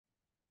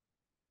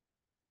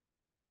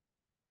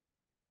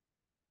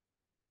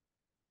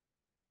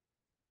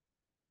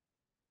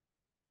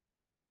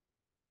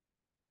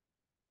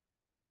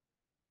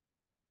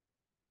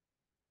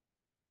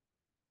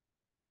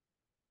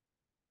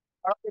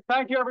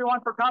Thank you,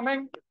 everyone, for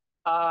coming.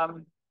 Yeah.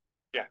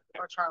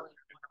 Or Charlie.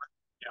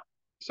 Yeah.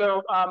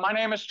 So my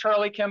name is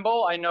Charlie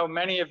Kimball. I know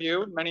many of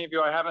you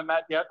I haven't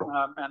met yet,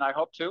 and I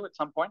hope to at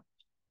some point.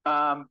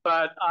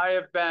 But I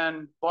have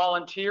been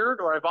volunteered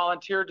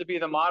to be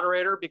the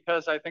moderator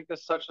because I think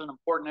this is such an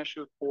important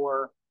issue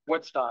for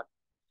Woodstock.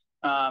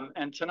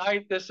 And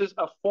tonight, this is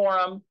a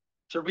forum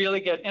to really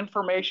get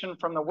information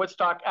from the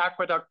Woodstock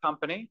Aqueduct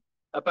Company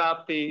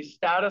about the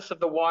status of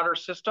the water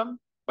system,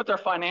 what their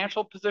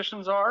financial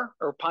positions are,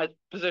 or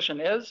position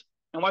is,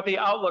 and what the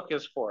outlook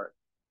is for it.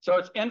 So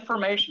it's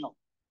informational.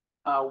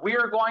 We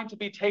are going to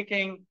be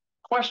taking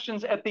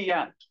questions at the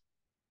end.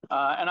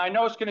 And I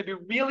know it's going to be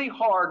really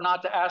hard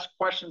not to ask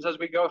questions as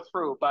we go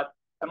through, but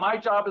my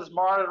job as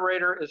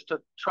moderator is to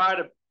try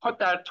to put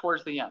that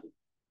towards the end.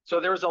 So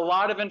there's a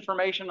lot of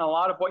information, a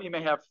lot of what you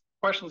may have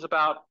questions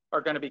about are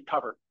going to be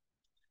covered.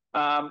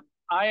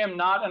 I am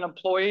not an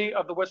employee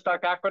of the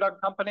Woodstock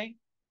Aqueduct Company.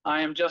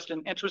 I am just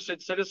an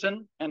interested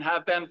citizen and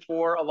have been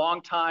for a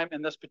long time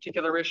in this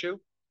particular issue.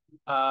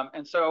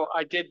 And so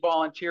I did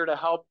volunteer to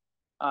help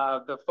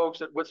the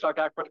folks at Woodstock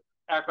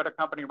Aqueduct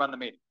Company run the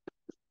meeting.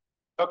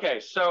 Okay,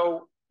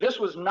 so this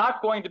was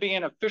not going to be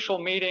an official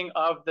meeting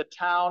of the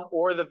town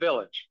or the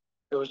village.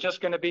 It was just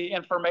going to be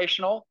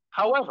informational.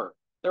 However,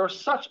 there was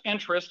such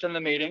interest in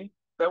the meeting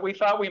that we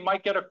thought we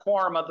might get a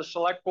quorum of the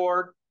select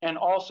board and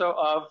also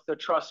of the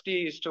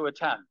trustees to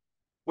attend.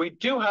 We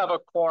do have a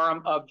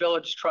quorum of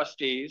village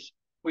trustees.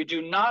 We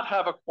do not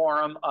have a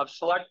quorum of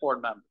select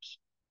board members.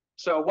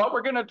 So what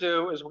we're going to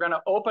do is we're going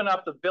to open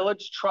up the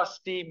village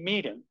trustee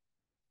meeting,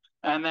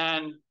 and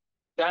then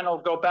it'll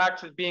go back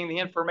to being the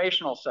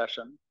informational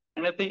session.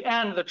 And at the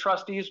end, the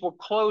trustees will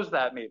close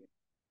that meeting.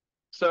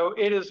 So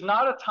it is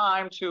not a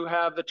time to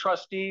have the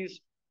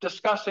trustees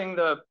discussing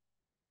the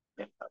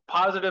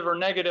positive or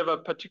negative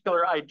of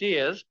particular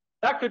ideas.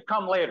 That could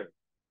come later.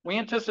 We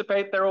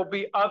anticipate there will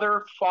be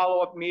other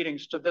follow-up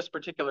meetings to this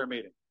particular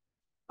meeting.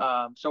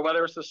 So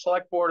whether it's the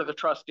select board or the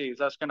trustees,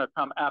 that's going to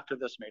come after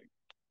this meeting.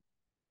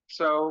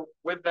 So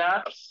with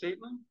that,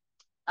 Seaton.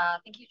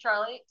 Thank you,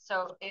 Charlie.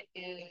 So it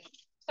is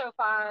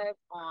 6:05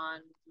 on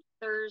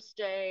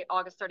Thursday,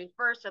 August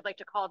 31st. I'd like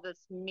to call this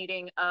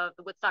meeting of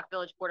the Woodstock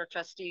Village Board of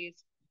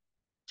Trustees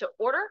to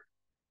order.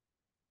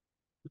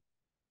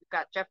 We've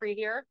got Jeffrey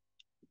here,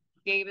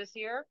 Gabe is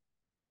here,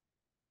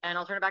 and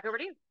I'll turn it back over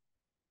to you.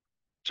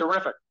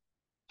 Terrific.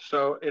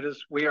 So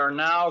we are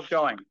now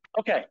going.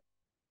 Okay.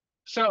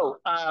 So,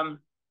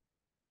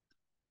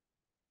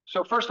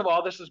 so first of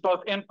all, this is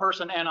both in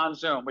person and on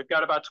Zoom. We've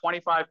got about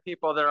 25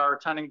 people that are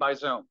attending by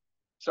Zoom.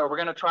 So we're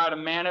going to try to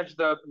manage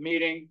the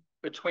meeting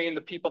between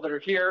the people that are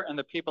here and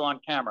the people on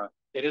camera.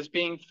 It is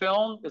being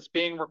filmed, it's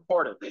being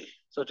recorded.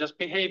 So just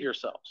behave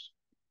yourselves.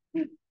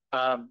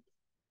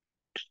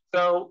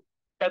 So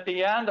at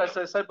the end, as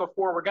I said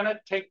before, we're going to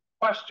take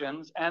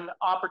questions and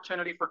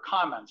opportunity for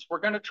comments. We're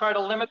going to try to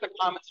limit the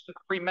comments to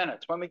 3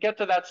 minutes. When we get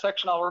to that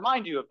section, I'll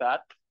remind you of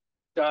that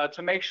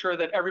to make sure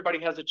that everybody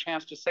has a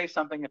chance to say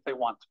something if they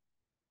want to.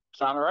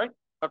 Sound all right?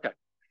 Okay.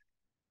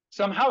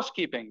 Some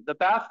housekeeping. The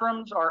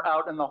bathrooms are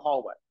out in the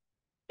hallway.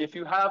 If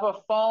you have a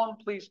phone,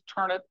 please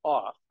turn it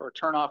off or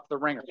turn off the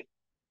ringer.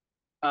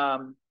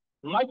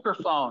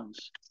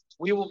 Microphones.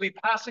 We will be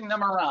passing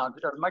them around.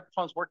 Are the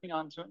microphones working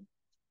on Zoom?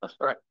 That's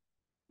all right.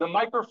 The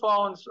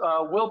microphones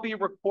will be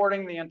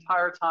recording the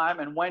entire time.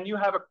 And when you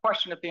have a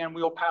question at the end,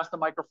 we will pass the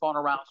microphone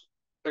around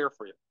clear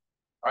for you.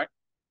 All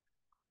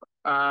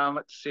right.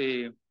 Let's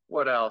see.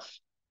 What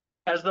else?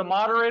 As the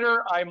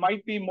moderator, I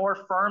might be more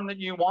firm than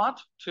you want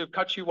to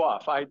cut you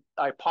off. I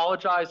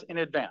apologize in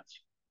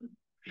advance.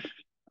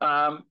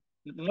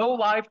 No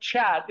live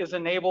chat is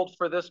enabled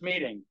for this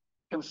meeting,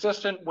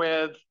 consistent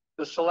with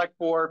the select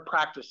board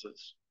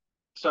practices.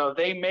 So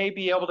they may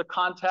be able to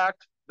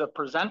contact the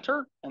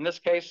presenter, in this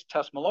case,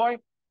 Tess Malloy,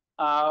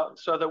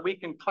 so that we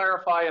can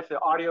clarify if the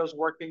audio is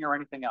working or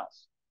anything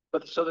else.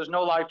 But so there's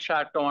no live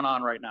chat going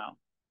on right now.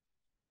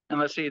 And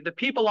let's see, the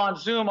people on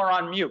Zoom are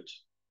on mute.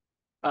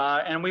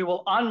 And we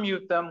will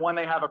unmute them when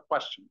they have a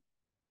question.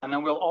 And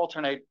then we'll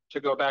alternate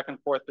to go back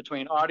and forth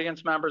between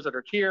audience members that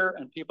are here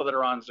and people that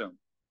are on Zoom.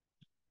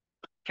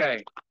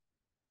 Okay,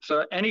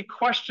 so any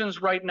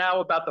questions right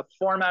now about the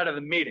format of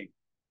the meeting?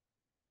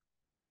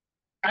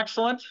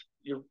 Excellent,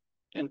 you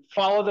can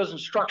follow those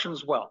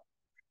instructions well.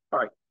 All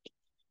right,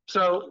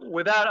 so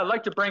with that, I'd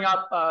like to bring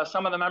up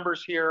some of the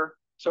members here.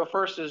 So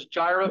first is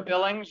Jaira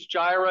Billings.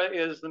 Jaira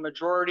is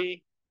the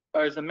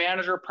is the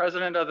manager,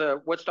 president of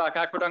the Woodstock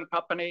Aqueduct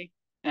Company.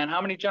 And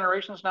how many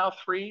generations now?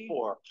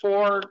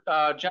 Four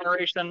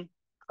generation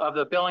of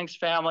the Billings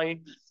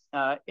family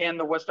in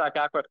the Woodstock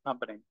Aqueduct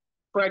Company.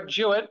 Craig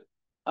Jewett,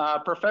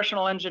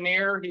 professional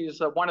engineer.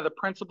 He's one of the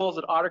principals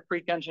at Otter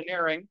Creek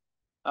Engineering.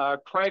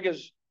 Craig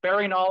is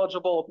very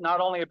knowledgeable not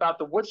only about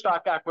the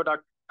Woodstock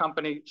Aqueduct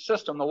Company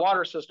system, the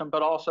water system,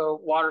 but also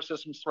water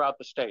systems throughout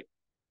the state.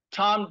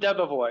 Tom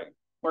Debevoy.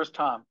 Where's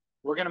Tom?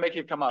 We're going to make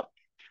you come up.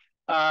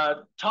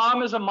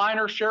 Tom is a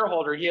minor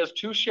shareholder. He has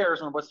 2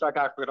 shares in the Woodstock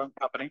Aqueduct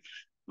Company.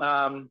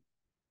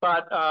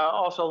 but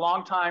also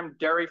longtime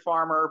dairy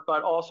farmer,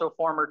 but also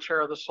former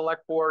chair of the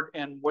select board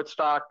in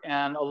Woodstock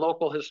and a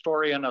local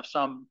historian of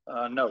some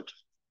note.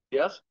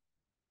 Yes?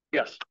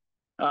 Yes.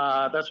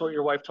 That's what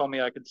your wife told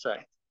me I could say.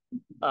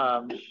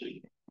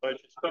 But you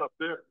stop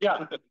there.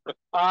 Yeah.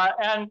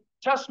 And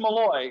Tess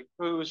Malloy,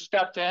 who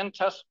stepped in,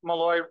 Tess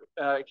Malloy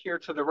here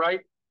to the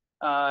right,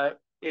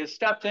 is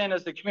stepped in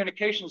as the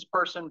communications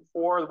person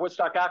for the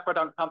Woodstock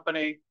Aqueduct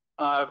Company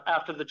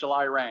after the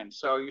July rain.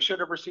 So you should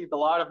have received a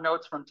lot of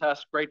notes from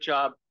Tess. Great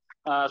job.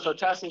 So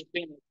Tess is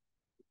being...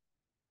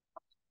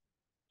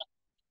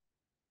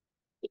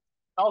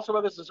 Also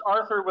with us is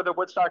Arthur with the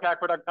Woodstock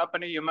Aqueduct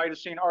Company. You might have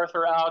seen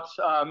Arthur out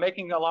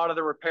making a lot of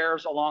the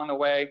repairs along the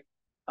way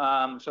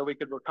so we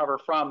could recover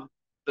from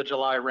the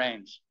July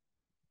rains.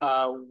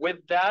 With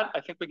that, I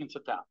think we can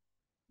sit down.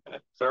 Is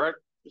that right?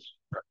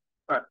 All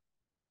right.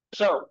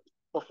 So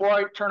before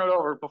I turn it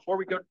over, before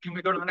we go, can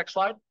we go to the next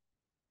slide?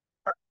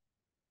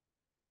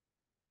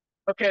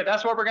 Okay,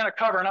 that's what we're going to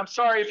cover. And I'm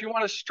sorry, if you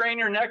want to strain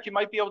your neck, you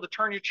might be able to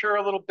turn your chair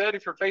a little bit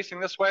if you're facing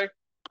this way.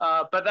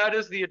 But that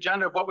is the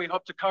agenda of what we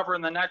hope to cover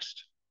in the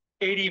next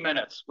 80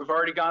 minutes. We've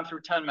already gone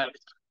through 10 minutes.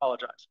 I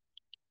apologize.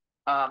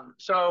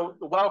 So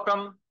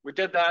welcome. We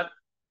did that.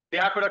 The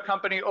Aqueduct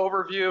Company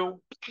overview,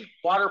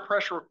 water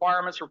pressure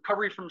requirements,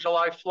 recovery from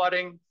July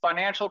flooding,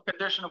 financial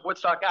condition of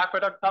Woodstock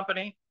Aqueduct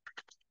Company,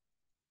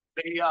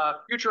 the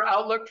future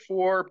outlook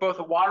for both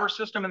the water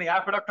system and the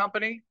Aqueduct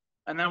Company,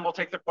 and then we'll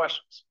take the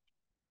questions.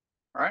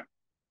 All right,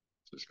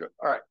 this is good.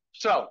 All right,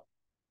 so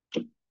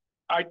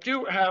I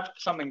do have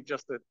something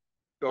just to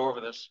go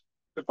over this.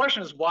 The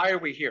question is, why are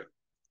we here,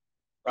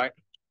 right?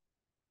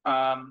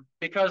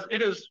 Because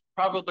it is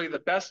probably the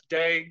best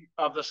day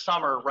of the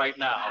summer right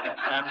now,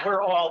 and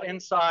we're all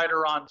inside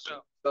or on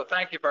Zoom. So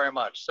thank you very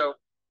much. So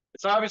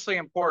it's obviously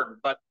important,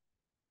 but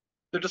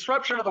the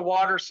disruption of the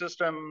water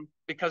system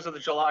because of the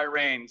July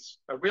rains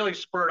really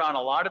spurred on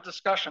a lot of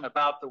discussion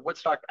about the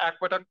Woodstock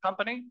Aqueduct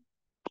Company,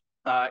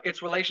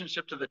 its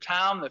relationship to the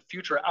town, the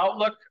future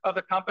outlook of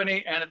the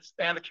company, and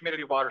the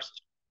community water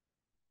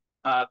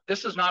system.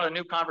 This is not a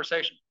new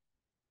conversation.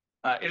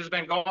 It has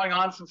been going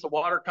on since the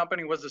water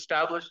company was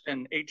established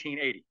in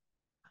 1880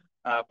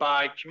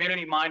 by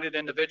community-minded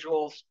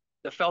individuals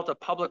that felt a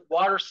public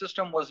water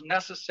system was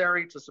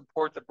necessary to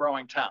support the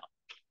growing town.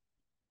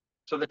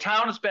 So the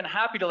town has been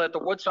happy to let the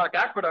Woodstock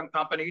Aqueduct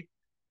Company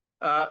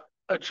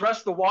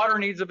address the water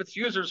needs of its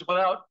users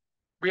without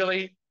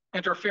really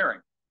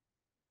interfering.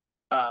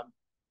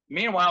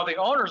 Meanwhile, the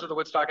owners of the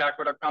Woodstock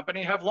Aqueduct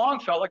Company have long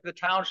felt like the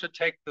town should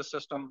take the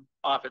system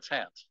off its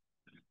hands.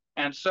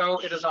 And so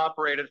it has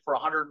operated for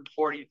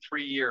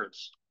 143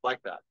 years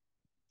like that.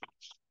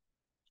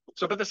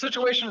 So, but the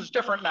situation is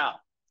different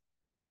now.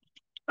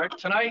 Right?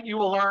 Tonight, you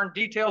will learn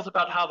details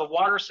about how the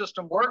water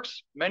system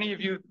works. Many of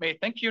you may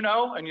think you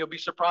know, and you'll be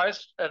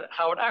surprised at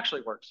how it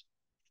actually works.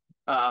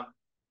 And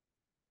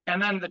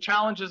then the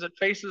challenges it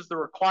faces, the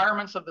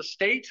requirements of the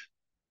state,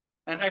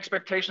 and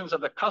expectations of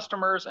the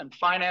customers and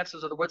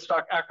finances of the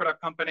Woodstock Aqueduct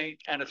Company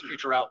and its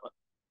future outlook.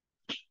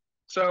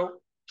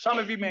 So some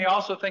of you may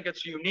also think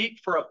it's unique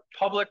for a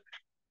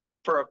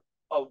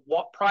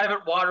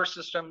private water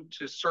system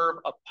to serve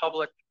a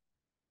public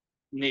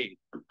need.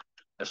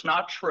 It's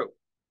not true.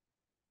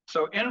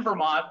 So in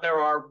Vermont, there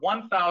are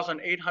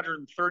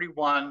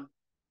 1,831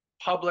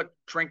 public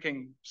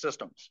drinking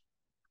systems,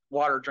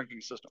 water drinking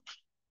systems.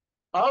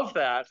 Of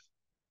that,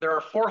 there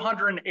are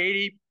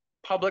 480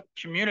 public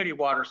community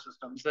water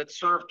systems that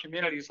serve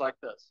communities like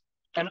this.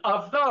 And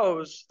of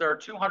those, there are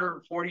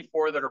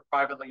 244 that are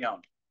privately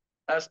owned.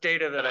 That's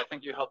data that I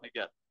think you helped me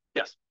get.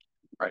 Yes,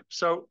 right.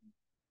 So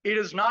it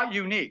is not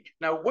unique.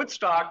 Now,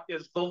 Woodstock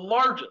is the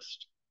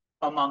largest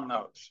among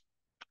those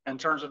in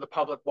terms of the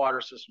public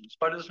water systems,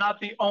 but it is not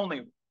the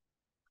only one.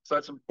 So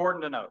it's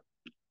important to note.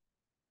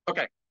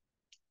 Okay,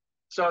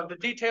 so the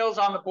details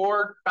on the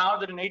board,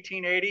 founded in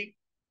 1880.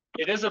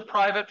 It is a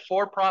private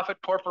for-profit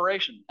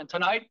corporation. And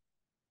tonight,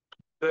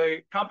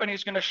 the company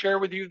is going to share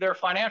with you their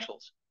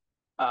financials.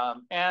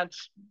 And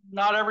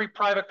not every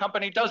private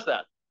company does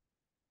that.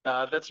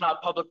 That's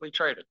not publicly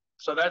traded.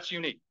 So that's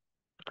unique.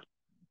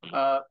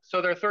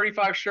 So there are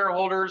 35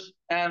 shareholders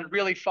and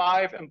really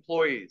 5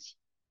 employees.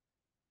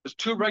 There's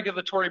 2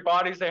 regulatory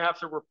bodies they have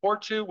to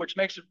report to, which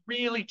makes it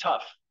really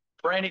tough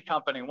for any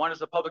company. One is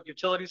the Public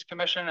Utilities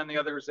Commission and the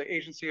other is the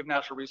Agency of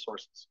Natural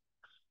Resources.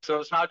 So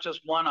it's not just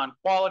one on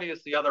quality,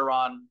 it's the other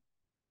on,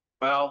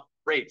 well,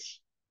 rates.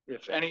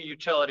 If any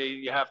utility,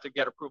 you have to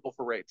get approval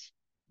for rates.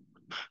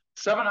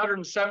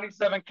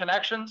 777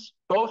 connections,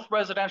 both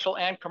residential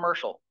and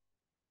commercial.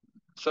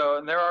 So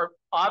and there are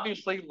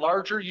obviously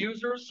larger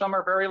users. Some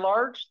are very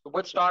large. The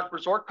Woodstock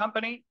Resort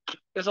Company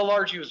is a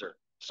large user.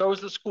 So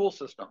is the school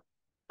system.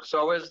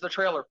 So is the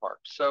trailer park.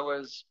 So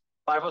is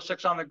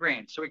 506 on the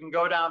Green. So we can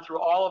go down through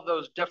all of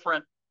those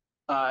different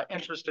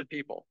interested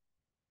people.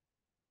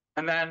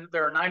 And then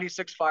there are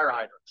 96 fire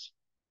hydrants.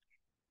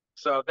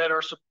 So that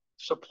are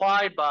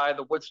supplied by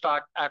the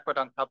Woodstock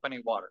Aqueduct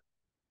Company water.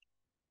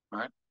 All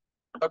right.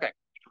 Okay.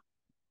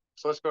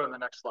 So let's go to the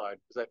next slide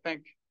because I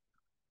think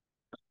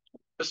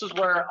This is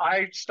where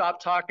I stop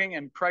talking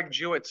and Craig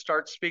Jewett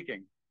starts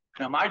speaking.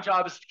 Now, my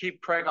job is to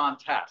keep Craig on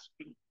task.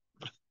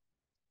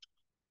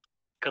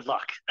 Good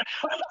luck.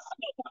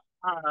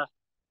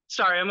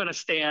 Sorry, I'm going to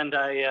stand.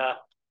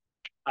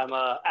 I'm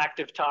an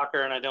active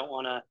talker and I don't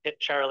want to hit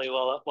Charlie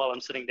while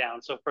I'm sitting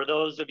down. So for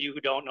those of you who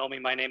don't know me,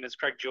 my name is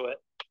Craig Jewett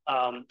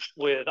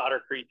with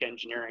Otter Creek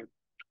Engineering.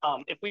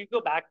 If we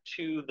go back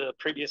to the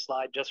previous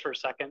slide just for a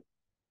second,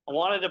 I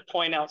wanted to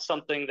point out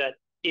something that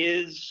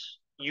is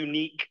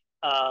unique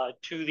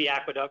to the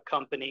Aqueduct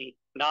company,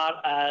 not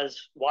as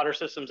water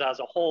systems as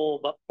a whole,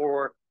 but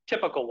for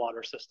typical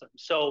water systems.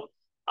 So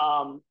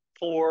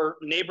for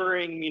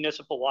neighboring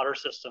municipal water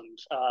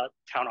systems,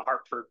 town of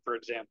Hartford, for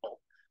example,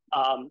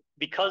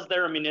 because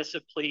they're a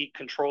municipally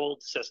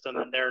controlled system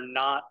and they're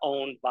not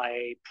owned by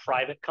a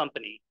private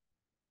company,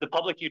 the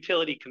Public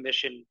Utility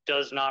Commission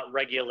does not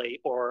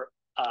regulate or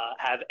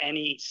have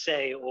any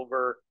say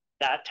over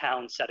that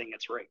town setting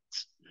its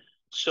rates.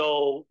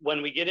 So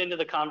when we get into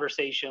the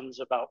conversations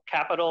about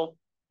capital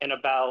and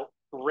about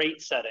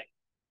rate setting,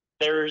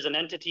 there's an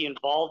entity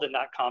involved in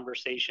that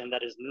conversation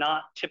that is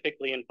not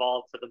typically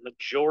involved for the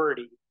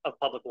majority of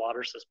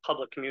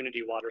public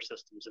community water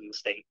systems in the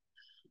state.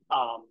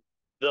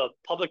 The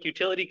Public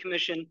Utility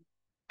Commission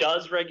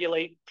does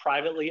regulate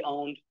privately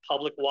owned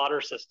public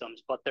water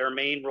systems, but their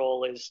main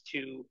role is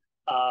to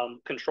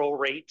control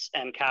rates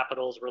and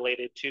capitals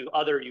related to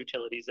other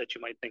utilities that you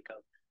might think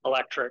of,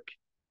 electric,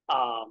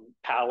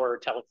 power,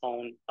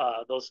 telephone,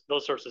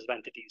 those sorts of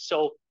entities.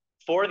 So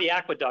for the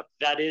Aqueduct,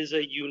 that is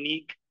a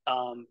unique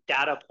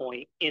data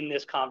point in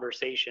this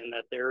conversation,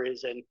 that there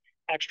is an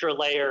extra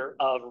layer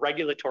of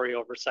regulatory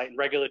oversight and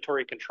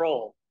regulatory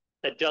control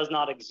that does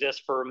not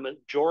exist for a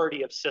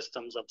majority of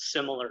systems of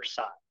similar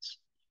size.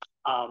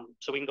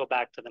 So we can go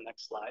back to the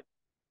next slide.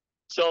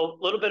 So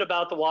a little bit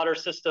about the water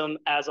system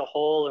as a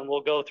whole, and we'll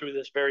go through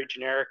this very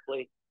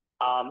generically.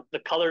 The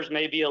colors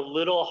may be a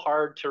little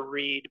hard to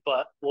read,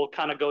 but we'll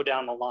kind of go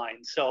down the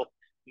line. So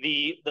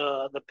the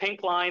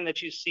pink line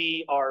that you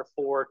see are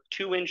for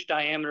 2-inch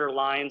diameter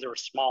lines or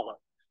smaller.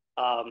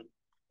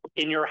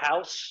 In your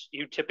house,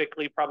 you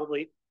typically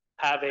probably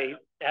have a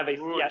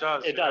Ooh, yeah,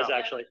 it does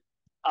actually.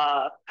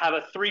 Have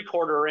a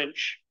 3/4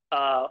 inch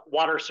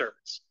water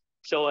service.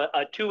 So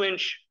a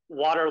 2-inch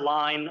water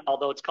line,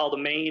 although it's called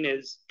a main,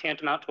 is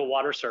tantamount to a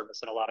water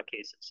service in a lot of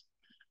cases.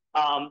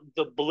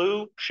 The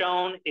blue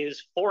shown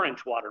is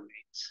 4-inch water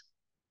mains.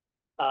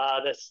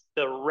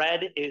 The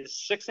red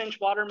is 6-inch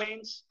water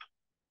mains,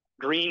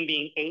 green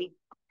being 8,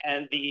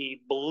 and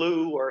the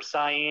blue or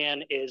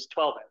cyan is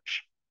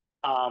 12-inch.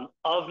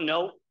 Of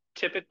note,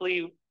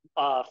 typically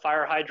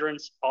fire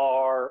hydrants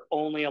are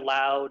only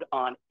allowed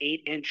on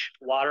 8-inch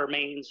water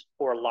mains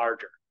or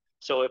larger.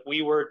 So if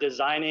we were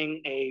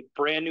designing a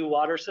brand new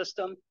water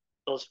system,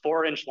 those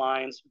 4-inch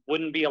lines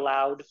wouldn't be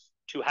allowed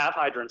to have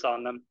hydrants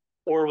on them,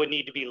 or would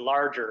need to be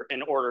larger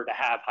in order to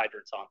have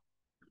hydrants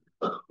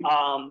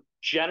on.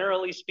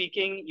 Generally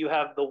speaking, you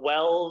have the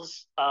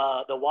wells,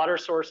 the water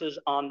sources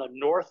on the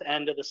north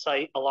end of the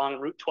site along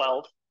Route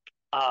 12.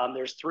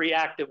 There's 3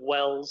 active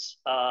wells,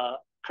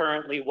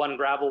 currently 1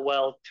 gravel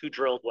well, 2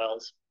 drilled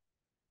wells.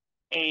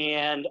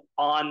 And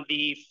on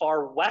the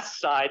far west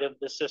side of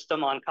the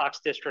system on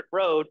Cox District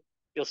Road,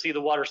 you'll see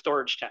the water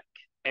storage tank.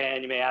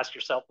 And you may ask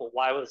yourself, well,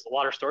 why was the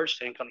water storage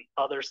tank on the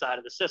other side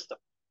of the system?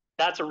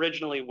 That's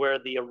originally where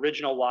the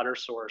original water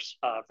source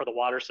for the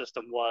water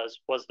system was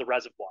the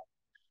reservoir.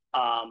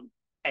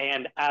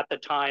 And at the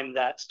time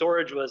that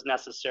storage was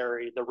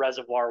necessary, the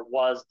reservoir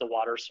was the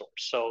water source.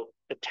 So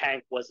the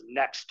tank was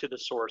next to the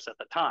source at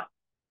the time.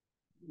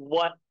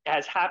 What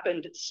has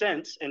happened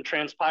since and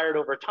transpired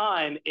over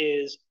time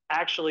is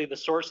actually the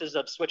sources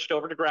have switched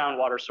over to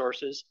groundwater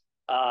sources,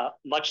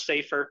 much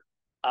safer,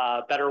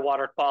 better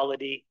water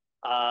quality,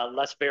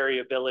 less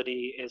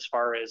variability as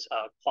far as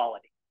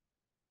quality.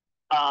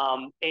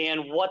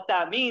 And what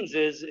that means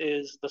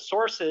is the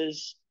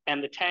sources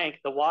and the tank,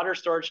 the water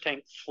storage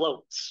tank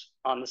floats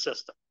on the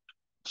system.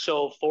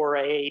 So for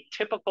a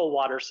typical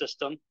water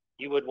system,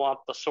 you would want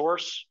the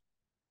source,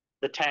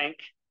 the tank,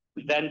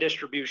 then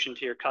distribution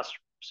to your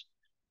customers.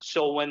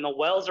 So when the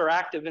wells are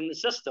active in the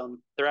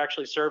system, they're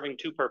actually serving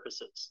 2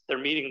 purposes. They're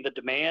meeting the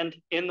demand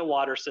in the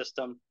water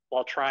system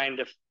while trying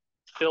to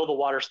fill the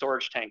water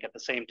storage tank at the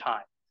same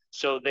time.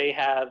 So they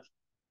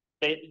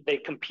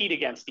compete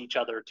against each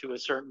other to a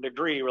certain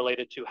degree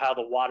related to how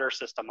the water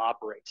system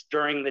operates.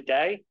 During the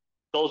day,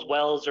 those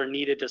wells are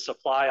needed to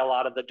supply a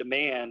lot of the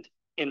demand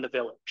in the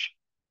village.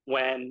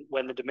 When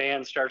the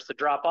demand starts to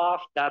drop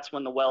off, that's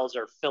when the wells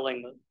are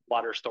filling the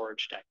water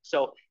storage tank.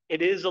 So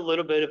it is a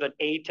little bit of an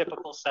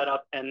atypical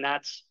setup, and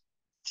that's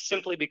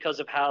simply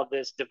because of how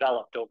this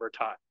developed over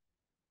time.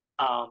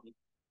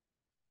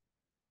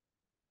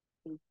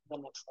 The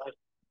next slide.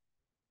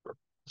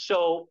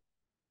 So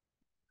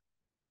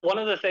one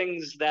of the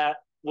things that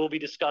we'll be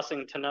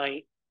discussing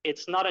tonight,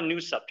 it's not a new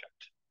subject.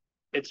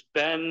 It's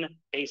been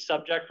a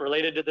subject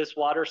related to this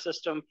water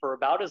system for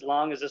about as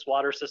long as this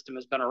water system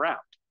has been around.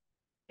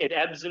 It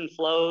ebbs and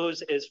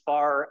flows as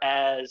far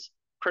as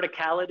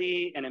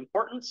criticality and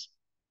importance,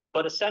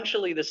 But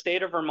essentially, the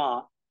state of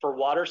Vermont, for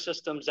water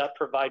systems that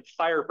provide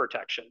fire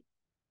protection,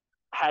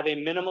 have a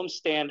minimum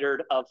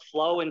standard of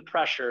flow and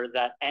pressure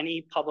that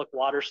any public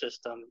water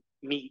system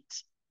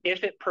meets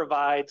if it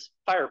provides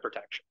fire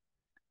protection.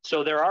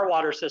 So there are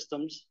water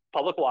systems,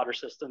 public water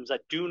systems,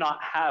 that do not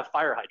have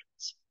fire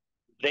hydrants.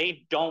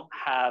 They don't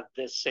have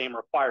this same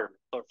requirement.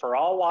 But for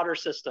all water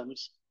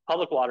systems,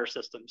 public water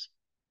systems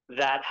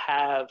that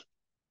have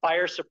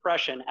fire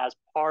suppression as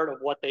part of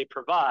what they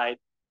provide,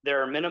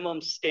 there are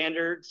minimum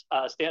standards,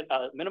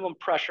 minimum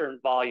pressure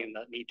and volume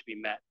that need to be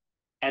met.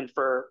 And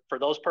for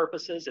those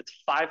purposes,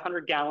 it's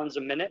 500 gallons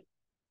a minute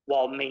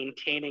while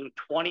maintaining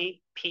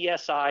 20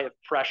 PSI of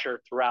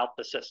pressure throughout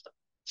the system.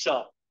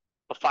 So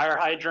a fire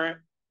hydrant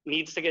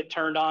needs to get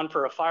turned on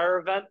for a fire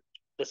event.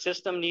 The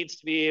system needs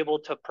to be able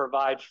to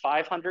provide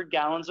 500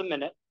 gallons a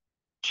minute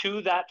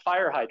to that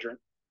fire hydrant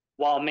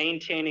while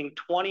maintaining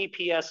 20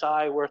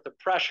 PSI worth of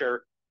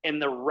pressure in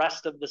the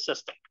rest of the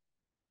system.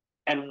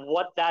 And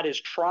what that is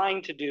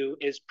trying to do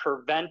is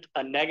prevent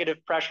a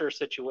negative pressure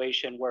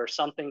situation where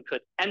something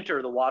could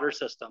enter the water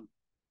system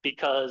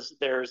because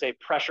there's a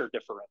pressure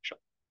differential.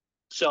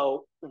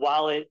 So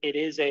while it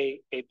is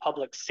a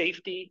public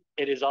safety,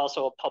 it is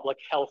also a public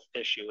health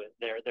issue.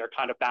 They're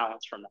kind of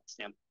balanced from that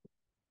standpoint.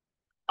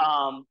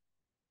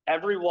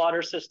 Every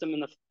water system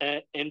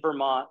in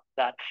Vermont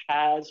that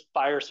has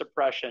fire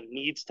suppression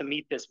needs to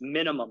meet this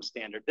minimum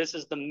standard. This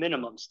is the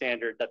minimum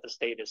standard that the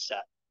state has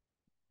set.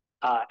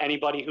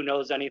 Anybody who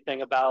knows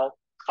anything about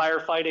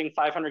firefighting,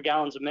 500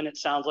 gallons a minute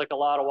sounds like a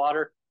lot of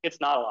water.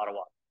 It's not a lot of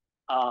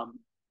water.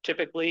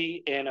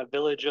 Typically, in a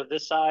village of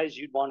this size,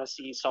 you'd want to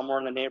see somewhere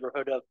in the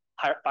neighborhood of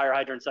fire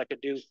hydrants that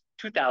could do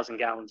 2,000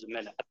 gallons a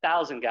minute,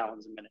 1,000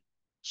 gallons a minute.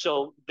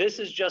 So this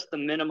is just the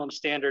minimum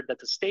standard that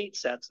the state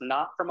sets,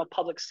 not from a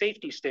public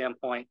safety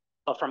standpoint,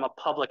 but from a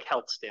public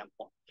health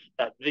standpoint.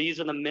 That these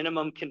are the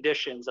minimum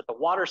conditions that the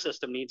water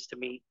system needs to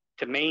meet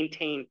to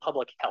maintain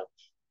public health.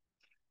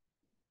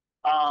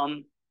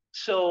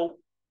 So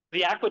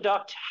the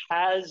Aqueduct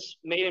has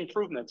made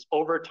improvements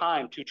over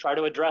time to try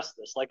to address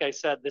this. Like I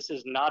said, this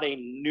is not a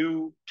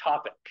new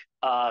topic.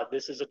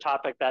 This is a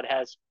topic that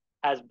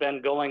has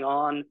been going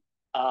on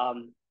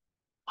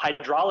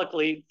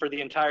hydraulically for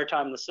the entire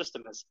time the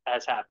system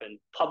has happened.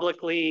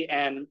 Publicly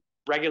and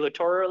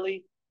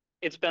regulatorily,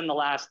 it's been the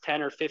last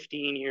 10 or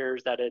 15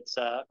 years that it's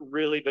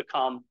really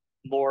become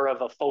more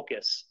of a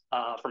focus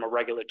from a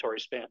regulatory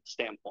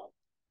standpoint.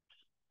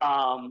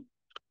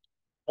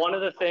 One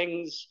of the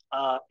things,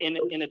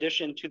 in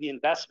addition to the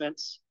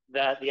investments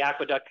that the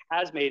Aqueduct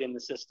has made in the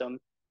system,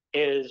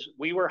 is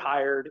we were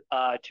hired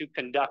to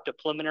conduct a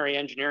preliminary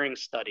engineering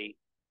study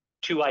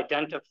to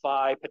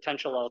identify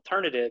potential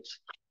alternatives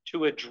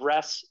to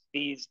address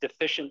these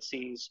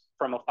deficiencies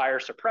from a fire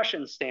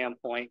suppression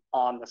standpoint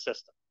on the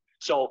system.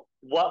 So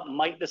what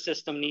might the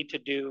system need to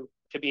do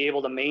to be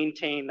able to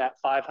maintain that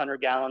 500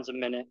 gallons a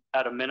minute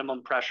at a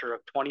minimum pressure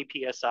of 20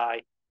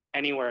 PSI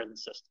anywhere in the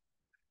system?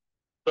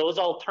 Those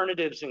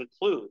alternatives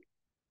include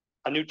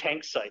a new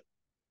tank site,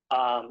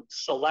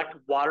 select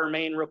water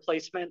main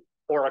replacement,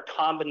 or a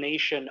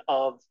combination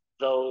of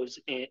those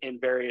in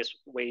various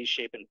ways,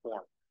 shape, and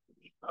form.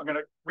 I'm going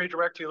to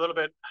redirect you a little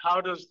bit. How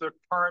does the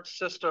current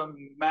system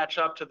match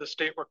up to the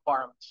state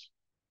requirements?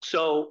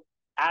 So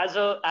as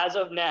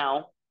of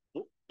now,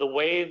 the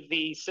way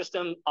the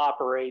system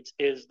operates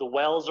is the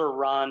wells are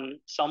run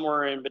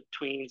somewhere in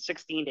between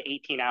 16 to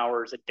 18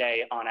 hours a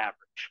day on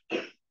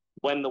average.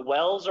 When the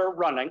wells are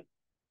running,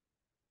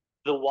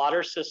 the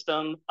water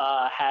system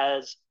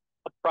has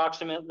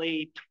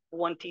approximately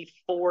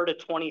 24 to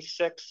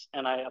 26,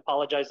 and I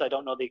apologize, I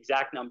don't know the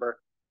exact number,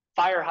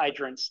 fire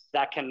hydrants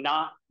that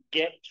cannot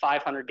get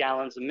 500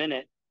 gallons a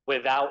minute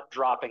without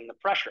dropping the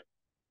pressure.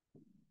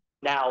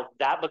 Now,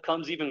 that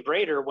becomes even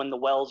greater when the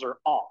wells are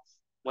off.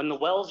 When the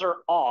wells are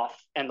off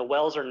and the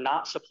wells are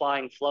not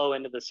supplying flow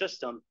into the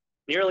system,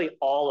 nearly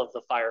all of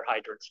the fire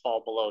hydrants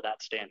fall below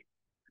that standard.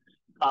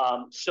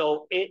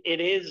 So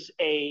it is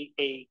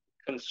a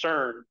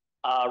concern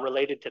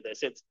related to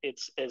this.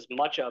 It's as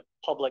much a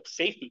public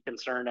safety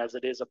concern as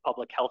it is a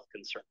public health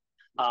concern.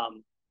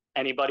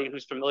 Anybody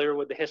who's familiar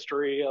with the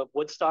history of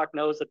Woodstock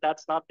knows that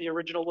that's not the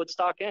original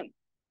Woodstock Inn.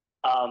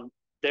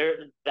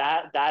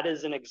 That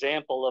is an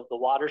example of the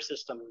water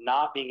system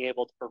not being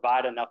able to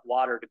provide enough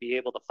water to be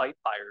able to fight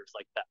fires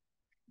like that.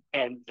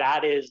 And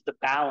that is the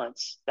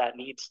balance that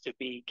needs to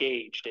be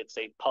gauged. It's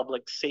a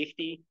public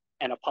safety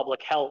and a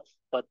public health,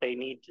 but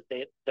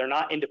they're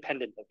not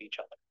independent of each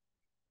other.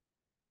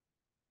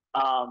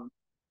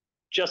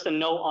 Just a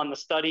note on the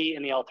study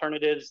and the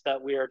alternatives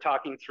that we are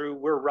talking through,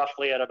 we're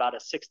roughly at about a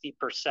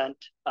 60%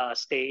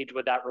 stage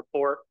with that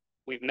report.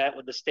 We've met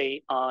with the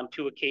state on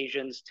 2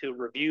 occasions to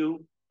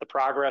review the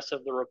progress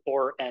of the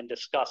report and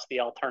discuss the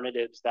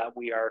alternatives that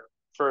we are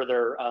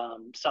further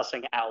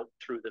sussing out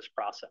through this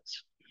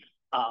process.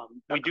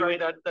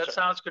 That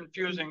sounds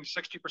confusing,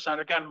 60%.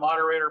 Again,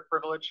 moderator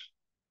privilege,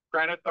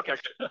 granted. Okay,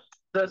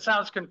 that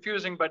sounds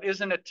confusing, but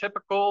isn't it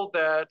typical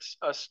that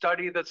a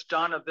study that's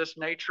done of this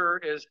nature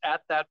is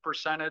at that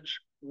percentage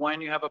when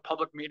you have a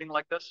public meeting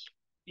like this?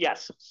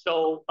 Yes.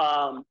 So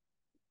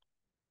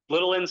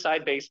little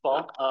inside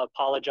baseball.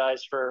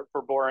 Apologize for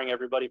boring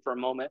everybody for a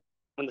moment.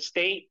 When the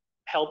state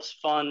helps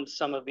fund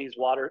some of these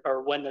water,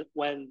 or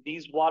when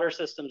these water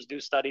systems do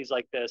studies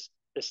like this,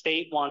 the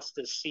state wants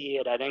to see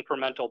it at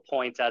incremental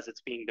points as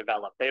it's being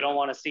developed. They don't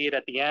want to see it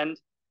at the end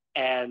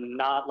and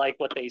not like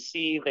what they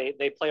see.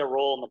 They play a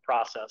role in the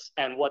process.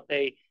 And what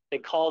they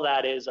call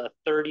that is a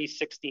 30,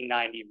 60,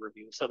 90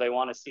 review. So they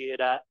want to see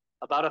it at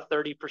about a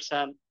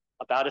 30%,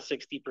 about a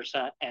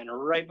 60%, and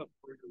right before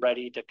you're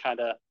ready to kind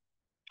of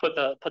put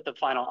the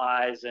final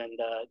I's and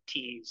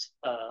T's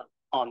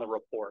on the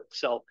report.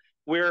 So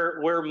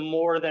we're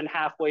more than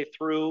halfway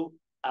through.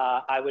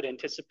 I would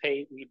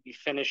anticipate we'd be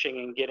finishing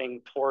and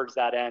getting towards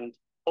that end,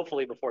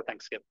 hopefully before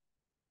Thanksgiving.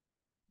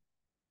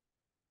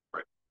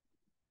 Great.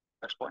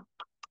 Next point.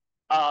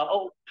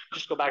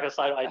 Just go back a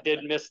slide. I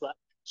did miss that.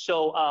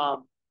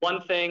 So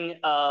one thing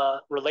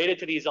related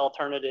to these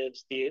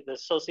alternatives, the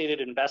associated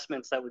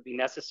investments that would be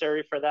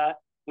necessary for that,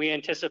 we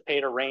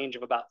anticipate a range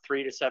of about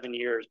 3 to 7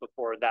 years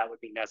before that would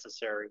be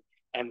necessary.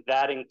 And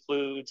that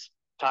includes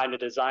time to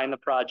design the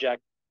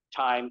project,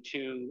 time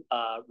to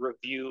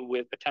review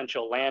with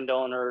potential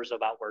landowners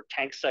about where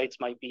tank sites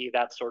might be,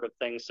 that sort of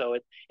thing. So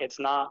it's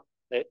not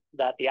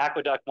that the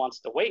aqueduct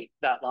wants to wait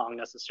that long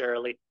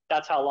necessarily.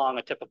 That's how long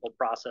a typical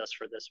process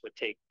for this would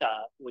take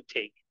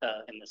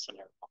in this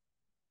scenario.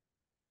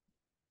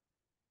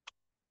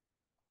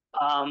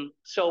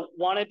 So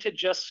wanted to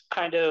just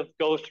kind of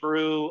go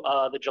through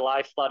the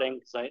July flooding,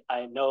 because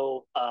I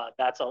know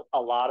that's a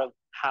lot of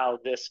how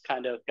this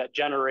kind of got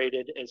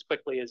generated as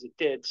quickly as it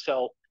did.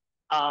 So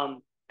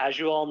as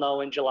you all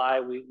know, in July,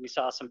 we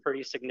saw some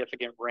pretty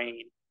significant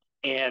rain,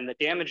 and the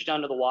damage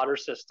done to the water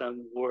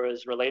system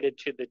was related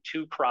to the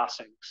 2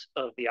 crossings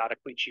of the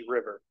Aqueduct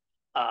River.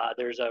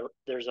 There's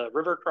a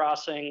river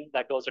crossing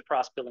that goes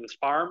across Billings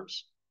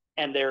Farms,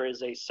 and there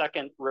is a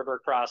second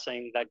river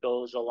crossing that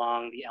goes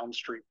along the Elm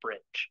Street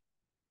Bridge.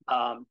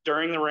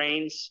 During the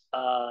rains,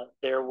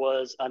 there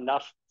was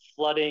enough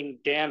flooding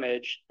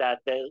damage that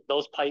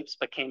those pipes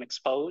became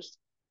exposed,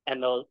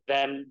 and those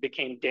then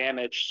became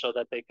damaged so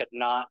that they could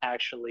not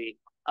actually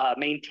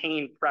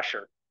maintain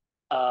pressure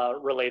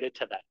related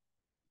to that.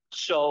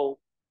 So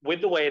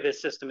with the way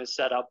this system is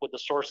set up, with the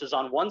sources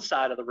on one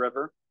side of the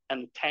river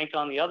and the tank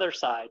on the other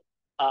side,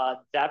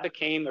 that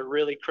became a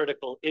really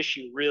critical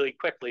issue really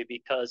quickly,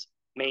 because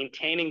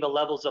maintaining the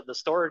levels of the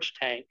storage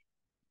tank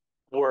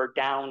were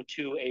down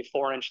to a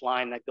 4-inch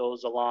line that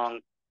goes along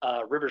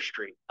River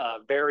Street, a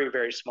very,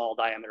 very small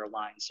diameter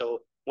line. So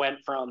went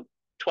from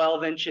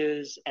 12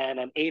 inches and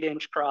an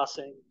 8-inch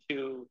crossing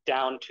to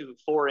down to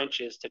 4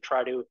 inches to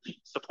try to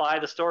supply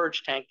the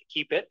storage tank to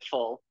keep it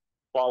full,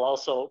 while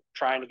also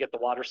trying to get the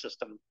water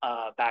system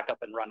back up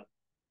and running.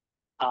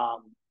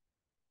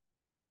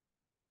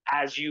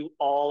 As you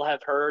all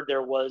have heard,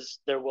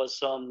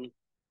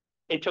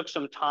 it took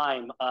some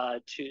time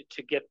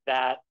to get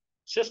that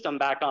system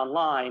back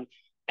online.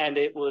 And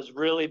it was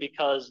really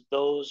because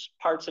those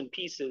parts and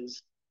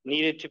pieces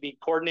needed to be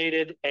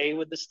coordinated,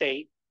 with the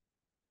state.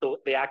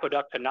 The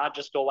aqueduct could not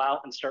just go out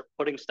and start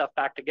putting stuff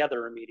back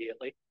together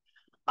immediately.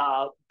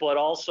 But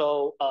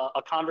also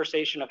a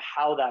conversation of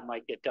how that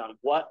might get done.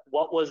 What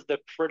was the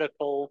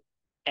critical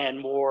and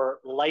more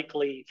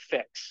likely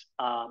fix?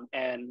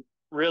 And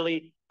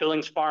really,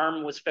 Billings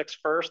Farm was fixed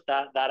first.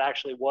 That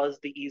actually was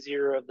the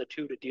easier of the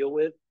 2 to deal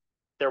with.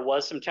 There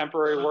was some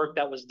temporary work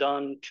that was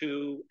done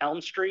to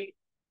Elm Street,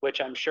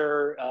 which I'm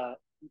sure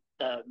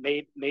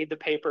made the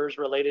papers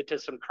related to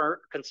some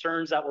current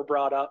concerns that were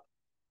brought up.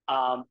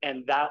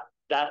 And that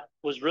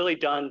was really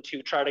done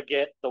to try to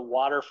get the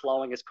water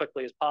flowing as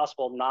quickly as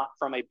possible, not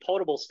from a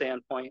potable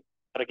standpoint,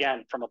 but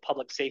again, from a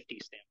public safety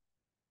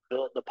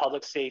standpoint, the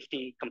public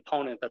safety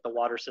component that the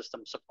water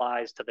system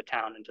supplies to the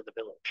town and to the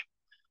village.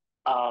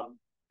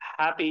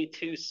 Happy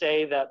to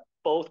say that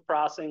both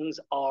crossings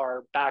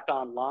are back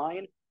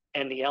online,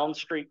 and the Elm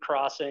Street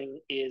crossing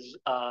is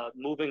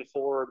moving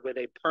forward with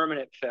a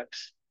permanent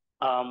fix,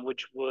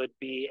 which would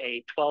be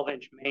a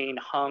 12-inch main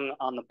hung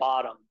on the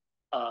bottom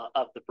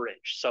of the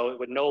bridge. So it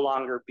would no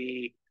longer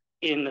be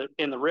in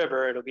the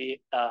river. It'll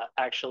be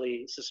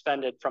actually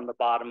suspended from the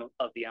bottom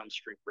of the Elm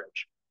Street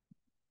Bridge.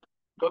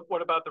 But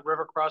what about the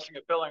river crossing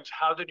at Billings?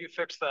 How did you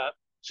fix that?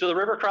 So the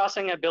river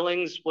crossing at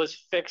Billings was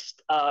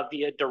fixed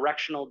via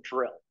directional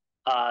drill.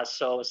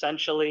 So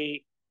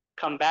essentially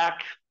come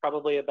back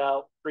probably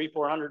about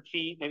 300-400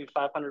 feet, maybe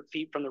 500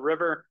 feet from the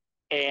river,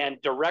 and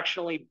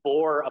directionally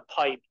bore a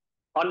pipe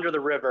under the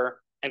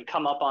river and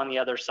come up on the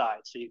other side.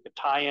 So you could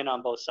tie in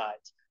on both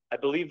sides. I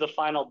believe the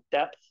final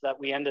depth that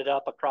we ended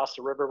up across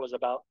the river was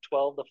about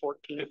 12 to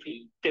 14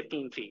 feet,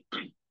 15 feet.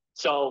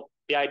 So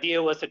the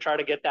idea was to try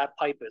to get that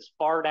pipe as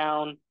far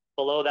down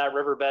below that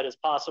riverbed as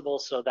possible,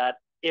 so that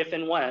if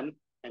and when,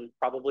 and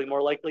probably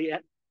more likely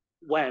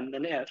when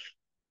than if,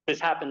 this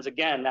happens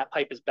again, that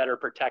pipe is better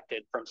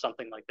protected from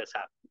something like this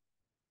happening.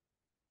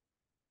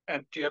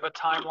 And do you have a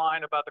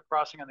timeline about the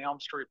crossing on the Elm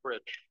Street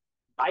Bridge?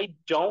 I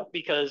don't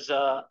because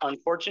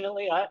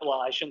unfortunately,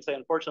 I shouldn't say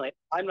unfortunately,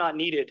 I'm not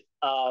needed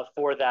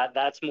for that.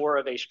 That's more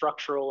of a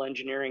structural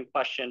engineering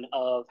question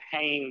of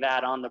hanging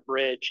that on the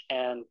bridge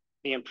and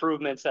the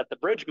improvements that the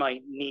bridge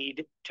might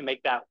need to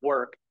make that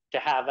work to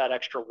have that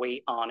extra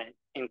weight on it,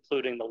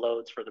 including the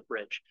loads for the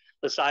bridge.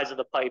 The size of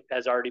the pipe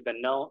has already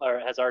been known or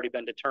has already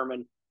been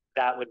determined.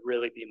 That would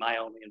really be my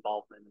only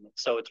involvement in it.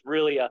 So it's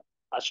really a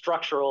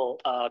structural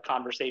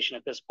conversation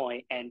at this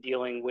point and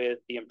dealing with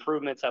the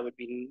improvements that would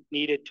be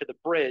needed to the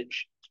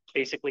bridge,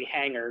 basically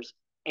hangars,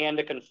 and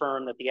to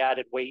confirm that the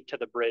added weight to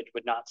the bridge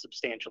would not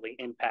substantially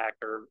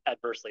impact or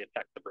adversely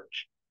affect the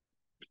bridge.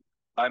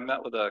 I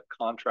met with a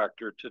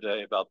contractor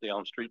today about the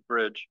Elm Street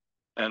Bridge,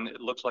 and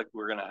it looks like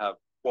we're going to have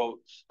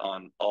quotes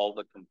on all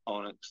the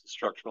components, the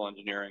structural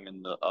engineering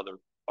and the other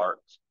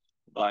parts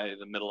by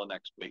the middle of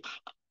next week.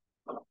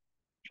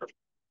 Sure.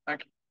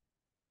 Thank you.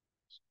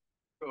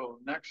 Go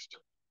next.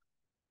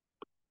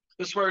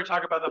 This is where we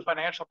talk about the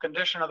financial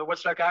condition of the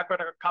Woodstock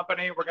Aqueduct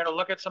Company. We're going to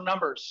look at some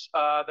numbers,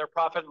 their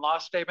profit and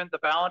loss statement, the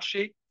balance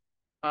sheet,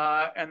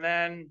 and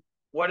then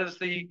what is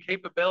the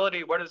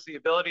capability, what is the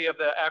ability of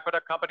the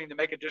Aqueduct Company to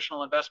make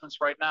additional investments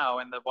right now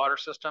in the water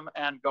system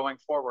and going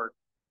forward.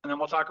 And then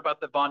we'll talk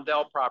about the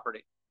Vondel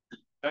property.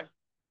 Okay,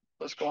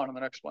 let's go on to the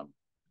next one.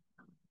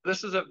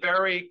 This is a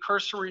very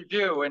cursory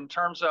view in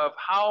terms of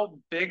how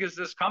big is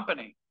this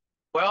company?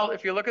 Well,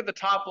 if you look at the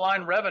top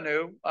line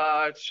revenue,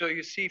 so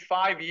you see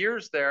 5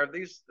 years there,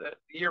 these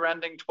year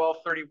ending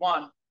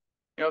 12/31,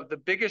 you know, the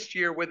biggest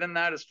year within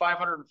that is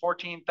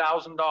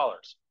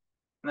 $514,000.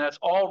 And that's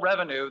all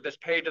revenue that's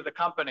paid to the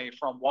company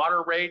from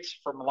water rates,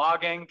 from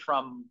logging,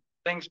 from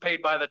things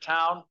paid by the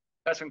town.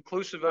 That's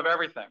inclusive of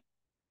everything.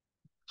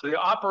 So the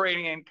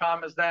operating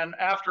income is then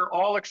after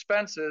all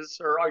expenses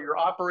or all your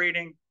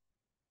operating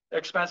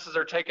expenses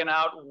are taken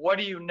out, what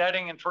are you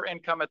netting in for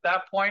income at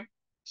that point?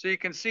 So you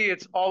can see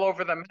it's all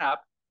over the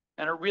map,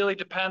 and it really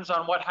depends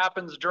on what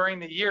happens during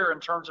the year in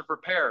terms of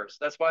repairs.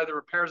 That's why the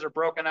repairs are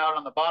broken out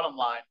on the bottom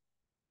line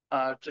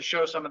to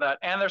show some of that.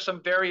 And there's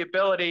some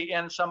variability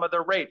in some of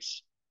the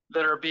rates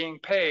that are being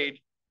paid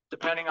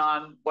depending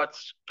on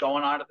what's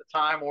going on at the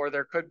time, or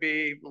there could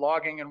be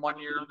logging in one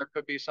year and there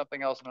could be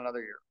something else in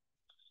another year.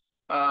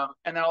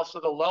 And then also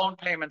the loan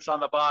payments on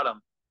the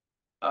bottom.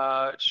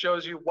 It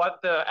shows you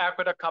what the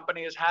Aqueduct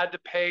Company has had to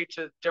pay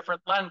to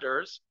different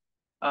lenders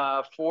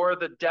for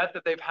the debt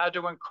that they've had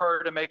to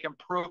incur to make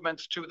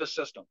improvements to the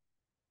system.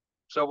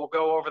 So we'll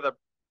go over the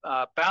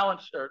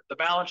balance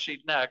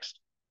sheet next.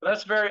 But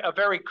that's a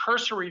very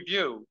cursory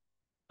view.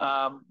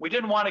 We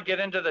didn't want to get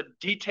into the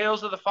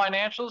details of the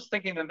financials,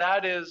 thinking that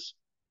that is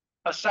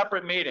a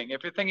separate meeting.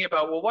 If you're thinking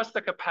about, well, what's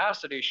the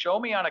capacity? Show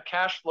me on a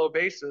cash flow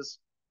basis,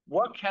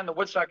 what can the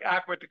Woodstock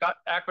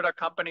Aqueduct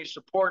Company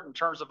support in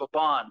terms of a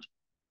bond?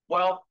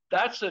 Well,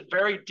 that's a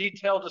very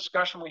detailed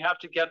discussion we have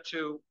to get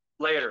to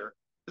later.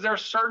 There are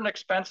certain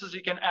expenses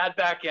you can add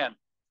back in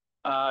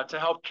to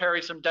help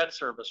carry some debt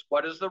service.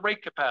 What is the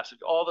rate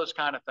capacity? All those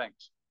kind of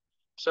things.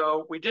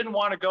 So we didn't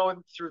want to go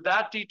through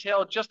that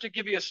detail, just to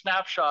give you a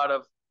snapshot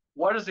of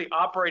what is the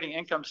operating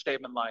income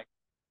statement like.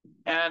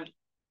 And,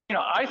 you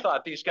know, I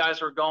thought these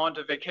guys were going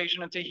to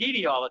vacation in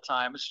Tahiti all the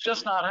time. It's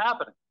just not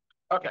happening.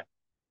 Okay,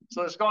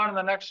 so let's go on to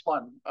the next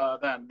one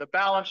then, the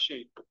balance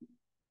sheet.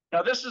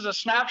 Now, this is a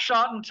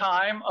snapshot in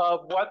time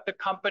of what the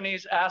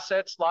company's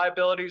assets,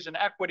 liabilities, and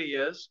equity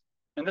is.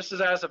 And this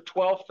is as of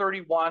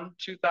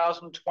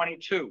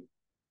 12/31/2022.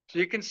 So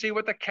you can see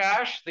what the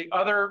cash, the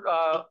other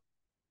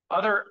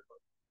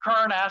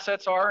current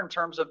assets are in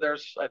terms of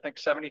there's, I think,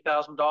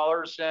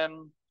 $70,000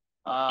 in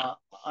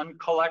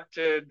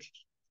uncollected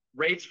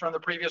rates from the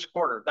previous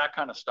quarter, that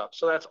kind of stuff.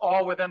 So that's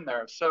all within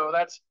there. So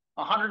that's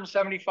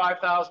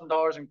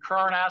 $175,000 in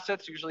current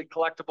assets, usually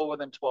collectible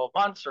within 12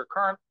 months or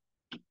current.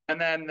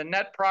 And then the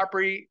net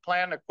property,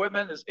 plant,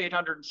 equipment is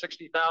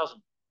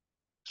 $860,000.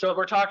 So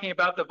we're talking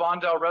about the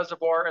Vondel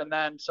Reservoir and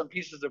then some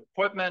pieces of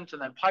equipment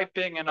and then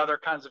piping and other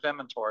kinds of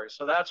inventory.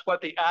 So that's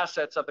what the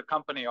assets of the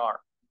company are.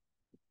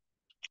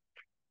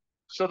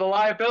 So the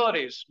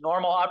liabilities,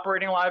 normal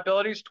operating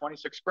liabilities,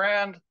 26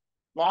 grand.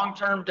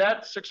 Long-term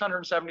debt,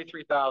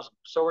 673,000.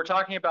 So we're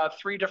talking about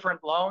 3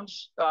 different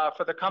loans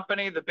for the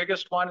company. The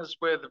biggest one is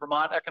with the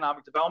Vermont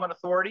Economic Development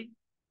Authority.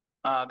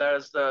 That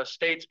is the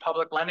state's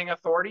public lending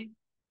authority.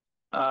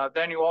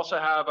 Then you also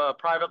have a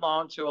private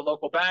loan to a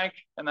local bank,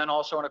 and then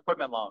also an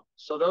equipment loan.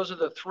 So those are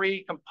the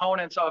 3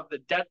 components of the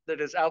debt that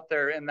is out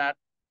there in that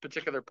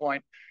particular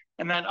point.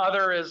 And then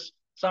other is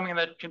something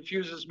that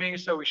confuses me,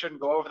 so we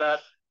shouldn't go over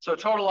that. So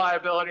total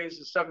liabilities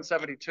is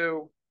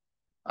 772.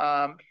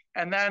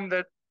 And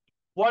then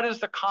what is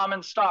the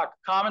common stock?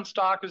 Common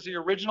stock is the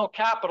original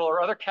capital or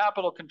other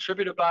capital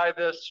contributed by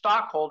the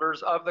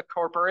stockholders of the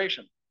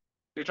corporation.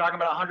 You're talking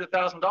about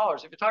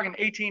 $100,000. If you're talking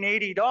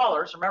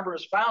 $1,880, remember it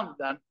was founded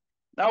then,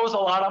 that was a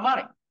lot of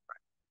money.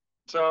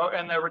 So,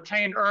 and the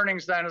retained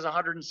earnings then is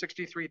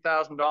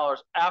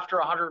 $163,000 after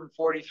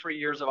 143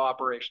 years of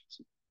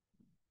operations.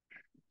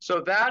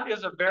 So that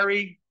is a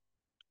very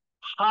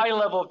high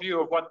level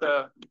view of what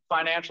the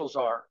financials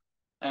are.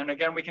 And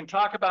again, we can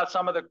talk about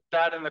some of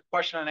that in the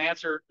question and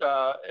answer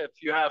if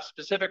you have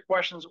specific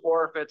questions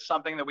or if it's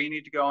something that we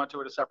need to go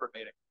into at a separate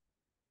meeting.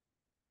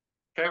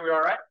 Okay, we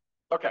all right?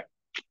 Okay.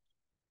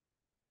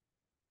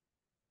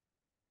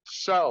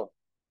 So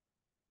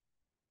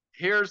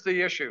here's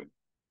the issue.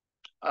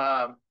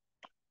 So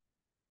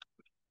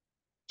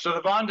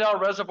the Vondel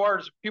Reservoir,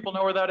 does people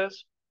know where that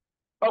is?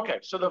 Okay,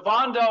 so the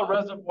Vondel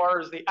Reservoir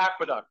is the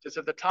aqueduct. It's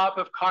at the top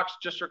of Cox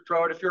District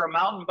Road. If you're a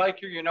mountain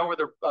biker, you know where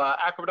the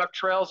aqueduct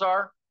trails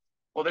are.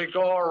 Well, they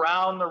go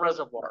around the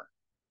reservoir.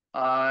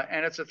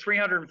 And it's a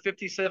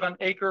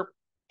 357-acre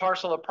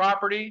parcel of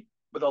property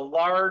with a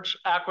large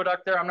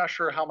aqueduct there. I'm not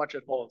sure how much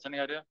it holds. Any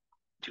idea?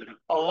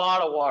 A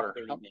lot of water.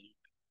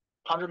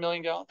 100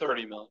 million gallons?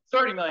 30 million.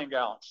 30 million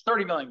gallons.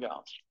 30 million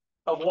gallons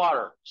of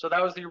water. So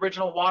that was the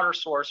original water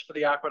source for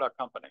the aqueduct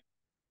company.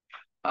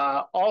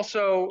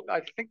 Also, I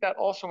think that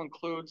also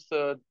includes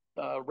the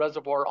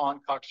reservoir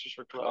on Cox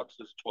District Road. Cox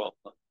is 12.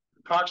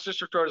 Cox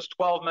District Road is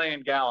 12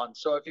 million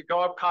gallons. So if you go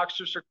up Cox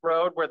District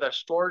Road where the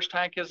storage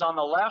tank is on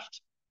the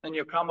left, then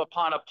you come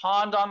upon a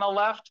pond on the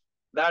left.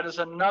 That is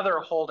another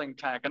holding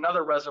tank,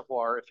 another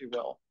reservoir, if you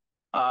will,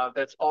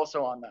 that's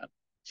also on that.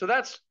 So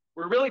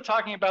we're really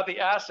talking about the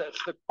assets.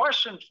 The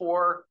question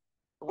for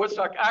the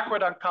Woodstock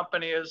Aqueduct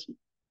Company is,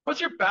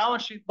 what's your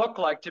balance sheet look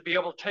like to be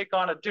able to take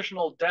on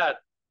additional debt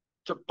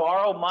to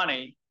borrow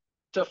money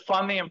to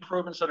fund the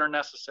improvements that are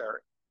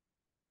necessary?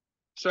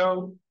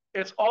 So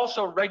it's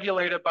also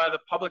regulated by the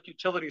Public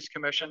Utilities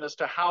Commission as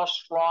to how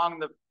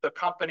strong the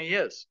company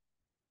is.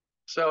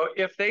 So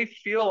if they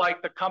feel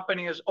like the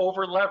company is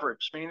over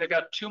leveraged, meaning they've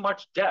got too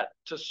much debt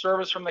to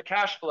service from the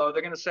cash flow,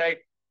 they're going to say,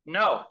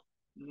 no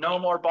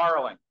more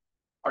borrowing.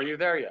 Are you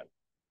there yet?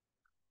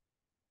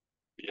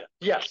 Yeah.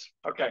 Yes.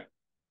 Okay.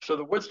 So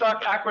the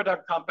Woodstock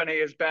Aqueduct Company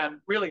has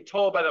been really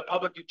told by the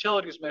Public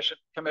Utilities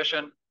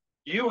Commission,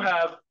 you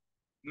have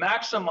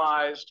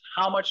maximized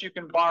how much you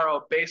can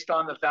borrow based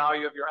on the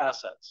value of your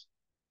assets.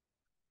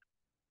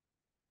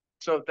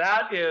 So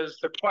that is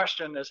the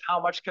question, is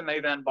how much can they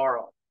then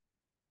borrow?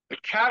 The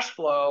cash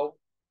flow,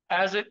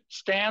 as it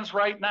stands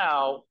right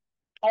now,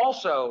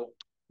 also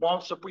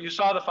won't support, you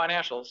saw the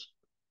financials,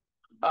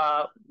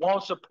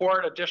 won't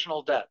support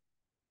additional debt.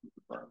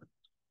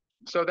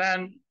 So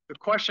then the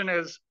question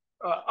is,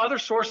 other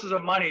sources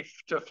of money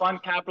to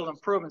fund capital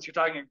improvements, you're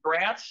talking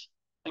grants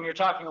and you're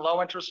talking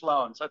low interest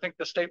loans. I think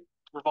the state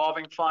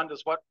revolving fund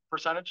is what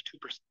percentage?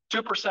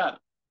 2%. 2%.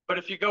 But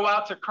if you go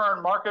out to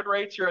current market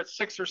rates, you're at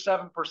 6 or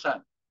 7%.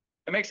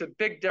 It makes a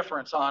big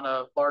difference on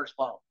a large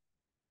loan.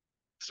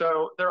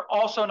 So they're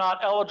also not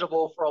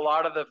eligible for a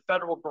lot of the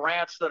federal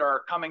grants that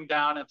are coming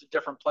down into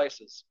different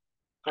places.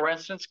 For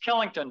instance,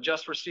 Killington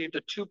just received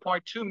a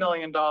 $2.2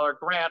 million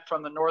grant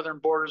from the Northern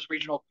Borders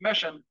Regional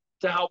Commission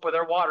to help with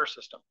their water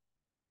system.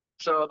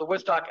 So the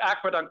Woodstock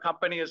Aqueduct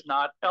Company is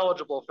not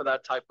eligible for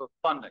that type of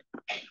funding.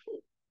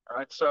 All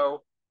right,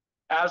 so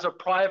as a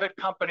private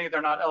company,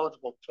 they're not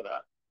eligible for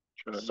that.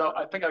 Sure. So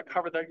I think I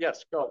covered that.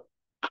 Yes, go.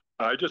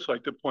 I'd just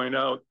like to point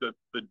out that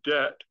the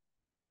debt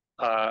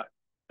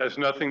has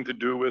nothing to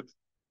do with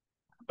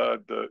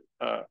the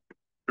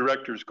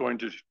directors going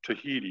to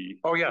Tahiti.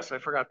 Oh, yes, I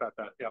forgot about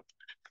that. Yep.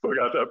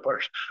 Forgot that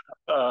part.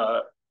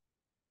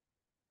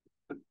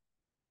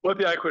 What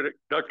the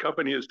Aqueduct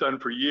Company has done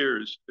for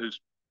years is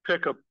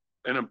pick up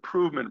an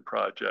improvement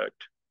project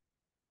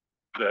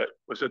that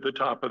was at the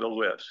top of the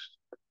list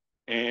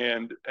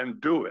and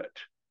do it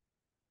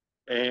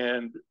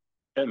and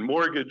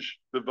mortgage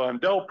the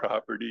Vondel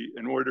property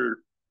in order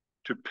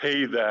to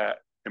pay that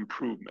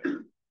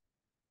improvement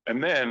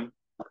and then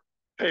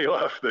pay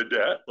off the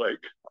debt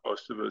like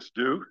most of us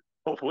do,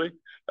 hopefully,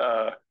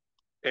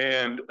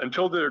 and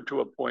until they're to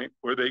a point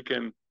where they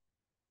can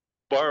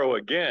borrow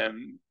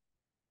again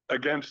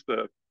against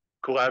the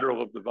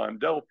collateral of the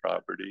Vondel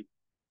property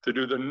to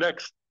do the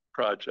next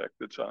project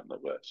that's on the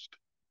list.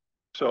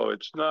 So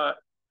it's not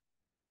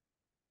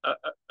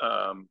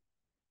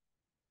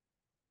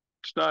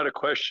a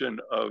question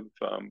of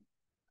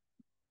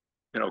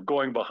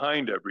going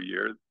behind every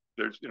year.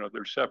 There's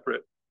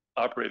separate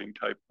operating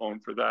type loan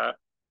for that.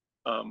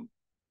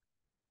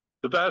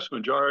 The vast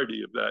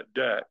majority of that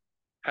debt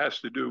has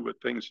to do with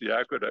things the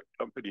Aqueduct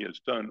Company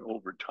has done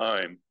over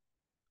time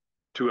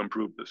to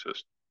improve the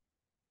system.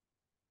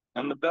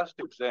 And the best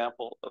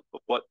example of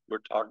what we're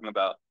talking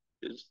about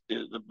is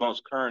the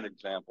most current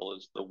example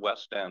is the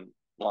West End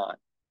line.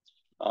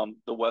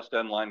 The West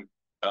End line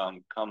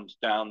comes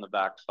down the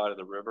backside of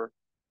the river.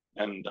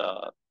 And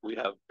we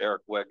have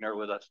Eric Wegner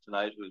with us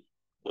tonight, who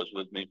was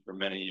with me for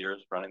many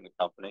years running the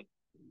company.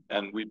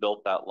 And we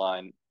built that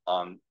line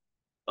on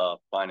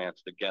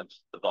financed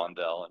against the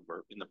Vondel, and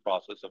we're in the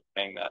process of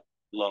paying that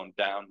loan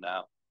down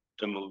now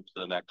to move to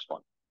the next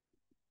one.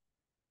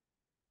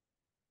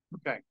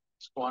 Okay,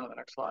 let's go on to the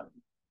next slide.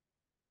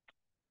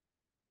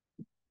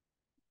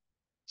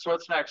 So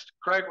what's next?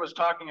 Craig was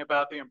talking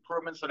about the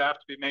improvements that have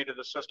to be made to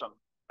the system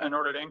in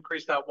order to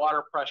increase that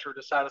water pressure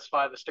to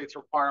satisfy the state's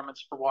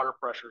requirements for water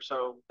pressure.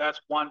 So that's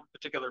one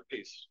particular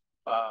piece.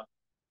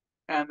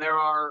 And there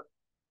are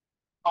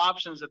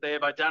options that they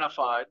have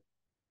identified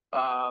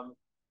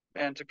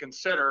and to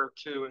consider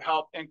to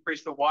help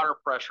increase the water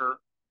pressure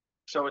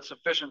so it's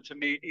sufficient to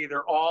meet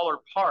either all or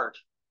part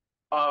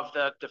of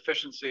that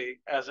deficiency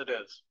as it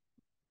is.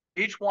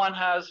 Each one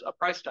has a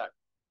price tag.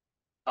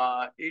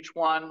 Each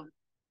one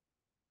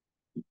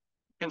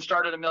can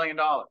start at $1 million.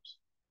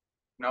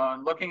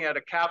 And looking at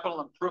a capital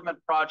improvement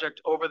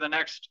project over the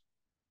next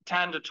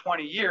 10 to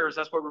 20 years,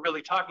 that's what we're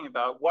really talking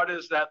about. What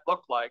does that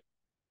look like?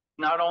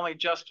 Not only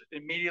just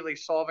immediately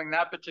solving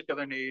that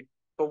particular need,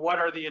 but what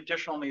are the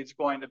additional needs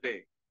going to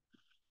be?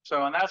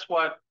 So, and that's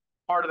what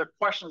part of the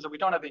questions that we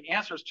don't have the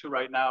answers to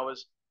right now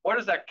is, what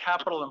does that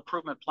capital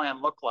improvement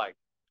plan look like?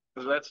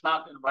 Because that's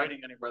not in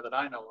writing anywhere that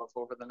I know of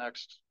over the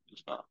next,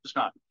 it's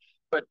not.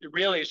 But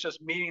really it's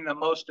just meeting the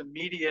most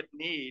immediate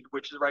need,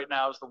 which is right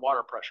now is the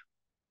water pressure.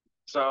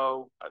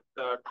 So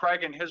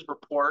Craig in his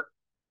report,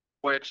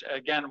 which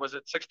again was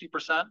at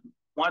 60%,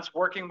 once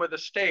working with the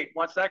state,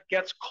 once that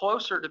gets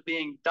closer to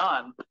being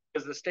done,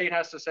 because the state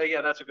has to say,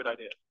 yeah, that's a good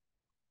idea.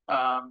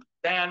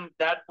 Then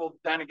that will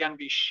then again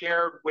be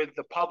shared with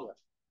the public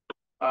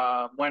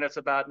when it's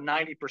about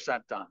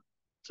 90% done.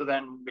 So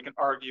then we can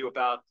argue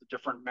about the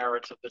different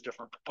merits of the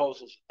different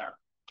proposals in there.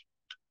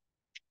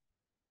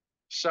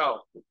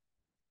 So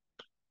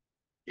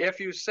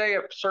if you say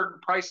a certain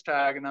price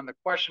tag, and then the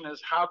question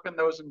is, how can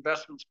those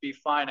investments be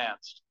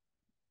financed?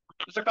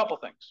 There's a couple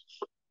things.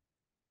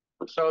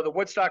 So the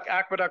Woodstock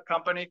Aqueduct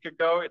Company could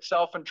go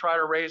itself and try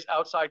to raise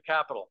outside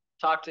capital,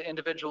 talk to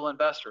individual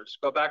investors,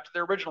 go back to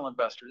their original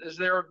investors. Is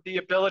there the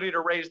ability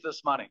to raise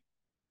this money?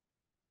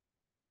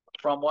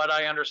 From what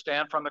I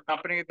understand from the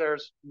company,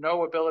 there's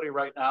no ability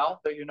right now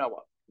that you know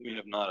of. We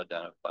have not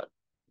identified.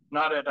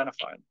 Not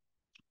identified.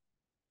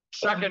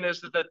 Second is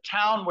that the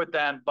town would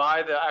then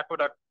buy the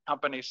Aqueduct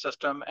Company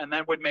system and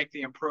then would make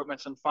the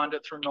improvements and fund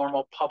it through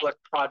normal public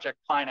project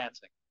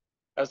financing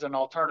as an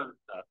alternative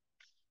to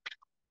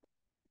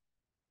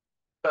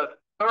that.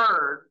 The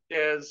third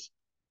is,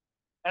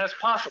 and it's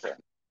possible,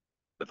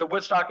 that the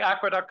Woodstock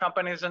Aqueduct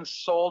Company is then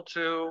sold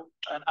to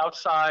an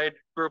outside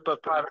group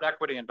of private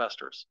equity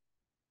investors.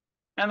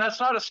 And that's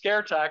not a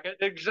scare tactic,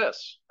 it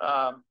exists.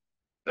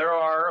 There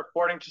are,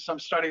 according to some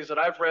studies that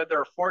I've read, there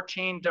are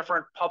 14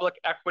 different public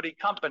equity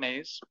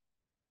companies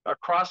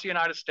across the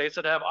United States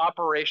that have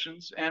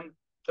operations in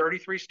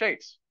 33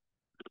 states.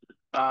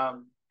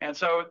 And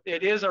so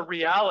it is a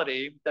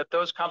reality that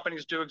those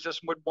companies do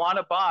exist and would want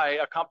to buy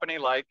a company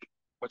like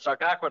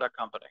Woodstock Aqueduct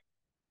Company.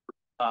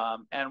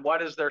 And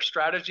what is their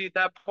strategy at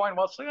that point?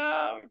 Well, it's like,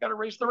 we've got to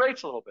raise the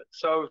rates a little bit.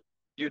 So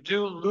you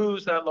do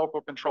lose that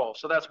local control.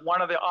 So that's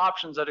one of the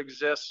options that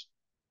exists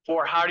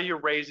for how do you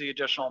raise the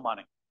additional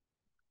money.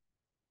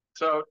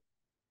 So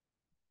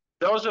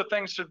those are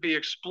things to be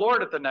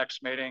explored at the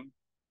next meeting,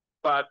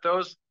 but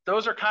those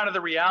are kind of the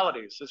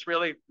realities. It's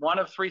really one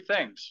of three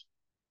things.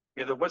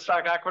 Either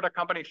Woodstock Aqueduct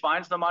Company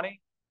finds the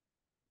money,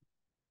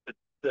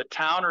 the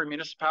town or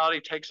municipality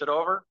takes it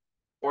over,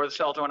 or they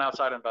sell to an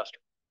outside investor.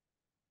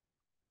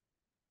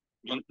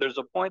 There's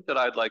a point that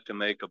I'd like to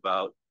make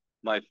about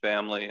my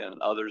family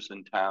and others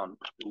in town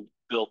who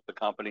built the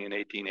company in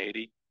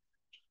 1880.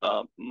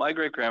 My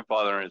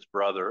great-grandfather and his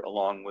brother,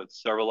 along with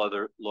several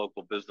other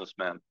local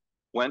businessmen,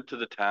 went to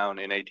the town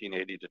in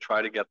 1880 to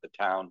try to get the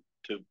town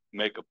to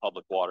make a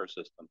public water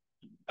system.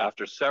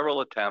 After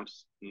several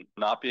attempts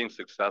not being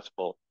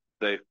successful,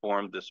 they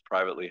formed this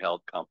privately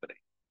held company.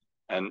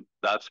 And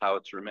that's how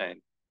it's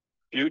remained.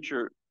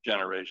 Future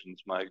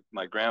generations,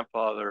 my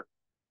grandfather,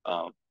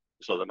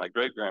 so that my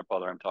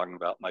great-grandfather I'm talking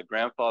about, my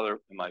grandfather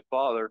and my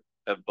father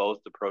have both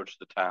approached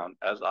the town,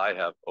 as I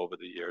have over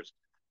the years.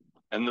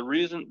 And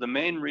the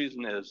main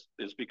reason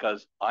is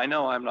because I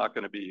know I'm not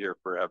going to be here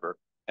forever.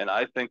 And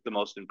I think the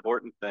most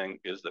important thing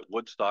is that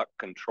Woodstock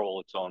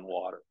control its own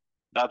water.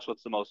 That's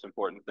what's the most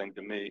important thing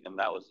to me. And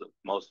that was the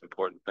most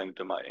important thing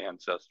to my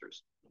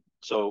ancestors.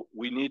 So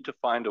we need to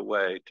find a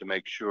way to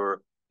make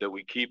sure that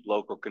we keep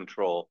local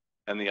control.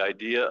 And the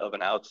idea of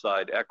an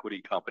outside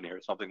equity company or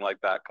something like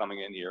that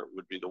coming in here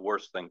would be the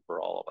worst thing for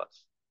all of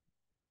us.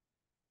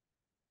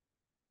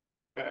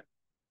 Okay.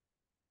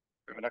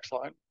 We have a next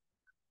slide.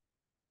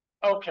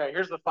 Okay,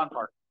 here's the fun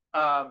part.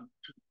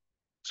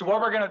 So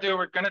what we're going to do,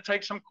 we're going to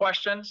take some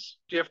questions.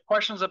 Do you have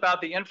questions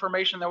about the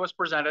information that was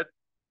presented?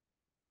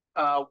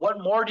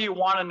 What more do you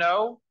want to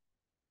know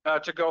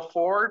to go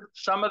forward?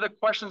 Some of the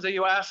questions that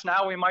you ask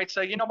now, we might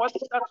say, you know what,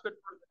 that's good for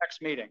the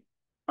next meeting.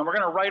 And we're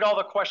going to write all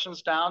the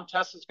questions down.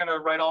 Tess is going to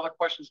write all the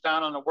questions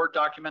down on a Word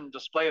document and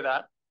display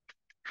that.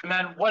 And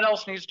then what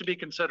else needs to be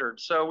considered?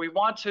 So we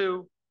want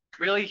to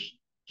really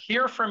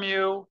hear from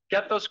you,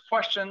 get those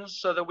questions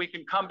so that we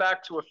can come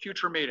back to a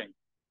future meeting.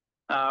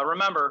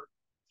 Remember,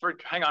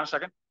 hang on a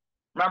second.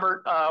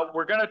 Remember,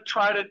 we're going to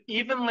try to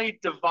evenly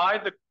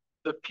divide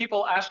the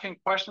people asking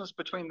questions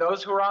between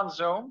those who are on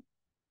Zoom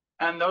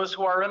and those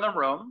who are in the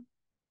room.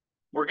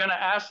 We're going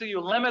to ask that you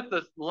limit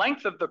the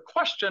length of the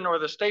question or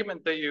the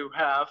statement that you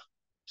have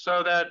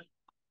so that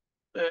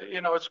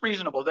it's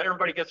reasonable, that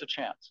everybody gets a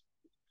chance.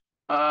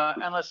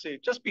 And let's see,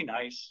 just be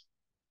nice.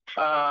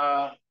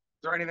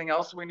 Is there anything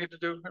else we need to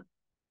do?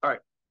 All right.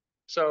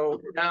 So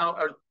now,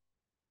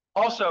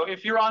 Also,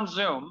 if you're on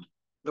Zoom,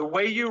 the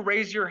way you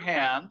raise your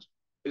hand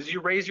is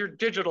you raise your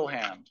digital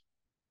hand.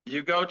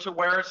 You go to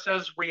where it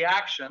says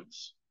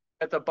reactions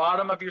at the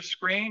bottom of your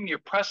screen, you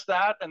press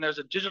that, and there's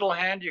a digital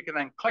hand. You can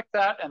then click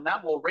that, and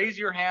that will raise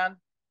your hand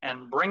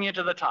and bring you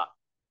to the top.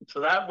 So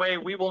that way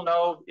we will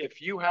know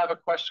if you have a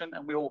question,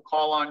 and we will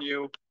call on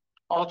you,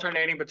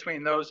 alternating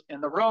between those in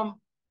the room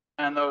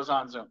and those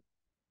on Zoom.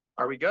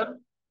 Are we good?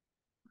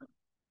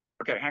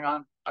 Okay, hang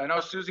on. I know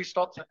Susie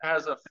Stoltz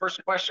has a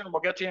first question.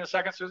 We'll get to you in a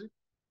second, Susie.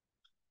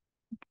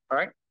 All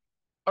right.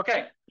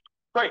 Okay,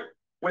 great.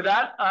 With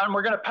that,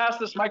 we're going to pass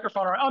this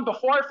microphone around.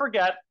 Before I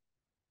forget,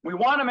 we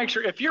want to make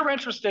sure, if you're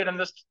interested in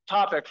this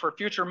topic for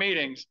future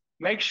meetings,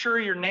 make sure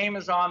your name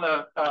is on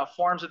the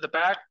forms at the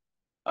back.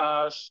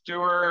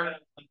 Stuart,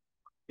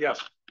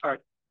 yes, all right,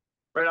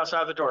 right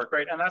outside the door,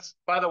 great. And that's,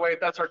 by the way,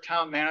 that's our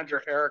town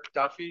manager, Eric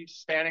Duffy,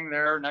 standing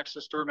there next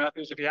to Stuart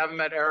Matthews. If you haven't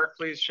met Eric,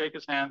 please shake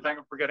his hand. Thank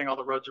him for getting all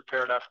the roads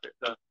repaired after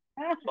the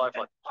fly.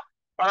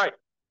 All right,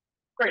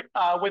 great.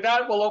 With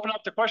that, we'll open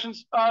up to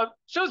questions.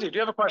 Susie, do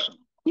you have a question?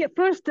 Yeah,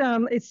 first,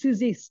 it's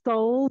Susie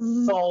Stolz.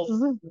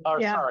 Stolz,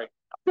 yeah. Sorry.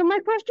 So my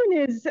question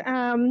is,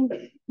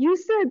 you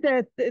said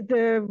that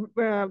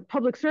the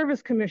Public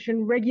Service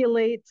Commission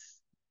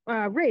regulates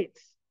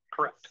rates.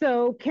 Correct.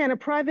 So can a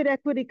private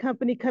equity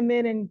company come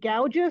in and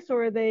gouge us,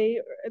 or are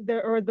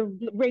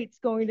the rates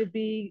going to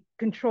be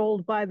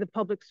controlled by the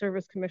Public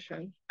Service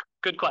Commission?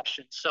 Good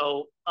question.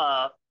 So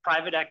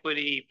private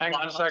equity. Hang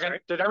on a second.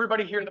 Did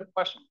everybody hear the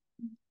question?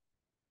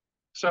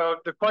 So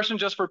the question,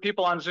 just for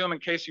people on Zoom, in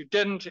case you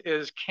didn't,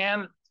 is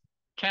can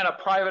a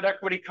private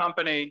equity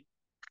company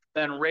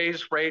then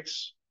raise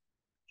rates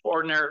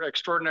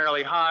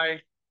extraordinarily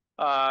high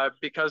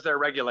because they're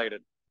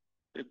regulated,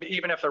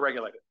 even if they're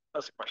regulated?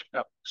 That's the question.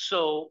 Yep.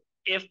 So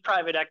if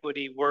private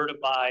equity were to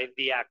buy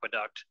the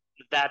Aqueduct,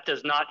 that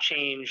does not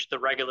change the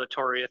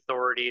regulatory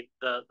authority.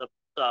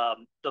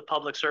 The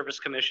Public Service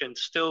Commission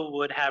still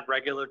would have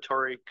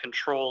regulatory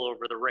control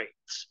over the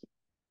rates.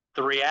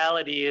 The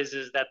reality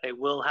is that they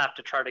will have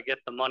to try to get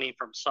the money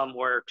from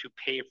somewhere to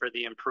pay for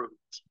the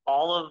improvements.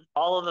 All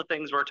of the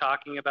things we're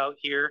talking about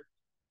here,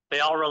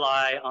 they all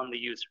rely on the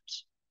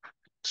users.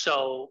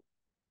 So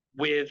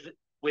with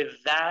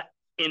that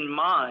in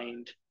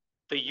mind,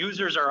 the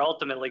users are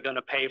ultimately going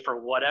to pay for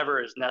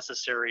whatever is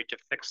necessary to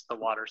fix the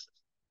water system.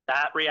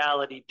 That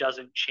reality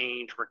doesn't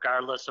change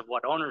regardless of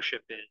what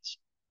ownership is.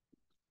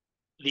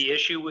 The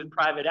issue with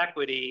private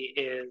equity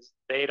is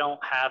they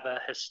don't have a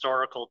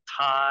historical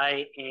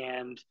tie,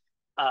 and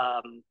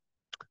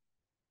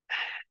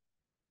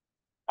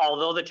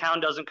although the town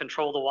doesn't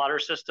control the water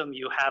system,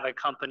 you have a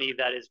company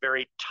that is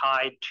very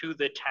tied to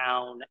the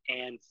town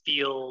and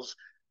feels,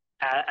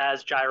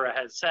 as Jaira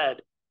has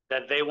said,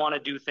 that they want to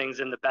do things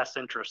in the best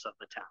interest of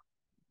the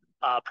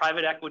town.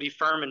 Private equity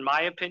firm, in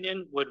my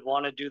opinion, would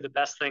want to do the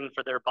best thing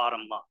for their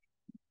bottom line.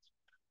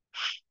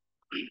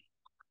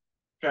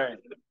 Okay.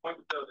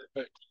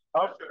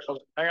 Oh,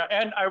 hang on.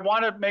 And I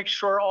want to make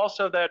sure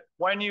also that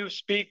when you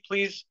speak,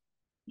 please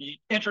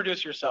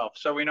introduce yourself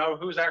so we know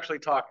who's actually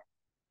talking.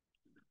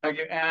 Thank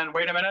you. And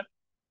wait a minute.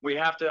 We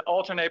have to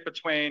alternate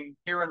between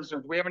here and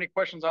Zoom. Do we have any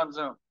questions on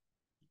Zoom?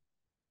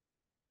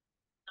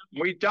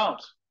 We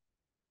don't.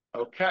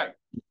 Okay.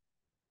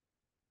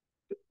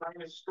 My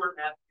name is Stuart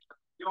Matthews.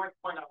 The only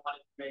point I wanted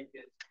to make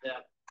is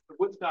that the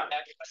Woodstock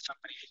Aqueduct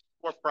Company is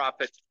a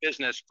for-profit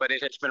business, but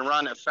it has been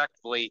run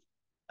effectively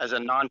as a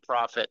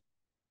nonprofit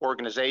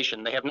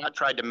organization. They have not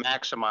tried to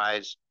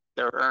maximize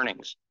their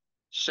earnings.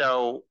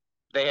 So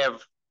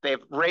they've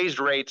raised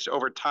rates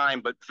over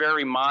time, but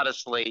very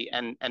modestly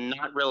and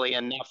not really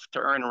enough to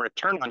earn a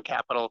return on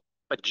capital,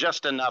 but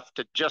just enough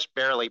to just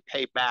barely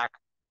pay back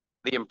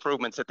the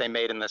improvements that they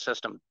made in the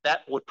system.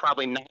 That would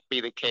probably not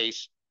be the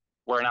case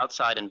were an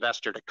outside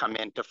investor to come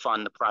in to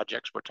fund the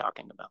projects we're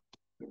talking about.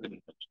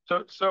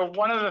 So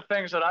one of the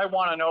things that I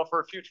want to know for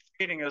a future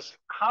meeting is,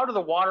 how do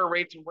the water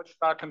rates in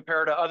Woodstock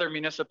compare to other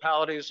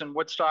municipalities in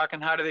Woodstock,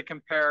 and how do they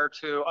compare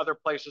to other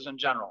places in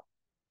general?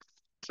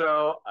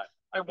 So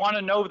I want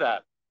to know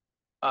that,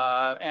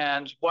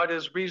 and what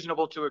is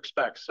reasonable to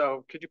expect.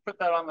 So could you put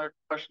that on the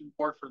question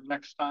board for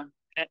next time?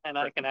 And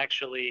I can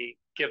actually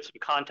give some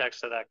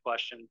context to that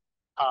question.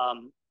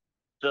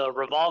 The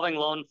revolving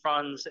loan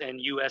funds and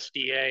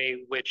USDA,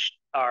 which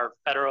are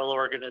federal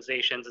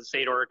organizations and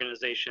state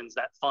organizations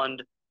that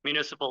fund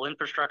municipal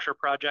infrastructure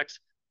projects,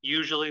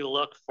 usually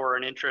look for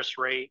an interest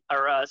rate,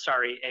 or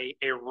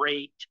a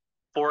rate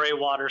for a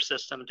water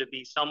system to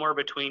be somewhere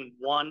between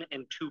 1%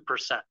 and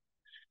 2%.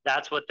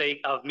 That's what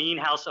a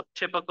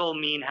typical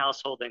mean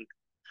household income.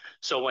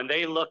 So when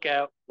they look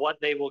at what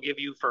they will give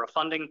you for a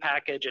funding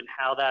package and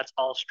how that's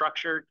all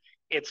structured,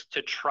 it's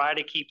to try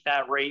to keep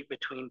that rate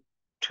between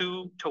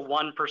 2 to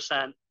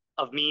 1%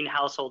 of mean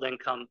household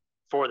income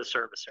for the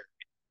service area.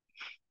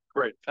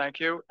 Great, thank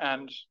you.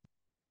 And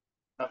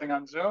nothing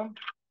on Zoom?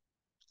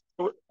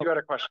 You had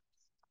a question?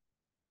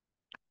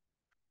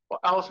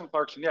 Well, Allison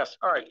Clarkson, yes.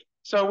 All right.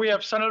 So we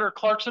have Senator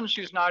Clarkson.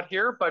 She's not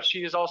here, but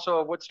she is also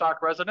a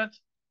Woodstock resident.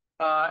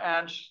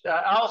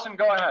 Allison,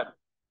 go ahead.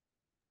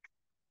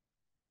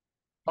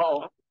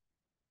 Uh-oh.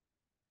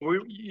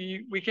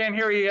 We can't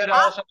hear you yet,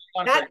 Allison.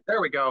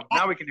 There we go.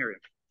 Now we can hear you.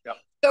 Yep.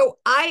 So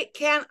I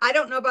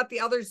don't know about the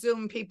other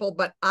Zoom people,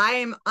 but I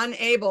am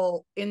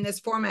unable in this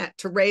format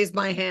to raise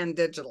my hand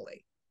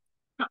digitally.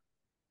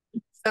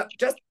 So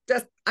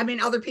I mean,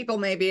 other people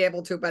may be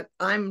able to, but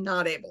I'm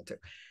not able to.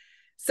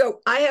 So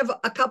I have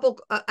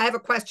a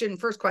question.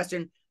 First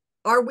question,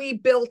 are we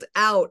built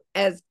out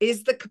is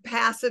the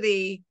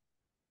capacity,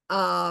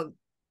 are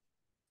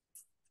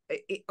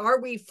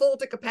we full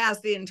to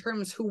capacity in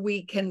terms who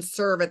we can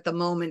serve at the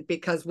moment?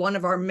 Because one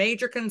of our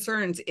major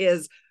concerns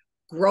is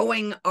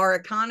growing our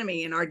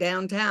economy in our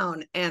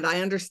downtown. And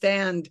I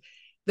understand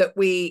that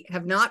we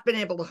have not been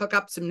able to hook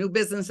up some new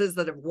businesses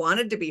that have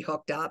wanted to be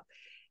hooked up.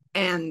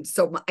 And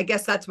so I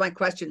guess that's my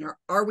question.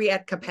 Are we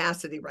at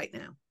capacity right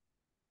now?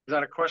 Is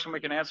that a question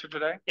we can answer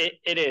today?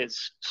 It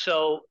is.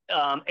 So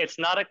it's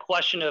not a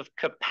question of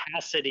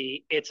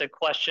capacity. It's a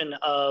question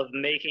of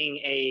making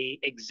a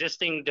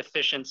existing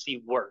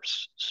deficiency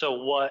worse. So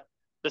what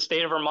the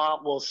state of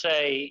Vermont will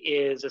say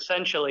is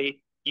essentially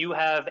you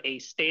have a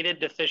stated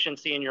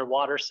deficiency in your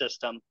water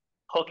system,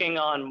 hooking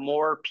on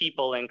more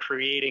people and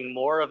creating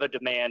more of a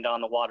demand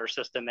on the water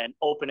system and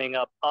opening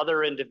up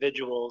other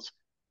individuals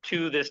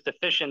to this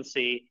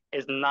deficiency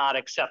is not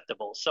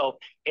acceptable. So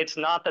it's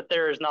not that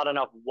there is not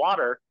enough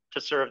water to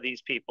serve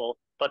these people,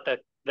 but the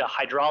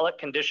hydraulic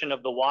condition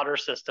of the water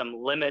system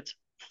limits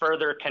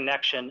further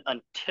connection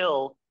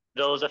until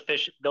those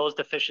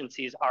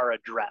deficiencies are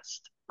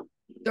addressed.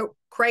 So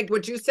Craig,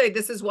 would you say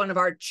this is one of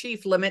our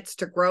chief limits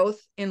to growth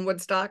in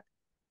Woodstock?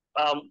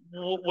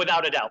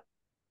 Without a doubt.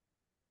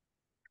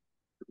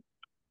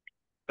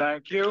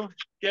 Thank you.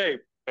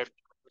 Gabe.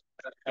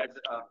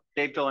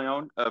 Dave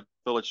DeLeon, a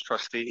village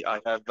trustee. I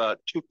have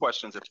two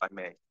questions, if I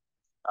may.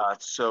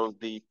 So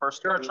the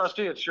first You're a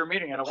trustee, it's your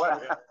meeting in a way.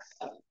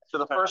 So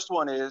the first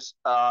one is,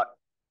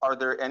 are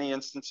there any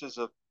instances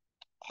of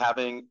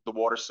having the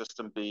water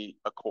system be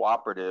a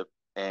cooperative?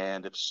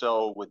 And if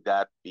so, would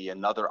that be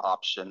another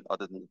option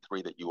other than the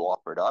three that you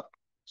offered up?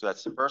 So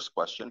that's the first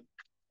question.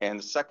 And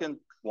the second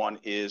one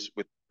is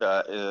with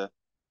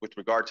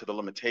regard to the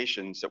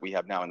limitations that we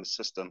have now in the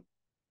system,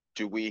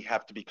 do we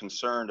have to be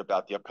concerned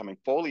about the upcoming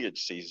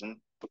foliage season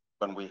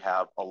when we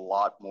have a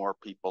lot more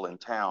people in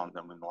town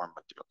than we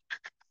normally do?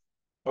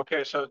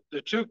 Okay, so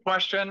the two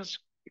questions,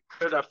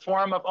 could a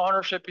form of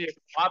ownership be a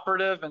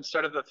cooperative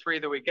instead of the three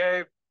that we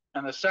gave?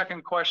 And the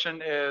second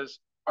question is,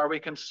 are we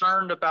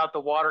concerned about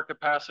the water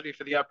capacity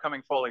for the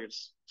upcoming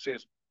foliage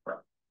season?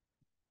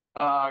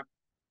 I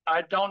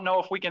don't know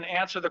if we can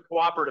answer the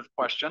cooperative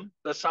question.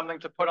 That's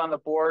something to put on the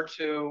board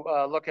to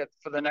look at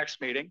for the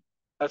next meeting.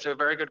 That's a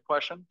very good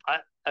question.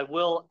 I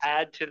will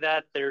add to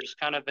that, there's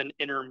kind of an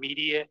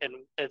intermediate, and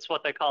it's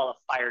what they call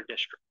a fire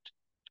district.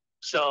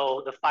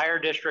 So the fire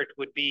district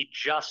would be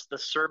just the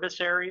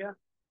service area.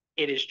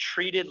 It is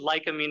treated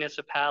like a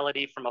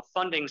municipality from a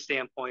funding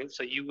standpoint,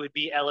 so you would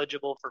be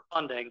eligible for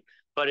funding,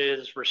 but it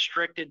is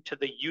restricted to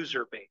the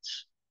user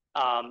base.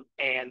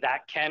 And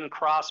that can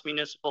cross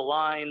municipal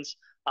lines.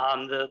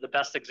 The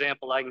best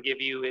example I can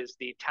give you is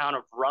the town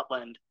of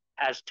Rutland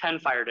has 10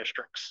 fire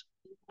districts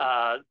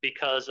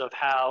because of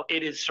how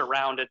it is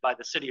surrounded by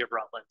the city of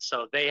Rutland.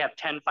 So they have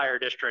 10 fire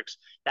districts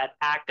that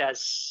act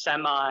as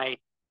semi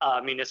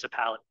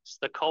municipalities.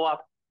 The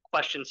co-op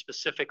question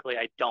specifically,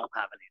 I don't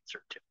have an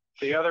answer to.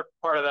 The other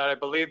part of that, I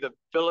believe the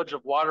Village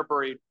of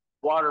Waterbury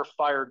Water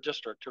Fire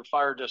District or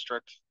Fire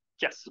District.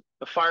 Yes.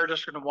 The Fire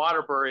District in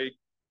Waterbury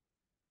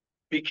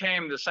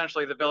became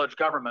essentially the village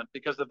government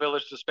because the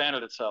village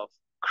disbanded itself.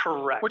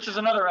 Correct. Which is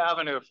another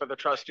avenue for the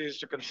trustees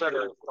to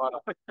consider.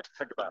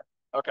 Think about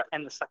it. Okay.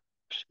 And the second,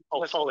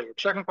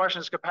 foliage. Second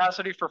question is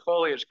capacity for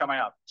foliage coming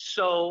up.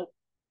 So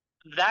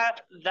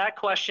that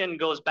question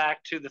goes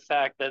back to the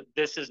fact that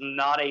this is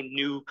not a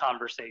new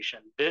conversation.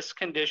 This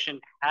condition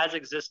has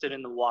existed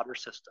in the water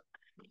system.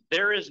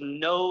 There is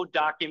no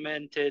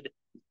documented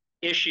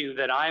issue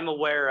that I'm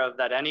aware of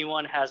that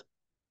anyone has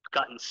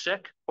gotten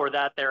sick or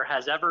that there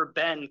has ever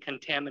been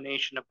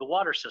contamination of the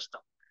water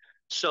system.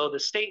 So the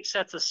state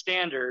sets a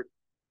standard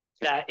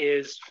that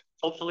is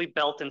hopefully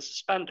belt and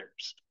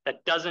suspenders.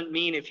 That doesn't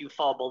mean if you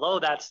fall below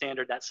that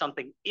standard that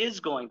something is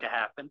going to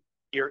happen.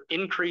 You're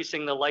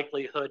increasing the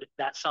likelihood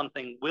that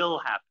something will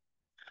happen.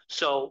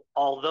 So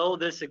although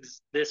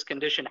this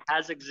condition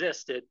has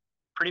existed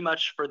pretty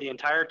much for the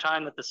entire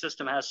time that the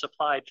system has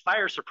supplied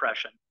fire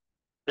suppression,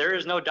 there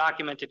is no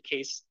documented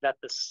case that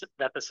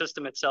the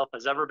system itself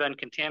has ever been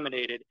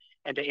contaminated.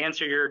 And to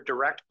answer your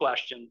direct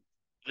question,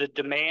 the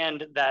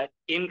demand that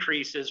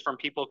increases from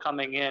people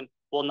coming in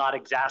will not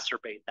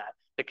exacerbate that.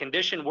 The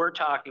condition we're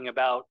talking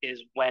about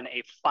is when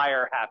a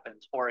fire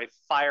happens or a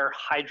fire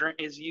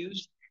hydrant is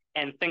used.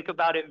 And think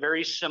about it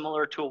very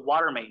similar to a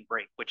water main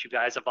break, which you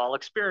guys have all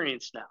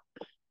experienced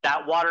now.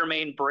 That water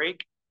main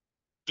break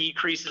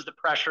decreases the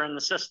pressure in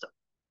the system,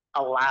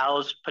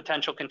 allows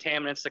potential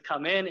contaminants to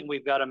come in, and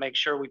we've got to make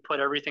sure we put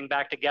everything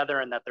back together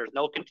and that there's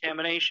no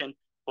contamination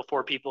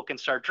before people can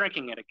start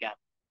drinking it again.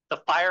 The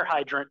fire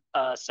hydrant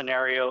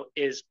scenario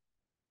is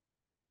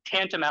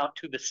tantamount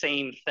to the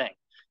same thing.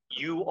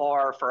 you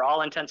are, for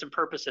all intents and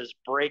purposes,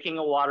 breaking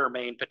a water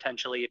main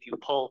potentially if you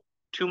pull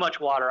too much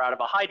water out of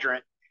a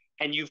hydrant,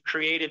 and you've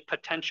created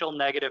potential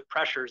negative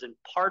pressures in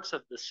parts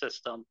of the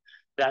system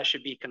that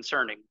should be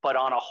concerning. But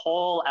on a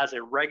whole, as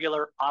a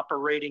regular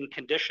operating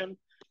condition,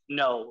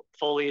 no,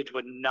 foliage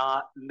would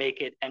not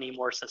make it any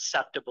more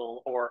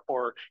susceptible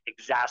or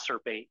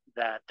exacerbate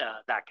that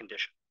that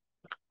condition.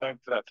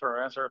 Thanks for that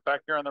thorough answer.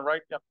 Back here on the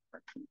right. Yep.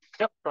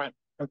 Yep. Go ahead.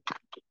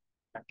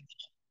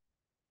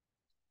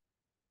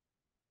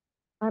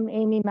 I'm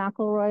Amy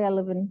McElroy. I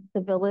live in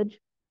the Village.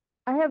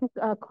 I have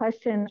a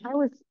question. I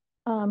was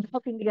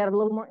hoping to get a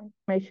little more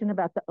information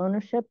about the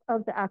ownership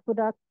of the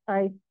aqueduct.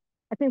 I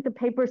think the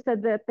paper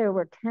said that there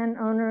were 10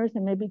 owners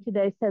and maybe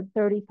today said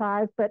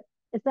 35, but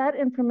is that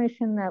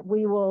information that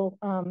we will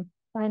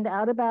find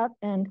out about?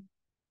 And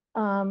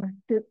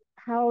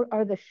how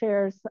are the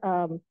shares,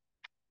 are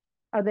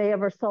they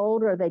ever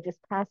sold, or are they just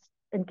passed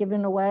and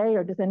given away,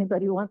 or does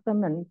anybody want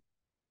them? And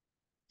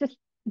just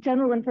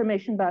general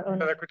information about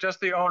ownership. Just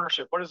the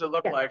ownership. What does it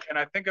look like? And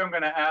I think I'm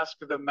going to ask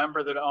the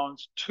member that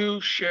owns 2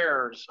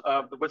 shares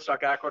of the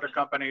Woodstock Aqueduct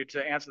Company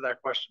to answer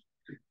that question.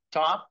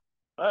 Tom?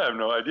 I have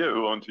no idea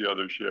who owns the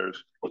other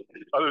shares,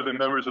 other than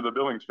members of the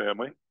Billings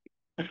family.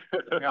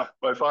 Yeah.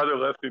 My father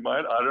left me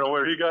mine. I don't know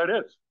where he got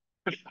his.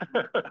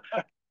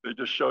 They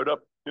just showed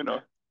up, you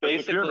know.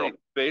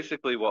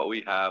 Basically what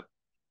we have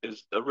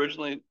is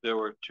originally there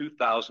were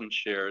 2,000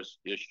 shares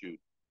issued.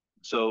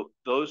 So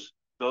those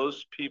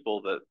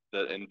people that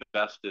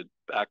invested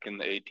back in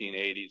the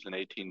 1880s and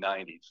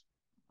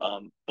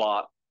 1890s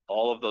bought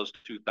all of those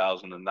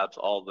 2,000, and that's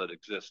all that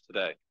exists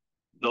today.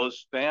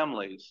 Those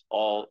families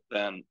all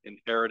then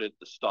inherited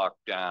the stock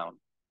down,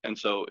 and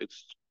so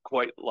it's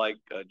quite like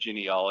a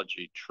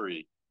genealogy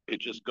tree.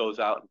 It just goes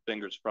out and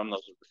fingers from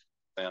those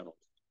families.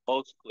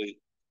 Mostly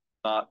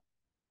not,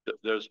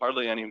 there's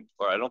hardly any,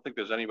 or I don't think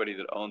there's anybody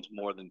that owns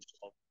more than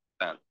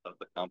 12% of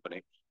the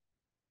company.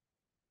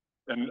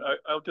 And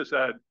I'll just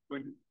add,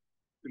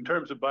 in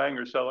terms of buying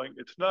or selling,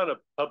 it's not a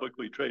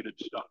publicly traded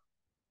stock.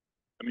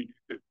 I mean, you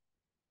could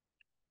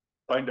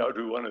find out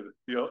who one of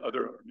the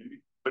other, or maybe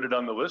put it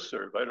on the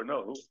listserv. I don't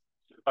know.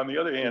 On the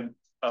other hand,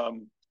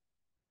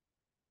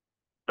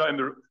 trying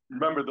to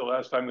remember the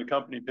last time the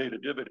company paid a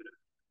dividend.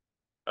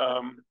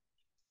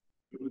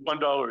 It was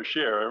 $1 a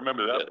share. I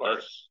remember that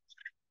part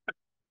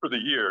for the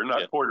year,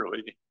 not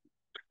quarterly.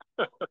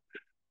 Do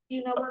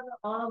you know whether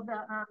all of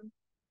the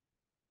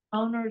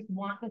owners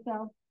want to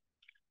sell?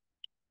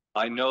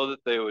 I know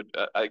that they would,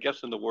 I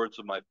guess in the words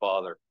of my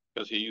father,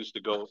 because he used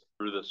to go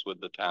through this with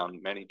the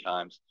town many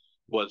times,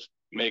 was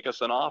make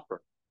us an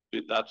offer.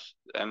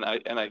 And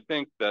I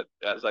think that,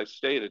 as I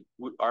stated,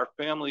 our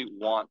family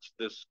wants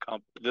this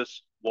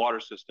water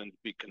system to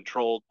be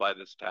controlled by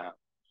this town.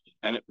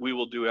 And we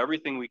will do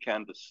everything we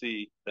can to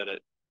see that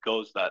it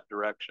goes that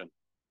direction.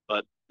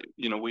 But,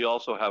 you know, we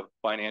also have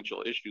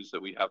financial issues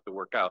that we have to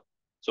work out.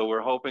 So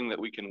we're hoping that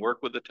we can work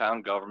with the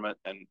town government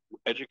and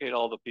educate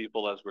all the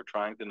people as we're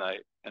trying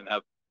tonight, and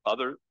have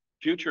other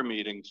future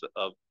meetings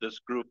of this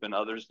group and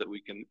others that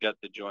we can get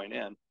to join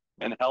in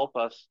and help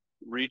us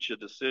reach a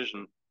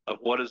decision of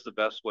what is the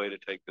best way to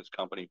take this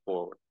company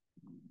forward.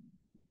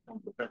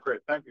 Okay,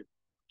 great. Thank you.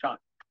 John.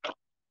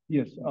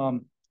 Yes.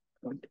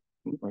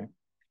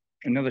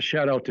 Another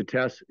shout out to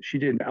Tess. She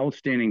did an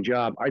outstanding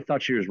job. I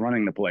thought she was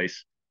running the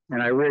place,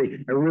 and I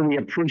really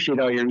appreciate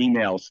all your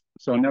emails.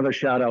 So another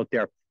shout out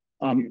there.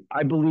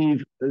 I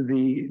believe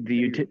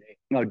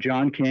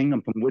John King.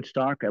 I'm from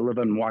Woodstock. I live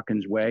on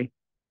Watkins Way.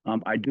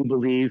 I do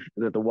believe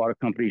that the water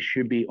company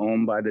should be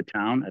owned by the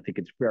town. I think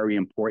it's very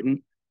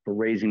important for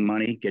raising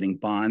money, getting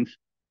bonds.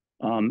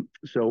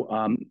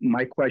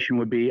 My question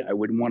would be, I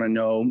would want to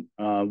know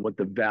what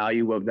the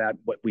value of that,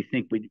 what we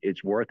think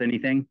it's worth,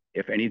 anything,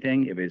 if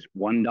it's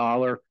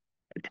 $1,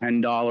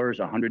 $10,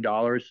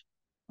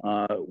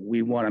 $100.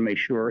 We want to make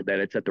sure that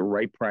it's at the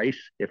right price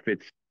if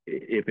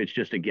it's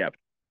just a gift.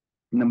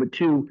 Number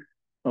two,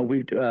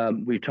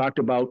 we've talked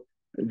about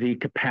the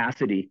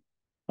capacity.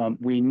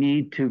 We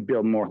need to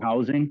build more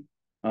housing.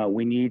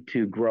 We need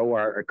to grow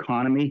our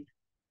economy.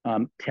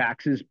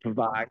 Taxes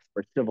provide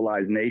for a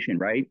civilized nation,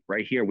 right?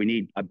 Right here, we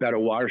need a better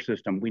water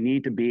system. We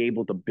need to be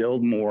able to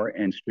build more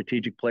in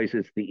strategic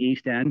places. The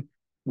East End,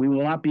 we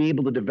will not be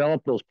able to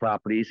develop those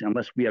properties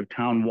unless we have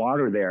town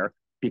water there,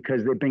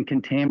 because they've been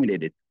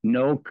contaminated.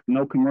 No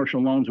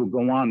commercial loans will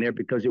go on there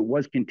because it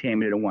was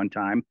contaminated at one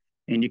time,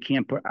 and you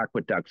can't put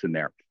aqueducts in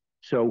there.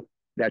 So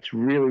that's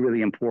really,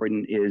 really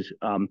important, is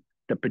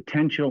the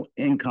potential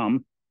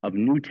income of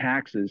new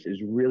taxes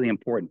is really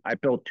important. I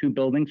built 2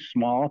 buildings,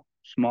 small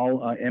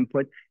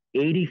input,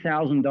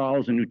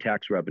 $80,000 in new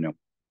tax revenue.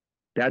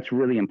 That's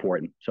really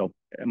important. So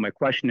my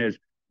question is,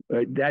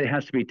 that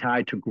has to be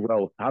tied to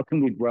growth. How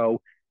can we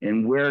grow,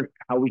 and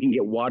how we can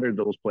get water to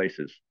those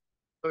places?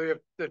 So you have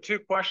the 2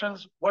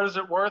 questions. What is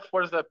it worth?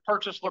 What does the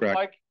purchase look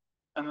like?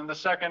 And then the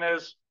second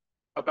is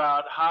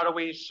about how do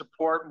we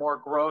support more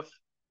growth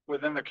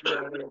within the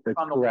community? That's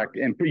correct.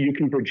 And you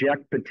can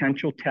project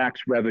potential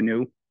tax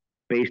revenue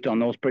based on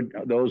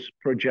those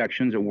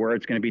projections of where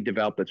it's going to be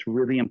developed. That's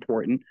really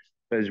important.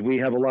 because we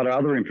have a lot of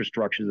other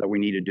infrastructures that we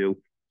need to do.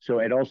 So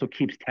it also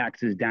keeps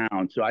taxes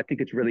down. So I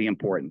think it's really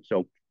important.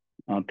 So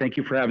thank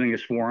you for having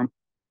this forum.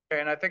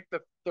 Okay, and I think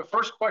the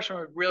first question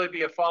would really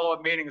be a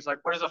follow-up meeting is like,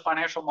 what does a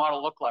financial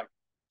model look like?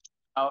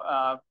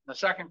 The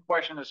second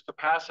question is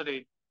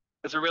capacity.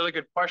 It's a really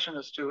good question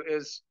as to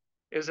is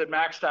it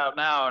maxed out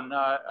now? And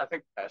I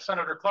think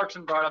Senator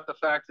Clarkson brought up the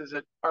fact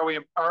are we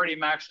already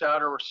maxed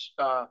out, or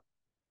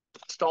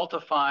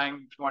stultifying,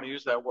 if you want to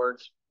use that word,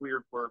 it's a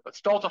weird word, but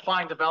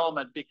stultifying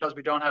development because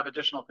we don't have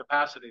additional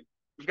capacity.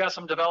 We've got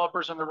some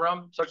developers in the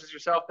room, such as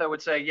yourself, that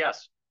would say,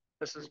 yes,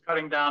 this is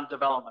cutting down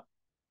development.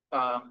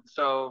 I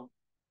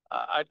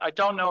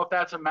don't know if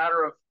that's a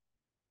matter of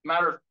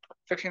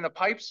fixing the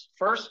pipes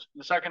first.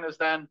 The second is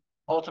then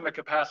ultimate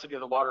capacity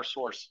of the water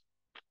source.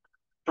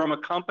 From a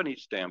company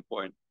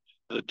standpoint,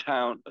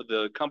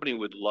 the company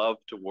would love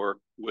to work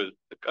with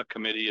a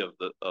committee of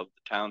the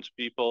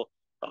townspeople,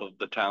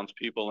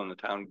 and the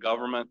town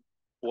government,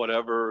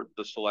 whatever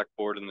the select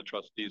board and the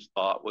trustees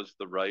thought was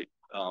the right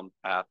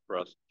path for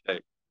us to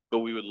take. But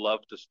we would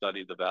love to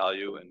study the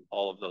value and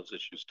all of those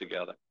issues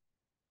together.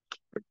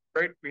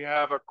 Great. We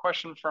have a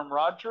question from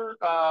Roger.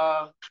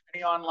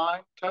 Any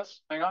online,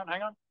 Tess? Hang on.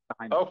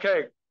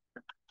 Okay.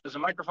 There's a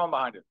microphone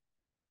behind it.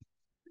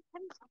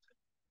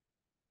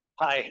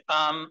 Hi,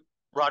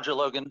 Roger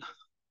Logan,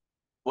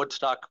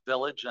 Woodstock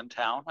Village and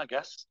Town, I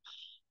guess.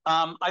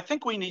 I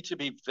think we need to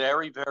be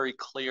very, very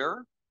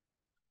clear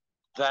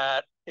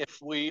that if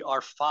we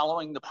are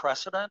following the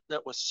precedent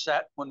that was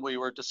set when we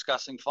were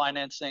discussing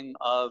financing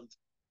of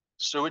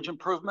sewage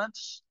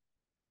improvements,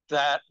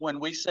 that when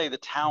we say the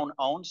town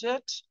owns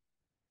it,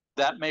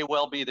 that may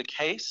well be the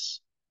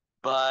case,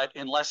 but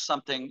unless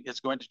something is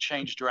going to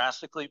change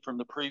drastically from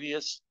the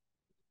previous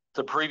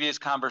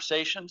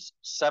conversations,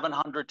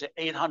 700 to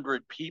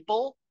 800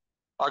 people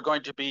are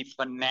going to be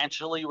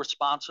financially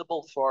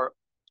responsible for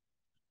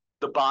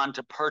the bond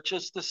to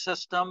purchase the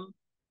system,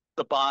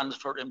 the bonds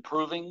for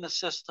improving the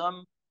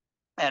system,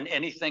 and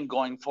anything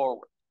going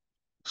forward.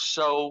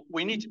 So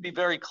we need to be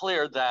very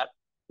clear that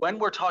when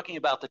we're talking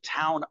about the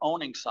town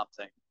owning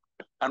something,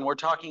 and we're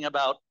talking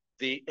about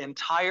the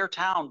entire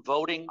town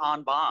voting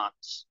on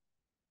bonds,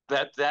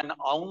 that then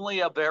only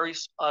a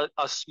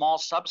small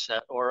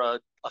subset or a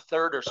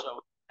third or so of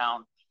the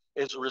town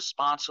is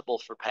responsible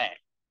for paying.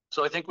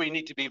 So I think we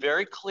need to be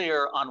very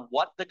clear on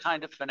what the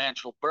kind of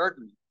financial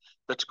burden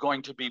that's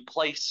going to be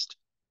placed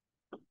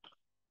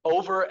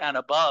over and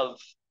above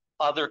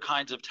other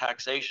kinds of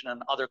taxation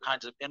and other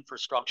kinds of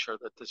infrastructure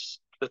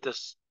that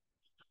this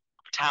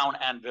town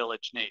and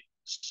village need.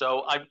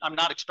 So I'm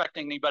not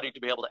expecting anybody to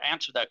be able to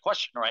answer that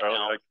question right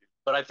now,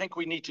 but I think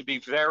we need to be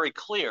very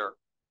clear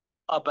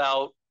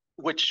about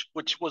which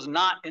was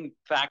not in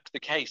fact the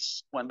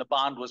case when the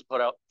bond was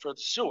put out for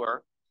the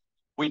sewer.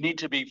 We need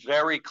to be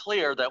very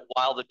clear that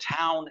while the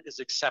town is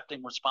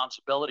accepting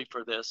responsibility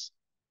for this,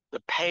 the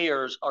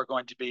payers are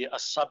going to be a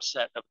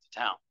subset of the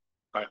town.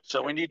 Right.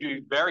 So we need to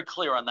be very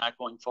clear on that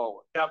going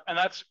forward. Yeah, and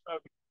that's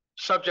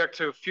subject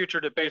to future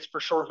debates for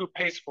sure. Who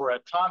pays for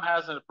it? Tom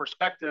has a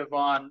perspective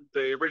on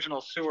the original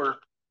sewer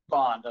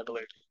bond, I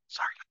believe.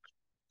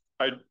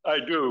 Sorry. I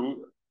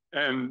do,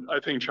 and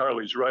I think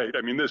Charlie's right.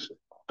 I mean, this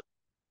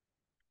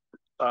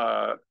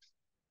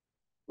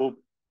will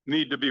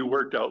need to be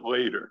worked out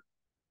later.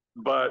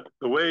 But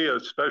the way a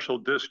special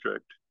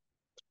district,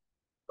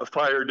 a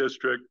fire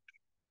district,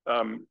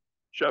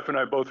 Jeff and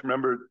I both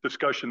remember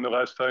discussion the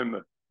last time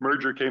the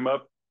merger came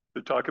up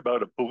to talk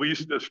about a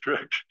police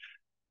district.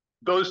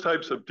 Those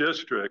types of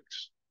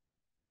districts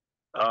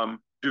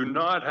do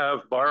not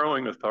have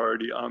borrowing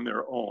authority on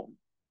their own.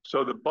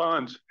 So the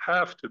bonds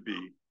have to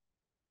be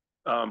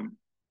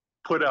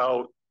put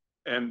out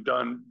and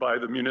done by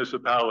the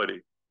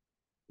municipality.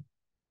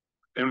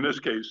 In this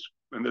case,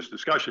 in this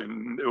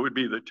discussion, it would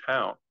be the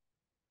town.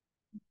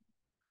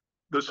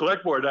 The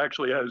select board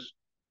actually has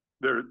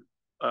the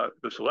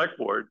select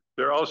board.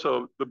 They're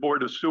also the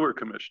board of sewer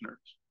commissioners.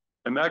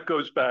 And that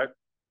goes back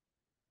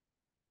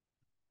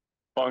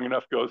long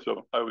enough ago,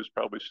 so I was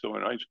probably still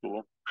in high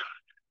school,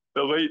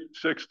 the late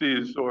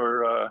 60s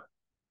or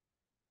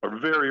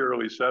very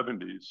early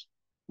 70s,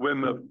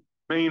 when the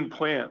main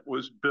plant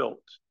was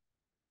built.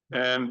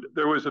 And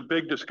there was a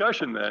big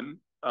discussion then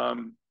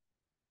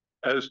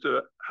as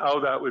to how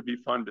that would be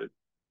funded.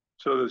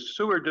 So the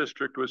sewer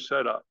district was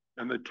set up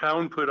and the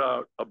town put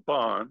out a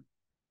bond,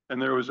 and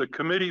there was a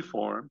committee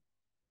formed,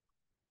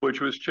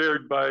 which was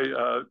chaired by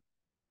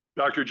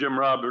Dr. Jim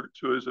Roberts,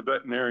 who is a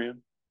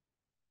veterinarian.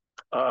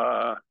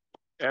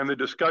 And the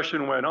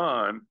discussion went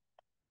on,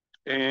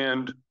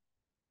 and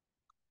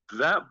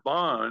that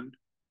bond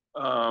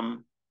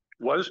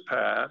was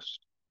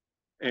passed,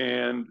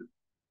 and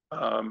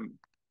the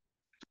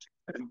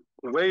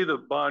way the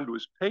bond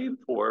was paid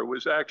for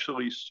was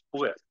actually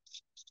split,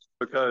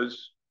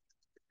 because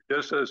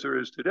just as there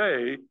is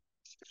today,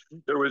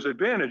 there was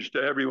advantage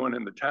to everyone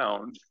in the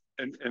town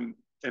in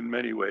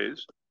many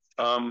ways.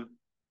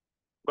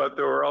 But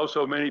there were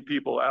also many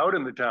people out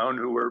in the town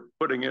who were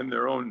putting in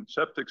their own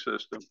septic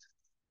system.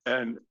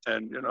 And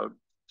you know,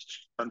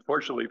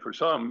 unfortunately for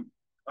some,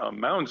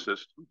 mound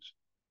systems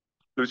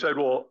who said,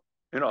 well,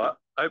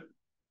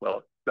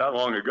 well, that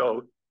long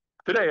ago,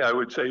 today I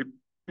would say,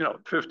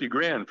 50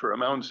 grand for a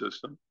mound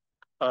system.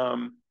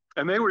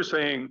 And they were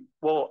saying,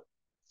 well,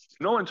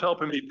 no one's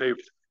helping me pay for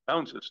the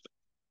mound system.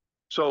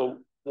 So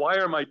why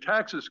are my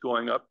taxes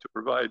going up to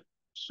provide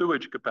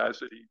sewage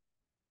capacity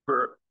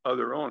for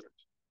other owners?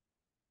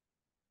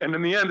 And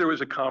in the end, there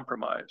was a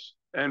compromise.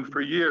 And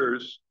for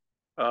years,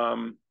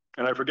 and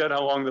I forget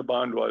how long the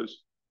bond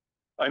was,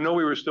 I know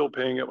we were still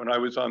paying it when I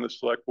was on the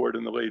select board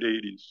in the late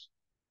 80s.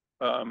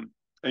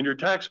 And your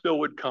tax bill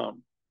would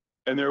come,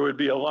 and there would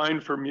be a line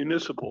for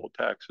municipal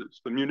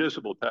taxes, the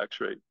municipal tax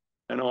rate,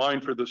 and a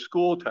line for the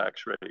school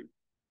tax rate.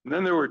 And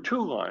then there were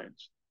two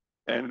lines,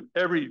 and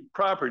every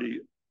property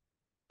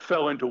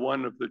fell into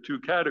one of the two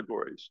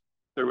categories.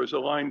 There was a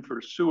line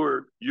for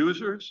sewer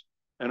users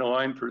and a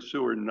line for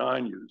sewer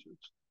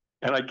non-users.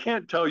 And I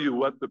can't tell you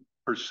what the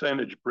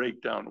percentage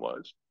breakdown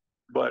was,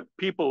 but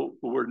people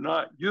who were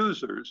not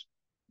users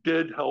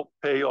did help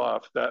pay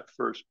off that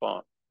first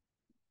bond.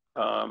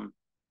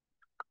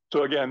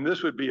 So again,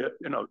 this would be,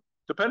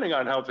 depending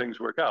on how things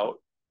work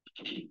out,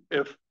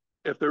 if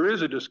there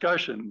is a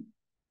discussion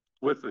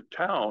with the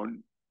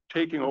town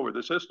taking over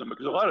the system,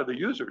 because a lot of the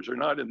users are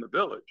not in the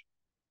village,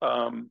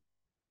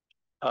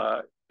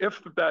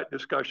 if that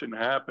discussion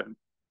happened,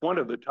 one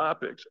of the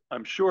topics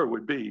I'm sure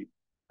would be,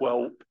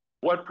 well,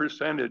 what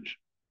percentage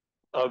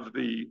of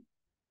the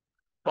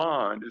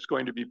bond is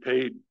going to be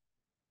paid,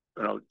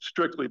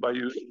 strictly by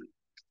users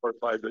or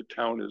by the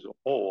town as a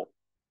whole?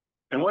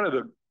 And one of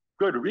the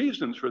good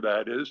reasons for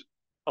that is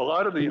a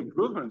lot of the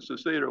improvements the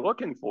state are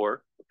looking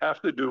for have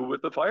to do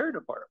with the fire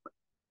department.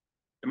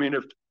 I mean,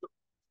 if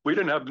we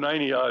didn't have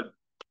 90 odd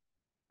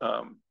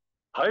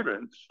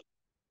hydrants,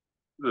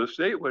 the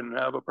state wouldn't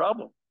have a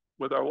problem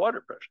with our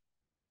water pressure.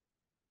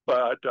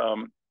 But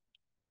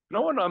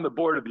no one on the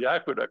board of the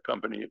Aqueduct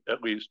company,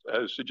 at least,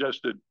 has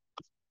suggested,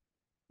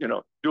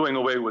 doing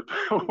away with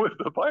with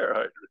the fire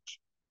hydrants,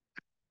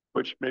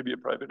 which maybe a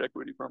private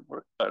equity firm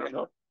would. I don't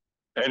know.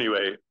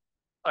 Anyway,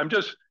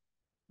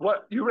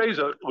 you raise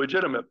a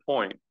legitimate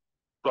point,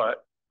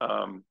 but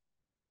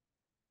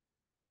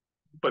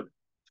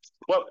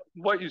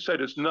what you said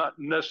is not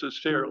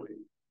necessarily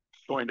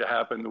going to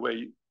happen the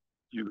way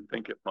you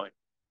think it might.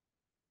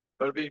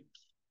 But it'd be,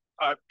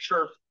 I'm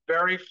sure,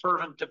 very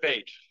fervent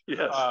debate.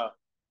 Yes.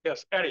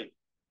 Yes, Eddie,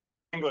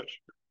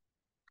 English.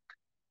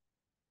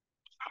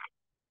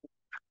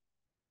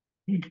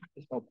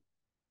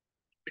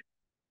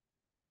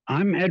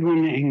 I'm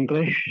Edwin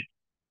English,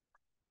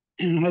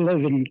 and I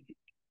live in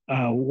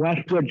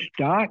West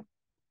Woodstock.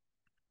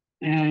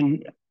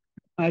 And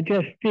I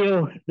just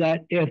feel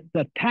that if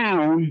the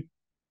town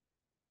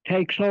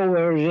takes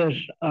over this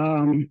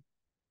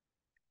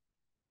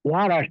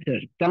water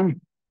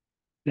system,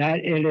 that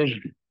it is,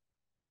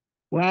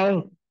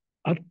 well,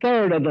 a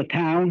third of the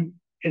town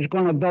is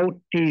going to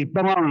vote these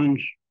bonds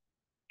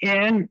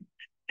in,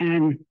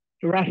 and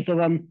the rest of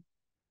them,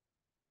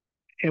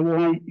 it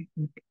won't.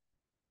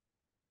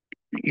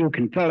 You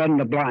can fill in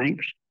the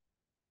blanks.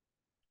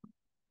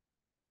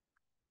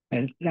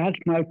 And that's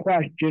my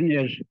question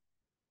is,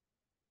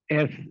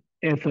 if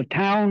the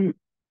town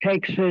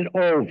takes it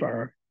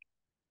over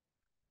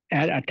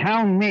at a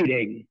town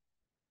meeting,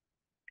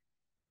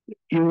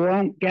 you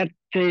won't get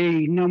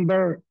the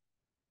number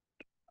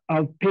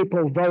of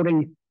people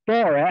voting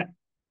for it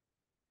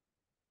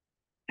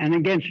and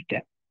against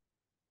it.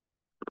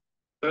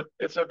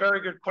 It's a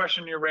very good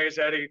question you raise,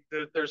 Eddie.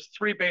 There's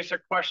three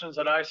basic questions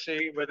that I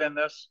see within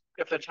this.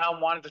 If the town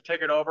wanted to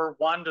take it over,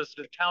 one, does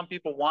the town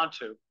people want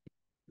to?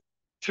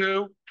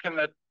 Two,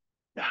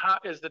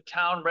 is the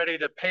town ready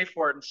to pay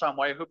for it in some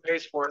way? Who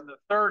pays for it? And the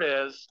third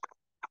is,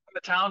 can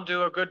the town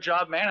do a good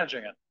job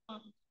managing it?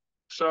 Mm-hmm.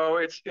 So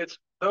it's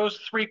those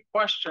three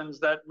questions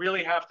that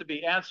really have to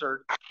be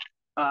answered.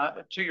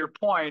 To your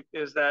point,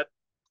 is that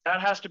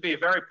has to be a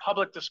very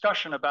public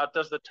discussion about,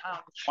 does the town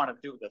want to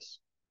do this?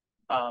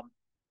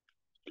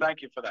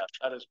 Thank you for that.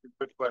 That is a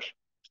good question.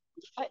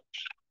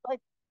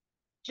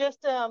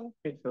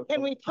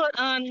 Can we put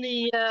on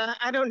the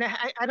I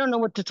don't know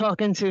what to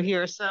talk into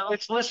here, so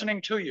it's listening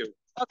to you.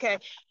 Okay.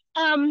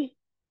 Can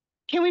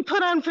we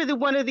put on for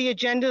one of the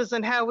agendas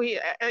on how we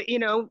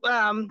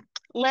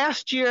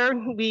last year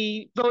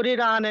we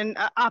voted on an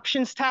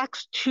options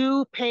tax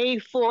to pay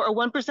for a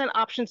 1%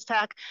 options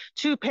tax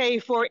to pay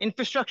for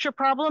infrastructure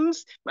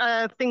problems,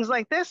 things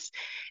like this.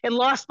 It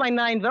lost by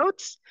 9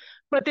 votes.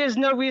 But there's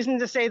no reason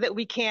to say that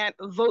we can't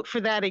vote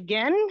for that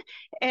again.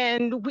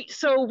 And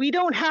so we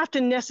don't have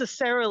to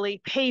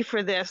necessarily pay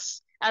for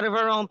this out of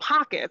our own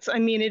pockets. I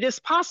mean, it is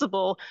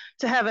possible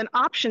to have an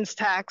options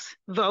tax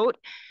vote,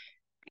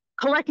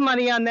 collect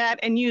money on that,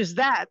 and use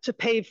that to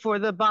pay for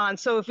the bond.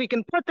 So if we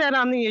can put that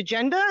on the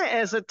agenda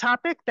as a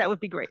topic, that would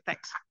be great.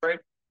 Thanks. Great.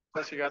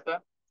 Les, you got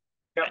that?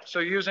 Yeah. So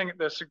using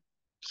the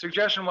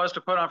suggestion was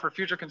to put on for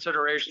future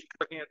consideration,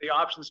 looking at the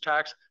options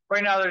tax.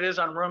 Right now it is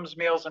on rooms,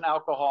 meals, and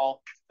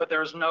alcohol, but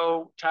there's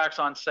no tax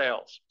on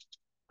sales.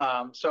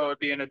 So it'd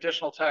be an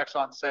additional tax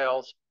on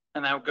sales,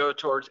 and that would go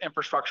towards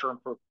infrastructure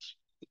improvements.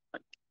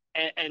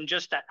 And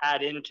just to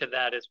add into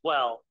that as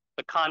well,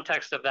 the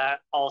context of that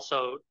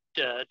also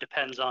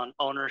depends on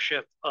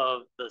ownership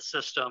of the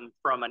system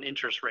from an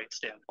interest rate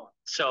standpoint.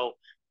 So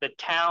the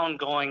town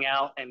going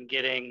out and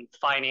getting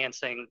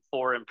financing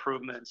for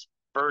improvements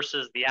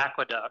versus the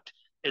aqueduct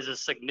is a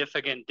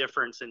significant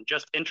difference in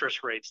just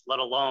interest rates, let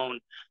alone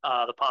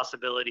the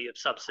possibility of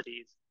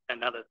subsidies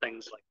and other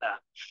things like that.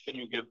 Can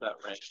you give that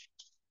range?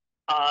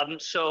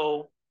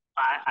 So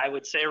I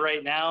would say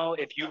right now,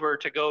 if you were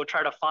to go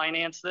try to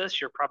finance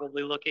this, you're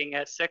probably looking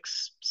at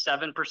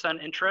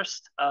 6-7%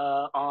 interest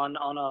on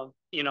a,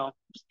 you know,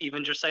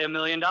 even just say $1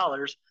 million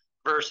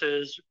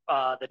versus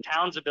the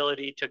town's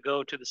ability to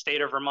go to the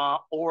state of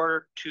Vermont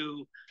or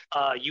to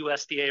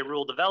USDA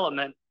rural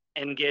development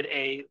and get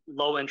a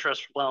low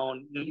interest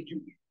loan.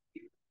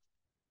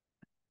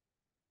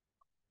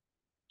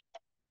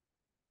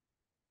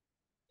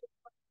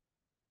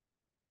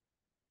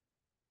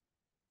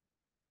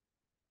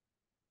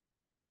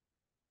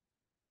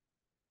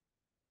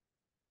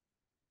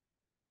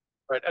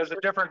 Right, as a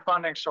different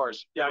funding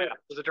source. Yeah,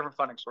 as a different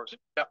funding source.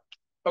 Yeah.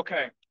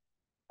 Okay.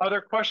 Other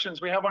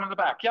questions? We have one in the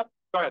back. Yep,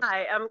 go ahead.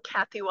 Hi, I'm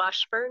Kathy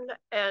Washburn,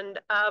 and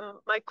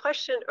my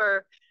question,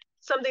 or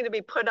something to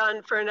be put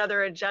on for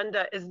another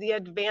agenda, is the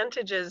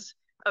advantages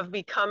of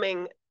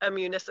becoming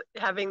a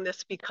having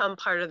this become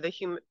part of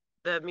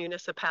the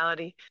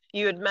municipality.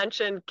 You had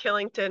mentioned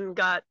Killington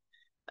got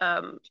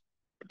 $2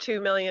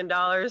 million.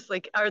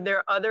 Like, are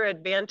there other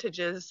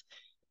advantages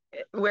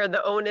where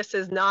the onus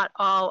is not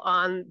all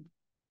on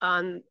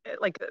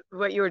like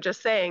what you were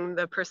just saying,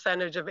 the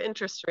percentage of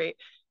interest rate?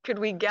 Could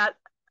we get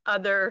a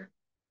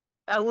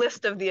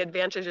list of the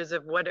advantages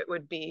of what it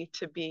would be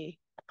to be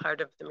part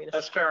of the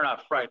municipality? That's fair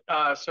enough, right.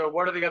 So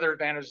what are the other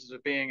advantages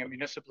of being a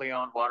municipally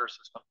owned water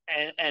system?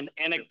 And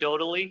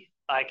anecdotally,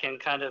 I can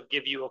kind of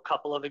give you a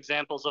couple of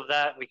examples of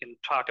that. We can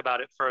talk about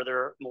it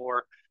further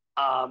more.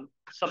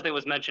 Something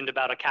was mentioned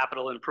about a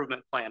capital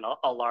improvement plan,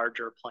 a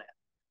larger plan.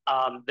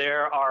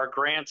 There are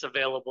grants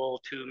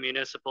available to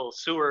municipal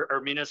sewer or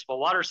municipal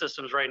water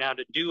systems right now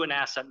to do an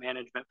asset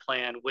management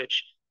plan,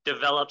 which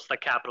develops the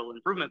capital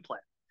improvement plan.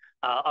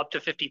 Up to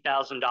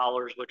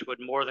 $50,000, which would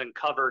more than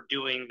cover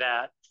doing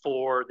that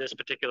for this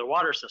particular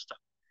water system.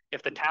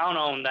 If the town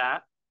owned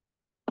that,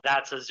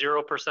 that's a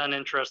 0%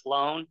 interest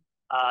loan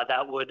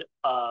that would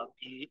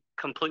be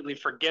completely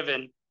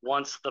forgiven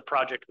once the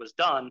project was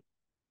done.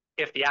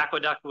 If the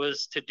aqueduct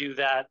was to do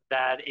that,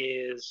 that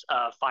is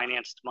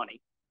financed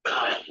money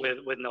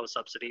with no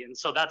subsidy. And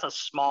so that's a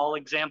small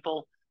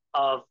example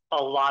of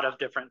a lot of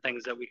different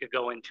things that we could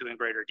go into in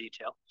greater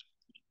detail.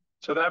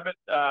 So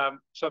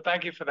so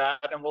thank you for that,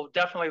 and we'll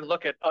definitely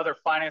look at other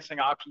financing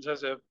options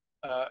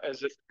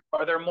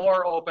are there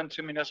more open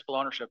to municipal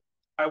ownership?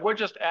 I would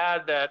just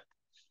add that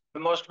the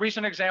most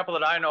recent example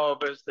that I know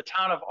of is the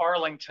town of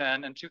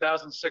Arlington in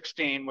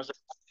 2016 was a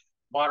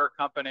water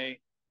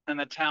company, and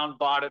the town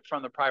bought it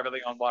from the privately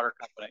owned water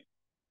company.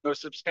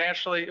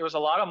 It was a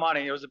lot of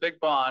money. It was a big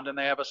bond, and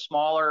they have a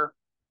smaller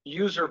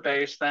user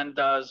base than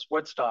does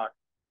Woodstock.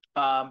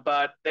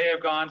 But they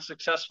have gone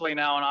successfully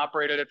now and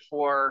operated it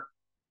for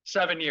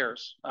 7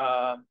 years.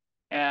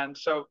 And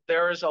so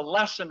there is a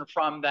lesson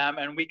from them,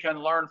 and we can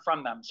learn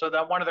from them. So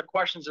that one of the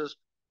questions is,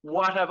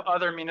 what have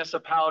other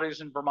municipalities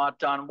in Vermont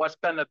done? What's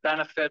been the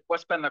benefit?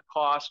 What's been the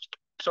cost?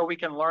 So we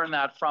can learn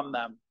that from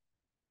them.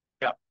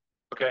 Yeah.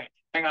 Okay.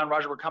 Hang on,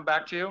 Roger. We'll come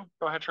back to you.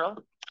 Go ahead,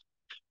 Charlotte.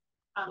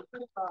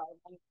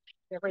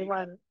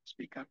 Everyone.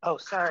 Speak up. Oh,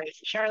 sorry.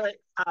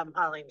 Charlotte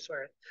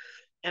Hollingsworth,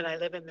 and I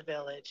live in the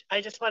village.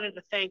 I just wanted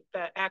to thank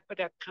the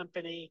Aqueduct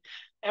Company.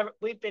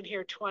 We've been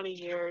here 20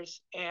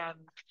 years, and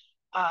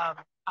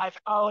I've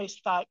always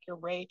thought your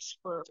rates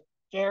were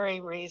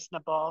very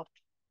reasonable,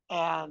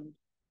 and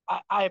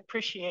I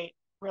appreciate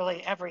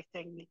really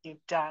everything that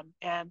you've done.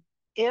 And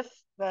if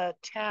the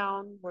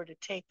town were to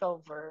take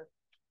over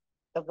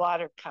the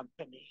water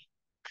company,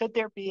 could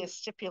there be a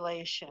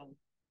stipulation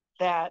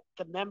that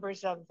the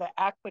members of the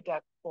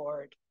Aqueduct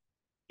Board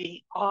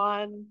be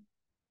on,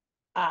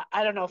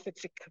 I don't know if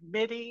it's a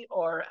committee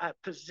or a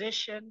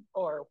position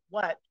or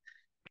what,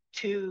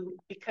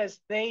 because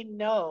they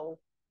know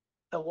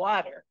the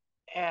water,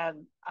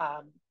 and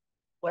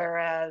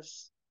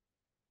whereas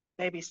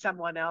maybe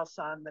someone else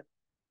on the,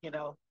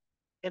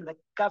 in the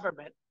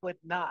government would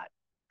not.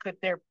 Could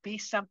there be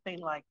something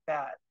like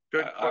that?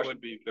 I would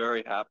be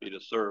very happy to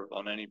serve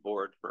on any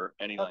board for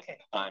any length of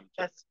time.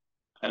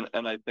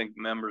 And I think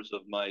members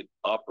of my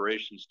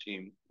operations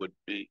team would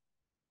be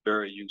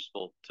very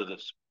useful to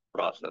this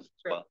process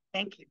as well.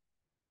 Thank you.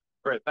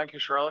 Great. Thank you,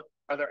 Charlotte.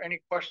 Are there any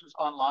questions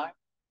online?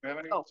 Do you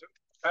have any?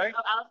 Okay.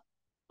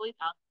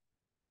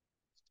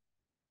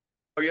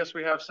 Oh, yes,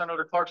 we have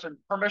Senator Clarkson.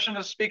 Permission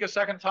to speak a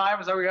second time?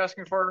 Is that what you're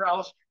asking for,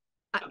 Alice?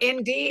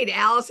 Indeed,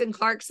 Allison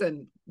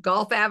Clarkson,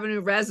 Gulf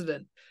Avenue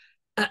resident.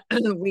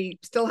 We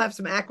still have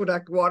some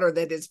aqueduct water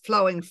that is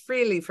flowing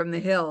freely from the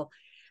hill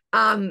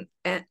at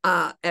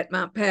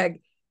Mount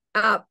Peg.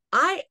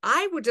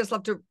 I would just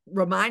love to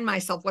remind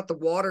myself what the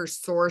water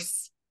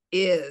source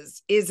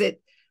is. Is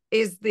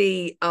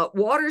the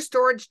water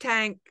storage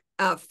tank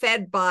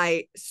fed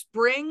by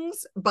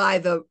springs,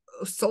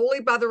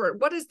 solely by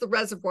what is the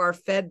reservoir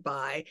fed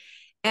by?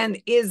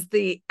 And is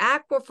the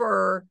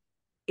aquifer,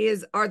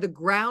 are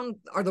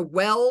the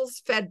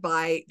wells fed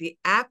by the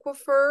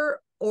aquifer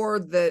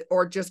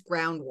or just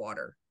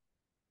groundwater?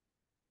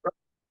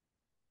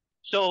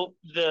 So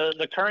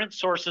the current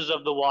sources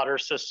of the water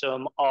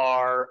system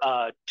are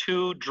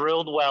 2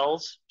 drilled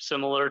wells,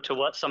 similar to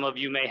what some of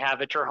you may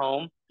have at your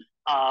home,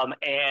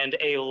 and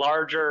a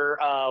larger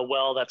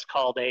well that's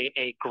called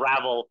a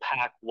gravel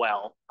pack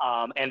well.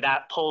 And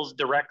that pulls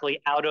directly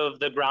out of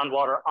the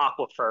groundwater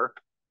aquifer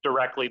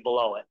directly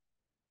below it.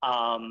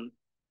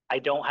 I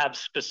don't have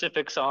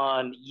specifics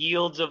on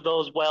yields of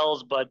those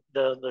wells, but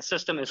the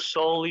system is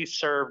solely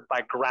served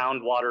by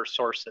groundwater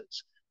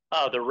sources.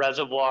 The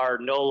reservoir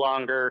no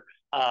longer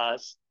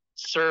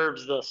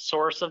serves the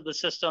source of the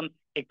system.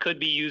 It could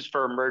be used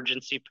for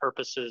emergency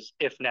purposes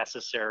if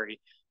necessary,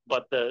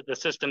 but the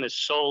system is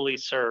solely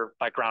served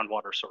by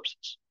groundwater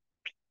sources.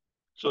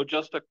 So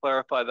just to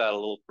clarify that a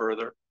little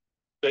further,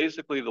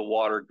 basically the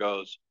water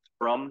goes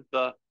from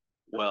the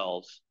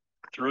wells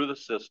through the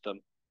system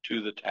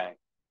to the tank.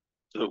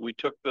 So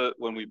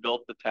when we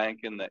built the tank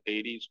in the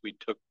 80s, we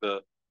took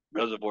the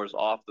reservoirs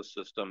off the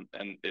system,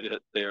 and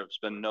there's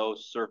been no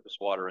surface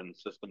water in the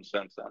system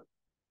since then.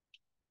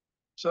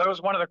 So that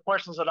was one of the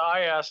questions that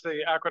I asked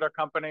the Aqueduct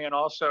company and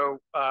also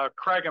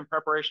Craig in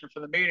preparation for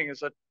the meeting, is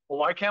that, well,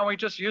 why can't we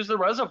just use the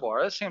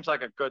reservoir? It seems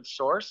like a good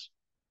source.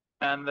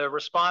 And the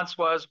response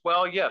was,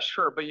 well, yes,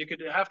 sure, but you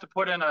could have to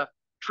put in a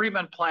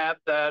treatment plant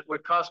that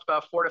would cost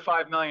about $4 to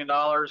 $5 million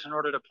in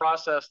order to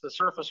process the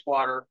surface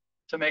water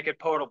to make it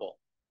potable.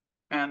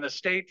 And the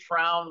state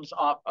frowns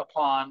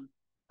upon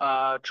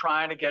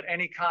trying to get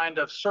any kind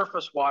of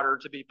surface water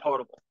to be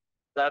potable.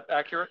 Is that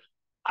accurate?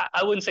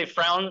 I wouldn't say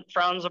frown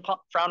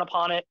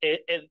upon it.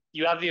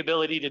 You have the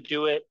ability to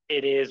do it.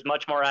 It is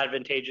much more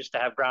advantageous to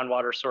have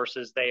groundwater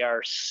sources. They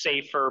are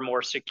safer,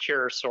 more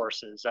secure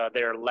sources.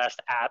 They're less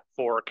apt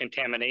for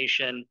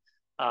contamination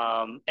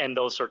and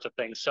those sorts of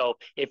things. So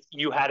if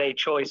you had a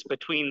choice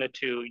between the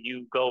two,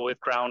 you go with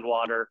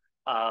groundwater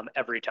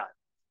every time.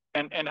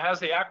 And has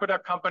the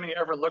Aqueduct company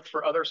ever looked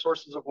for other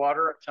sources of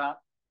water at town?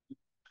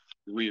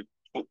 We've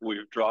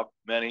dropped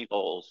many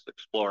holes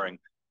exploring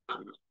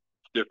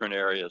different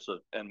areas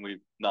and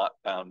we've not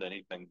found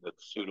anything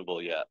that's suitable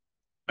yet.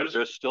 But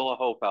there's still a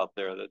hope out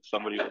there that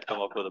somebody will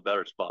come up with a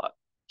better spot.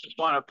 Just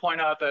want to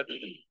point out that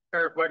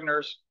Eric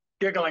Wegner's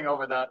giggling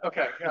over that.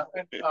 Okay,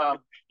 yeah.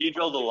 He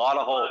drilled a lot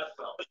of holes.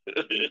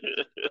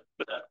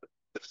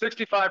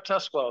 65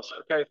 test wells.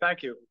 Okay,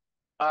 thank you.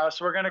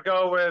 So we're going to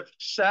go with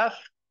Seth,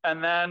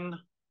 and then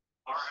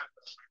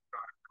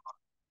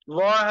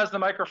Laura has the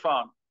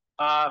microphone.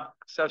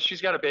 So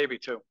she's got a baby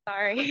too.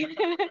 Sorry.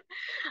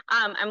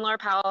 I'm Laura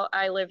Powell.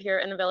 I live here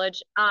in the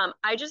village.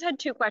 I just had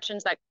 2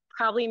 questions that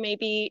probably may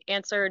be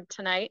answered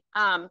tonight,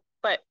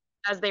 but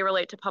as they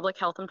relate to public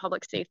health and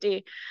public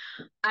safety.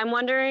 I'm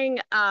wondering,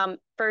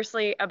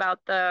 firstly, about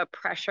the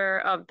pressure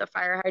of the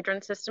fire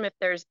hydrant system, if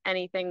there's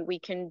anything we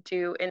can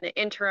do in the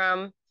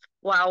interim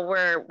while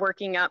we're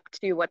working up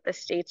to what the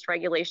state's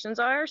regulations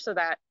are, so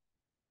that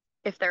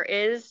if there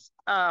is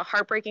a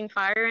heartbreaking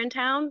fire in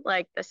town,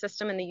 like the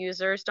system and the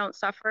users don't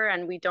suffer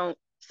and we don't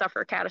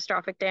suffer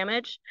catastrophic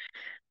damage.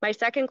 My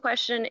second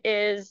question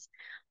is,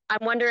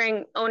 I'm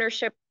wondering,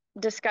 ownership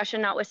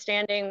discussion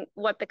notwithstanding,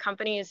 what the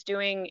company is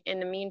doing in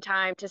the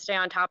meantime to stay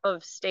on top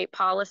of state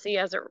policy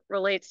as it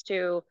relates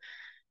to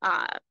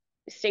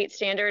state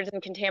standards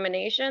and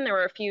contamination. There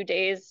were a few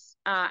days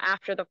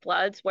after the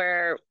floods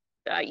where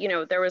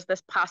there was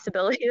this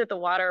possibility that the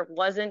water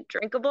wasn't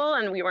drinkable,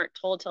 and we weren't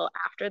told till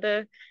after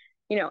the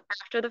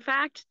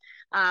fact.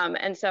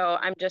 And so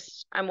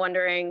I'm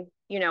wondering,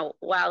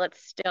 while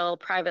it's still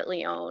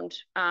privately owned,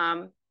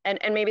 and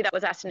maybe that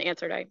was asked and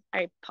answered.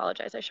 I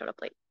apologize, I showed up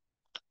late.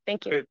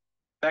 Thank you. Okay.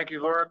 Thank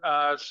you,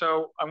 Laura.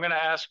 So I'm going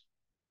to ask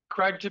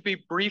Craig to be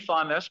brief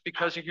on this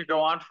because you could go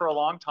on for a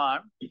long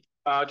time.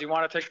 Do you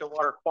want to take the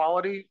water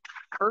quality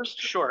first?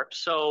 Sure.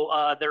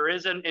 So there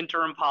is an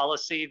interim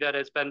policy that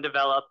has been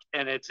developed,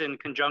 and it's in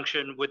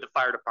conjunction with the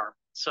fire department.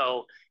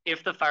 So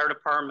if the fire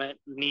department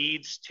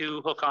needs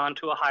to hook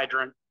onto a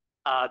hydrant,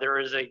 there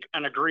is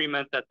an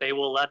agreement that they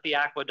will let the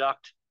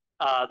aqueduct,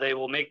 they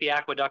will make the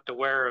aqueduct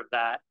aware of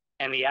that,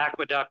 and the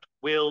aqueduct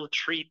will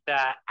treat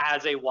that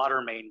as a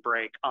water main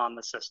break on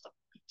the system,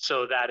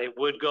 so that it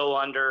would go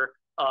under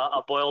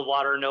a boiled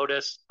water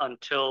notice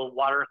until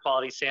water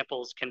quality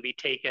samples can be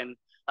taken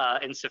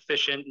in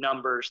sufficient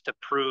numbers to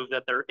prove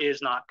that there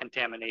is not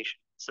contamination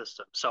in the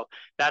system. So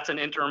that's an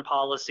interim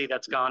policy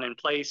that's gone in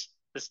place.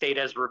 The state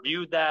has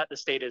reviewed that. The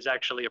state has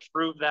actually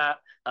approved that.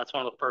 That's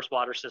one of the first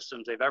water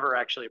systems they've ever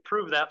actually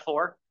approved that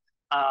for.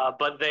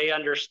 But they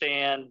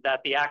understand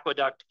that the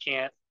aqueduct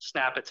can't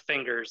snap its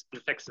fingers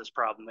and fix this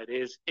problem. It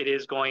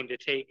is going to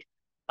take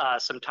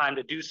some time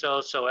to do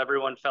so. So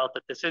everyone felt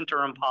that this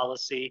interim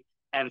policy,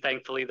 and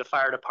thankfully the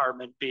fire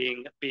department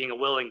being a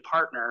willing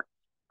partner,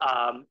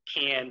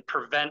 can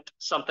prevent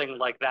something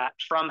like that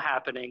from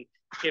happening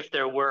if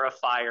there were a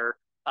fire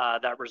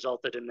that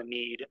resulted in the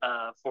need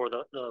for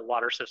the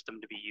water system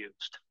to be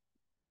used.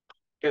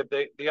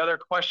 Okay, the other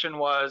question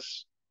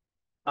was,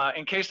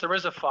 in case there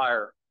is a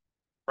fire,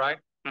 right?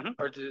 Mhm.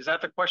 Or is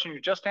that the question you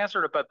just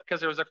answered about?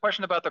 Because there was a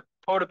question about the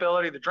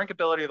potability, the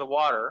drinkability of the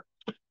water,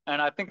 and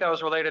I think that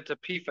was related to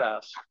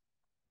PFAS.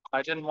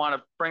 I didn't want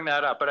to bring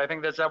that up, but I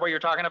think that's that what you're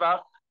talking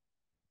about?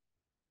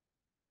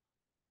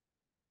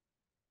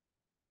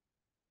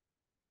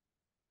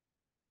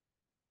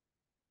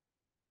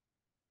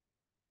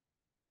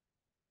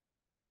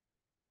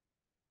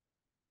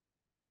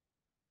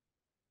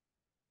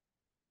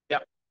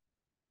 Yep.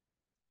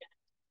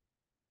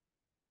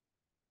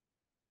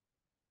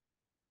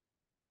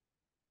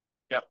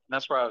 Yep, and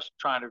that's where I was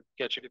trying to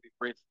get you to be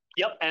brief.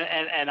 Yep,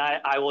 and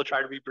I will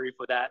try to be brief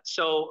with that.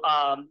 So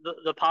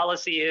the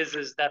policy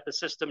is that the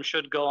system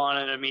should go on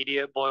an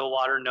immediate boil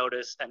water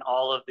notice, and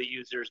all of the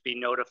users be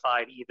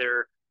notified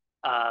either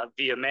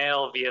via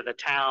mail, via the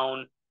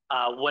town,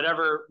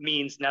 whatever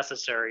means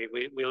necessary.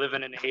 We live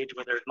in an age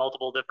where there's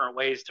multiple different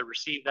ways to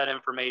receive that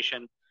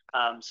information.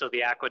 So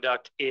the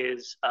Aqueduct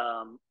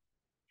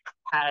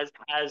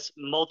has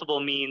multiple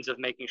means of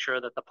making sure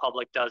that the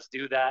public does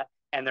do that,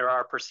 and there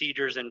are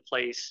procedures in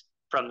place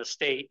from the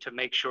state to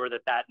make sure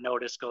that that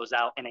notice goes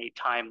out in a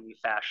timely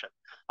fashion.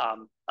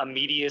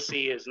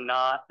 Immediacy is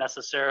not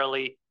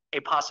necessarily a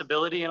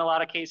possibility in a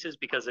lot of cases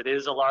because it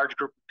is a large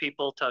group of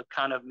people to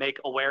kind of make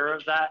aware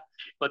of that,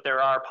 but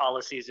there are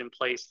policies in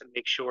place to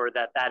make sure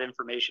that that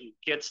information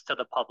gets to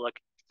the public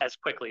as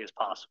quickly as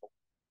possible.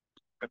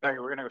 Thank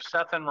you. We're going to go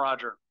Seth and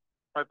Roger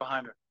right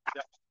behind her.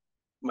 Yeah.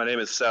 My name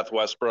is Seth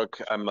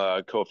Westbrook. I'm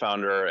a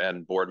co-founder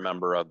and board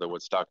member of the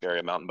Woodstock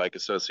Area Mountain Bike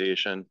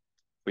Association.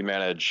 We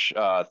manage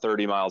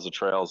 30 miles of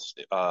trails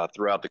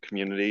throughout the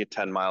community,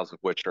 10 miles of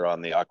which are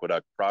on the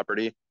Aqueduct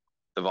property,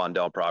 the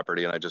Vondel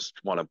property. And I just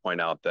want to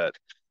point out that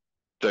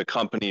the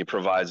company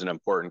provides an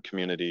important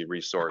community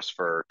resource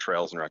for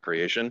trails and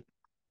recreation.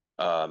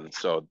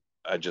 So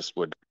I just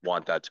would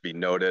want that to be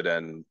noted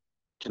and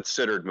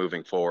considered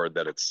moving forward,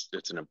 that it's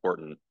an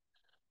important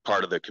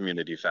part of the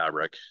community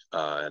fabric,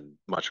 and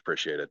much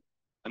appreciated.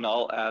 And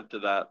I'll add to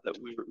that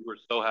we're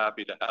so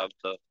happy to have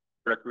the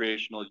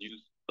recreational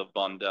use of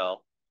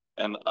Vondel.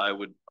 And I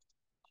would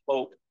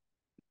hope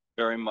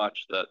very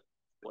much that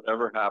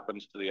whatever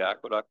happens to the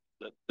aqueduct,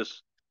 that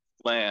this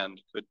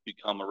land could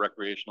become a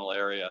recreational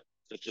area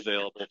that's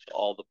available to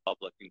all the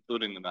public,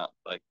 including the Mountain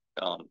Bike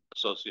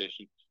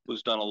Association,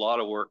 who's done a lot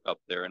of work up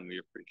there, and we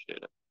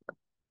appreciate it.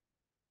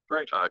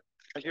 Great.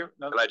 Thank you.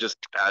 Can I just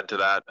add to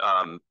that?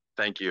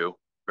 Thank you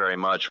very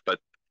much. But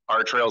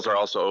our trails are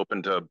also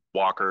open to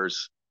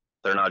walkers.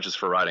 They're not just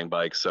for riding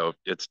bikes. So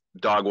it's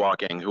dog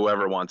walking,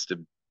 whoever wants to,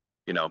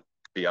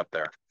 be up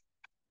there.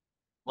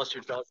 Unless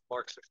your dog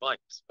barks at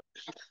bikes.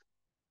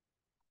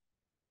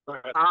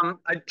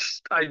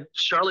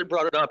 Charlie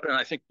brought it up, and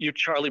I think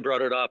Charlie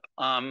brought it up.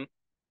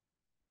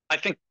 I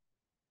think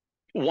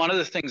one of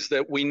the things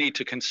that we need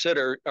to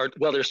consider,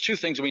 there's two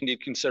things we need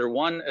to consider.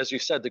 One, as you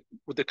said,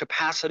 the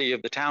capacity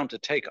of the town to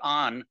take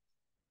on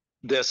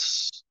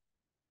this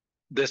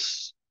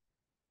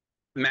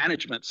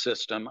management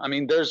system. I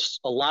mean, there's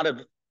a lot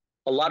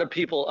of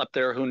people up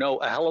there who know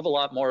a hell of a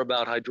lot more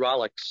about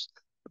hydraulics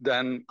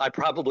than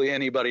probably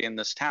anybody in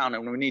this town,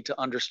 and we need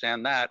to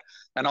understand that,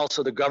 and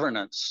also the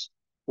governance,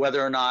 whether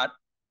or not,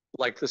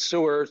 like the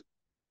sewer,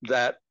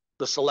 that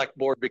the select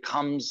board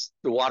becomes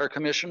the water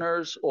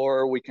commissioners,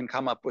 or we can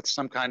come up with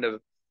some kind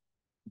of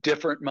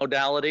different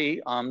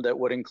modality that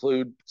would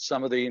include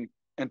some of the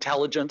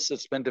intelligence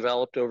that's been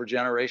developed over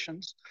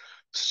generations.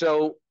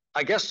 So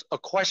I guess a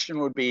question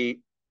would be,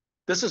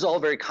 this is all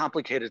very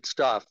complicated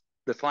stuff,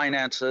 the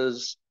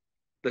finances,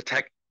 the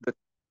tech,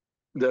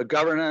 the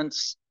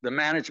governance, the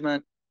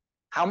management.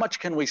 How much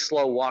can we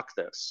slow walk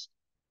this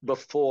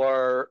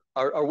before,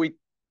 are we,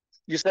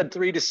 you said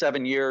 3 to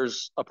 7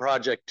 years, a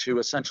project to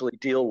essentially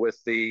deal with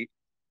the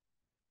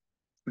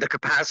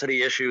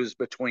capacity issues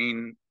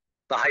between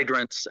the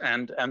hydrants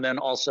and then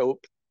also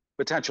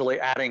potentially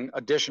adding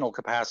additional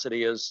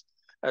capacity as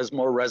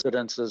more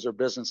residences or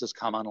businesses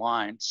come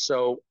online.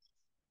 So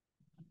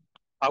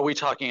are we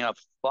talking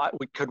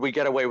could we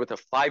get away with a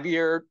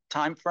 5-year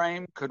time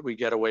frame? Could we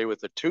get away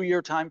with a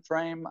 2-year time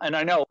frame? And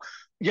I know,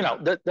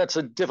 that's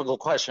a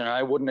difficult question.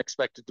 I wouldn't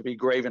expect it to be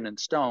graven in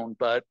stone,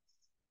 but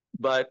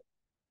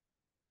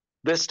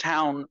this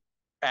town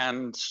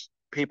and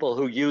people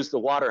who use the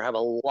water have a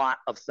lot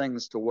of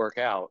things to work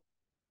out.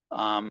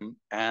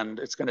 And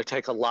it's going to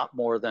take a lot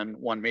more than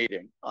one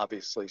meeting,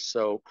 obviously.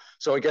 So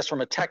I guess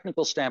from a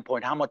technical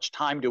standpoint, how much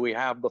time do we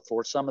have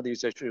before some of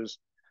these issues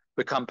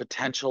become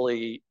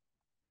potentially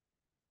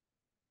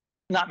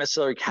not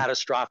necessarily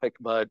catastrophic,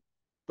 but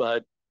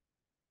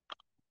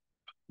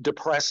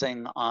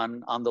depressing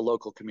on the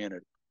local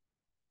community?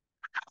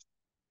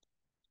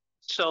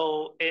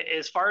 So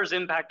as far as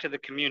impact to the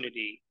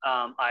community,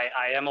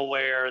 I am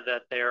aware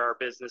that there are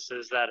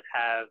businesses that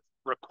have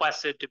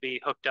requested to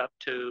be hooked up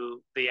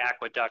to the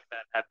aqueduct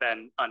that have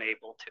been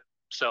unable to.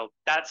 So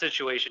that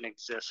situation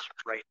exists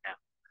right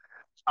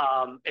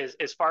now.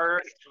 As far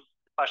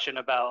as question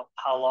about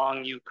how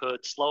long you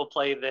could slow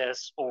play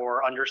this,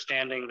 or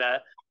understanding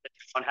that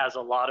one has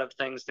a lot of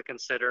things to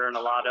consider and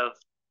a lot of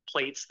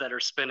plates that are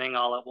spinning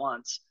all at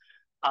once.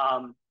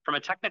 From a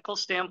technical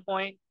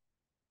standpoint,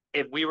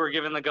 if we were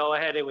given the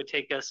go-ahead, it would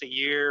take us a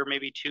year,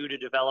 maybe two, to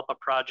develop a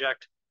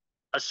project,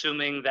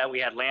 assuming that we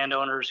had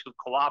landowners who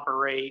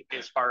cooperate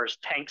as far as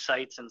tank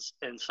sites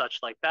and such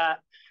like that.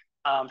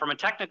 From a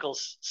technical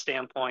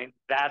standpoint,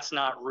 that's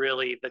not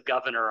really the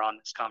governor on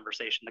this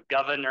conversation. The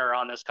governor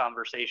on this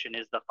conversation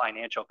is the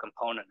financial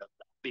component of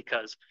that,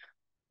 because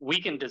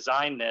we can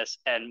design this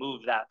and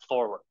move that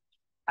forward.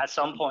 At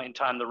some point in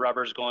time, the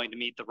rubber's going to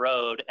meet the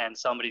road and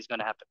somebody's going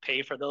to have to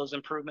pay for those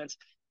improvements.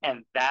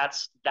 And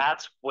that's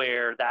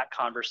where that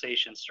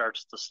conversation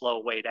starts to slow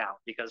way down,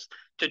 because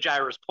to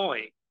Jaira's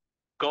point,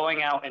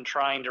 going out and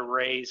trying to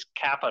raise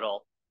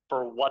capital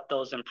for what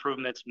those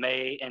improvements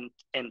may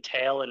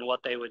entail and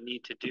what they would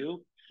need to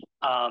do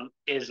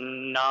is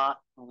not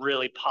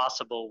really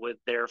possible with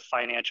their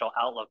financial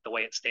outlook the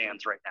way it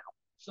stands right now.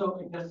 So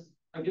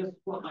I guess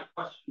what my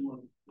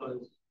question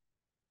was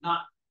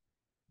not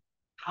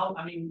how,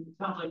 I mean, it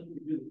sounds like you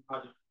can do the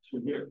project for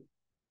 2 years.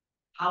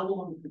 How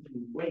long could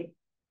you wait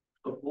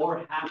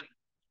before having?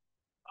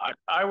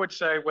 I would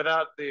say,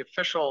 without the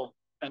official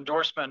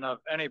endorsement of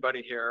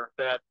anybody here,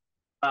 that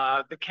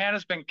the can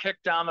has been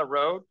kicked down the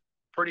road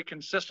pretty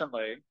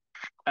consistently,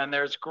 and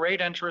there's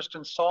great interest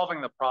in solving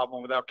the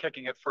problem without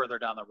kicking it further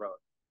down the road.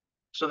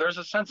 So there's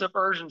a sense of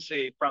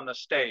urgency from the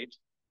state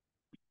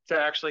to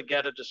actually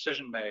get a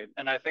decision made.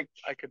 And I think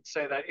I could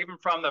say that even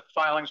from the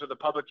filings with the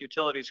Public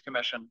Utilities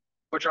Commission,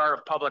 which are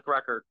of public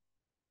record,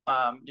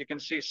 you can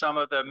see some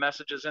of the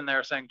messages in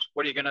there saying,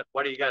 what are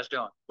you guys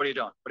doing? What are you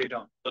doing? What are you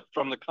doing? But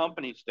from the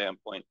company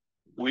standpoint,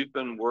 we've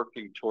been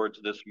working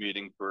towards this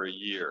meeting for a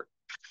year.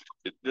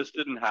 This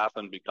didn't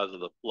happen because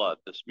of the flood,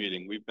 this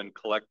meeting. We've been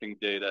collecting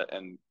data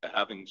and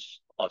having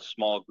a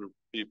small group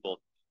of people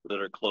that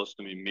are close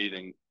to me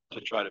meeting to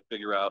try to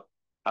figure out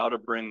how to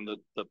bring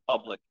the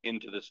public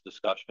into this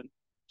discussion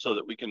so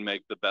that we can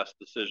make the best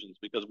decisions,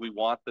 because we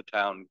want the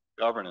town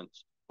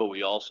governance, but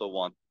we also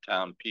want the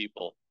town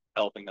people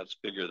helping us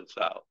figure this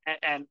out.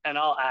 And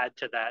I'll add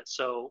to that.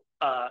 So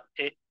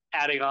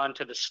adding on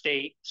to the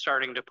state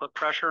starting to put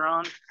pressure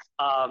on,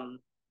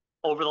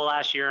 over the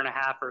last year and a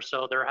half or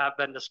so, there have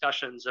been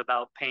discussions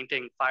about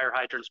painting fire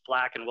hydrants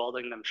black and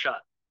welding them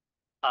shut.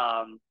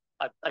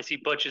 I see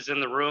Butch is in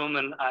the room,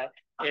 and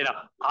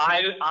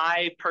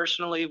I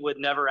personally would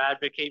never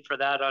advocate for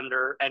that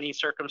under any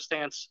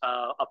circumstance.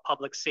 A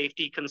public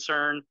safety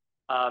concern,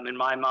 in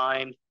my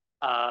mind,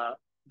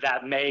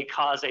 that may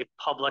cause a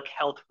public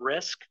health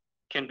risk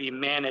can be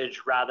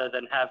managed rather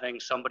than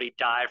having somebody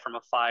die from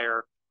a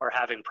fire or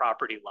having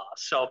property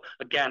loss. So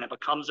again, it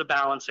becomes a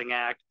balancing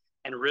act.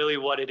 And really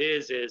what it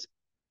is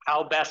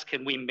how best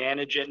can we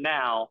manage it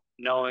now,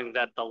 knowing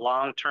that the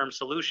long-term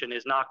solution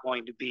is not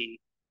going to be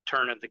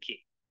turn of the key.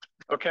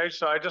 Okay,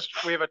 so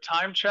we have a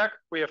time check.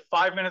 We have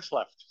 5 minutes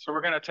left. So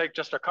we're going to take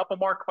just a couple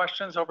more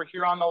questions over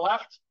here on the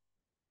left.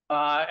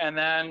 And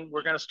then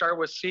we're going to start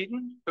with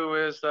Seaton, who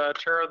is the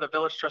chair of the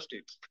village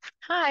trustees.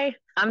 Hi,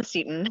 I'm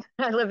Seaton.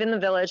 I live in the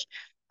village.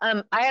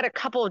 I had a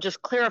couple of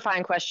just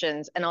clarifying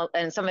questions,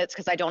 and some of it's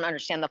because I don't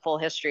understand the full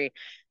history.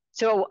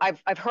 So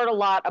I've heard a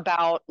lot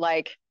about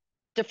like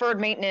deferred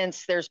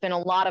maintenance. There's been a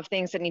lot of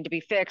things that need to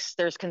be fixed.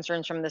 There's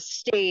concerns from the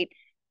state.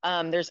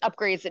 There's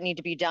upgrades that need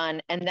to be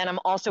done. And then I'm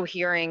also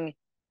hearing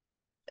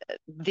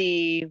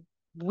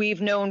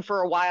we've known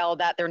for a while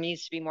that there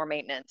needs to be more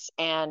maintenance.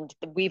 And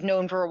we've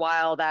known for a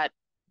while that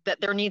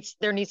there needs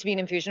to be an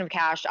infusion of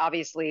cash,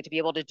 obviously, to be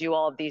able to do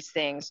all of these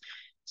things.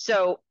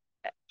 So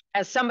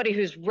as somebody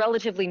who's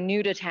relatively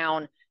new to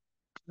town,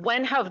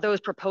 when have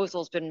those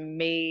proposals been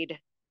made,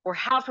 or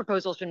have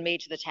proposals been made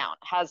to the town?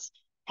 Has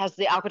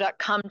the Aqueduct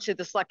come to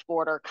the select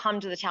board or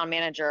come to the town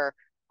manager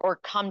or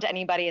come to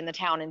anybody in the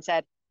town and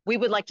said, we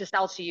would like to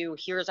sell to you,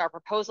 here's our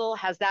proposal?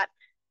 Has that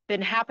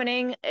been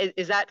happening?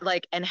 Is that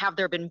like, and have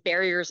there been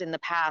barriers in the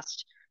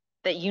past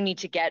that you need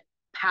to get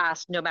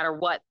past no matter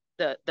what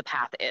the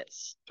path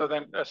is? So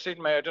then,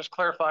 Seaton, may I just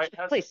clarify,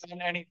 has there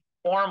been any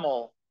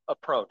formal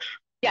approach?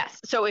 Yes,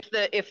 so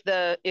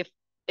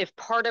if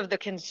part of the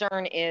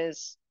concern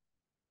is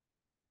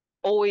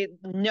always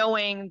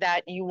knowing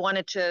that you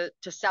wanted to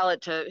sell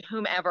it to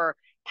whomever,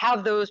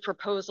 have those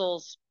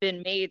proposals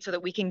been made so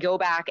that we can go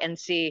back and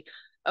see,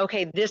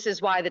 okay, this is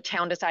why the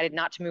town decided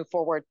not to move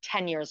forward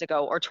 10 years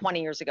ago or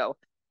 20 years ago.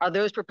 Are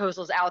those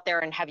proposals out there,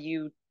 and have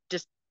you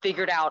just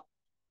figured out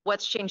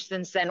what's changed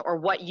since then, or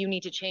what you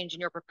need to change in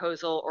your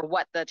proposal, or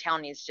what the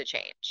town needs to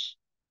change?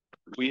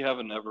 We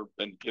haven't ever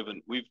been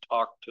given, we've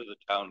talked to the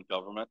town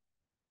government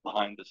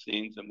behind the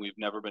scenes, and we've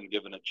never been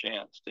given a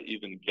chance to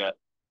even get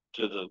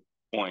to the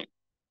point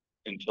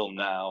until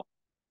now.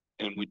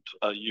 And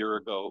a year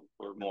ago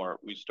or more,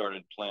 we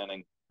started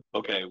planning,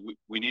 okay,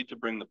 we need to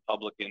bring the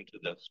public into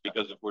this,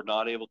 because if we're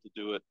not able to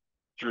do it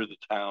through the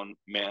town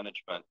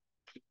management,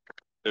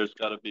 there's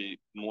got to be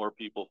more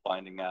people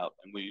finding out,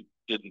 and we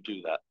didn't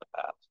do that in the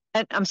past.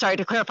 And I'm sorry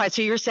to clarify,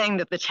 so you're saying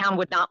that the town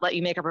would not let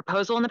you make a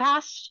proposal in the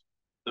past?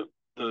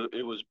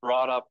 it was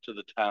brought up to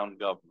the town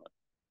government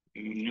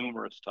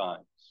numerous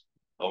times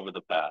over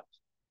the past,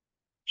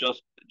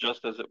 just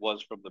as it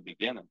was from the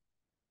beginning.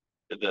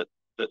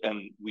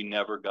 And we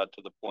never got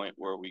to the point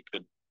where we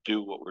could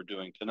do what we're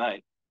doing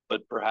tonight.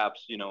 But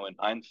perhaps, in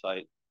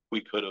hindsight,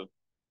 we could have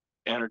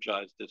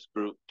energized this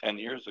group 10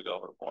 years ago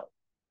or more.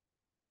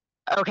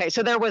 Okay,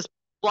 so there was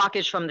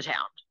blockage from the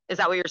town. Is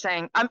that what you're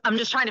saying? I'm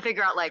just trying to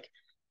figure out, like,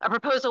 a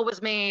proposal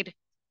was made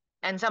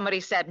and somebody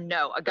said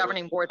no, a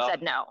governing board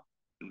said no.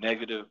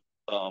 Negative.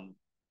 Never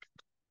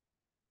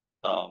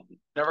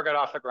got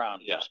off the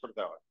ground. Yeah. Let's put it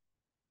that way.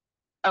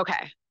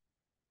 Okay.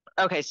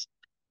 Okay.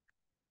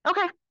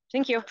 Okay.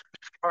 Thank you.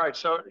 All right.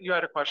 So you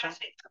had a question?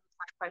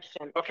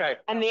 Question. Okay.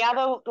 And the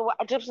other,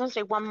 I just want to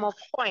say one more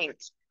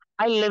point.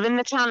 I live in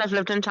the town. I've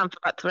lived in town for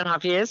about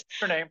 3.5 years.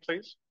 Your name,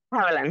 please.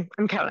 Carolyn.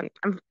 I'm Carolyn.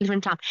 I live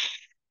in town.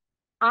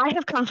 I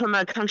have come from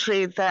a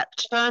country that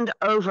turned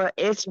over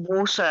its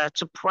water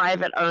to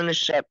private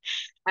ownership.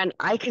 And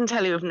I can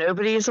tell you, if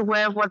nobody is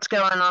aware of what's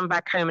going on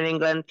back home in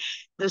England,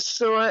 the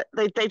sewer,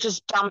 they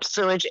just dump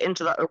sewage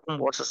into the open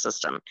water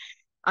system.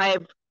 I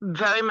am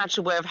very much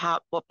aware of how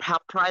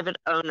private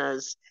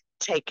owners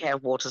take care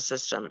of water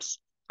systems.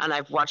 And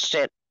I've watched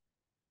it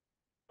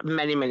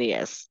many, many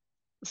years.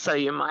 So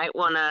you might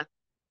want to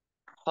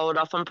hold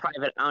off on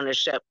private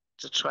ownership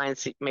to try and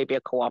see maybe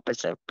a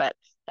cooperative. But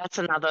that's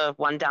another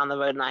one down the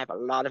road, and I have a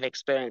lot of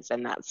experience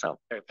in that. So,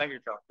 okay, thank you,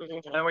 Joe.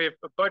 And then we have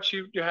Butch.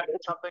 You had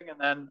something, and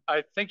then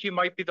I think you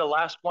might be the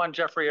last one,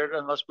 Jeffrey,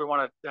 unless we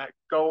want to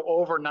go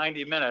over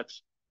 90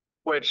 minutes,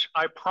 which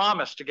I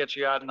promise to get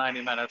you out in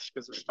 90 minutes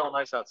because it's still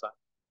nice outside.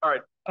 All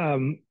right.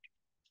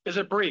 Is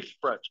it brief,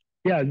 Brett?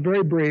 Yeah, it's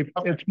very brief.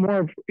 Okay. It's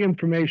more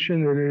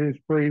information than it is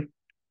brief.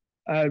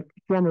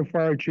 Former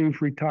fire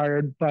chief,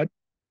 retired, but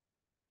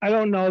I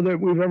don't know that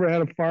we've ever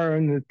had a fire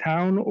in the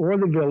town or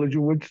the village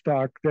of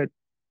Woodstock that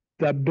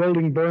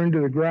building burned to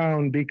the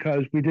ground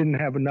because we didn't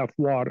have enough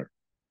water.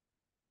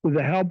 With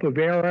the help of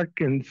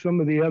Eric and some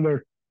of the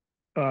other,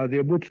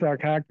 the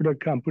Woodstock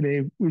Aqueduct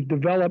Company, we've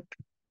developed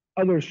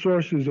other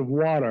sources of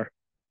water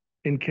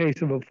in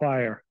case of a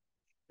fire.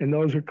 And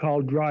those are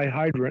called dry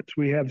hydrants.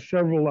 We have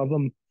several of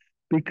them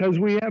because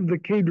we have the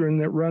Kedron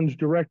that runs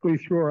directly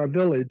through our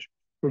village.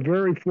 We're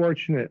very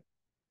fortunate.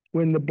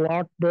 When the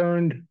block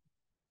burned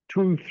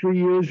 2-3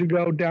 years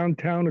ago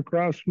downtown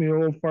across from the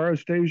old fire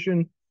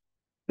station,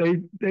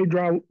 they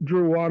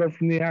drew water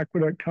from the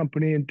Aqueduct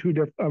Company in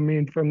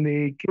from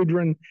the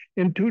Kedron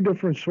in 2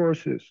 different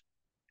sources.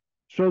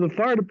 So the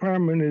fire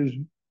department is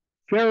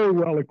very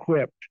well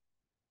equipped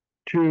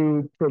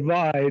to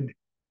provide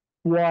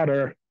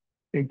water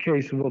in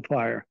case of a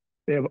fire.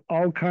 They have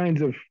all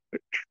kinds of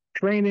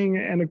training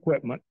and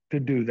equipment to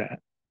do that.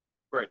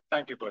 Great,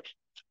 thank you, Butch.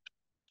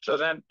 So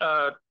then,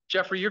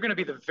 Jeffrey, you're going to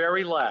be the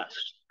very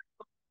last.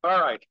 All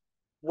right,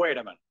 wait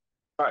a minute.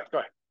 All right, go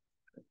ahead.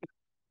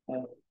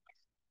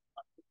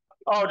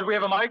 Oh, do we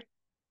have a mic?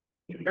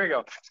 Here you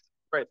go.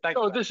 Great, thank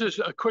you. So this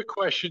is a quick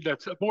question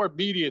that's more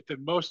immediate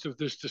than most of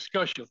this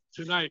discussion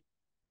tonight.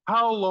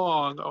 How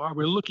long are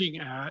we looking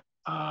at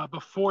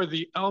before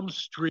the Elm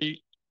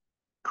Street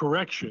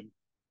correction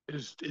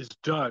is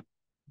done?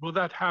 Will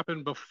that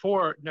happen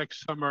before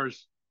next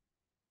summer's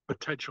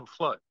potential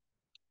flood?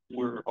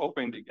 We're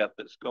hoping to get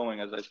this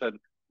going. As I said,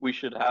 we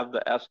should have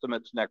the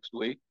estimates next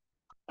week.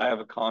 I have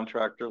a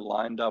contractor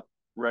lined up,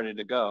 ready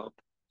to go.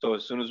 So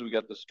as soon as we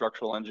get the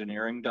structural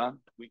engineering done,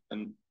 we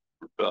can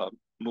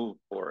move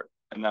for it.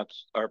 And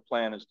that's our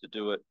plan, is to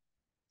do it,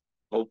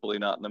 hopefully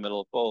not in the middle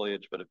of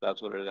foliage, but if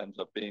that's what it ends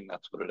up being,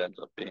 that's what it ends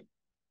up being.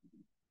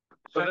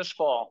 So this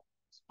fall.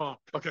 Oh,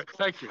 okay,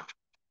 thank you.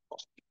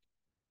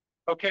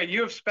 Okay,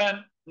 you have spent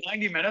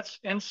 90 minutes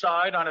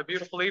inside on a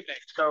beautiful evening.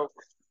 So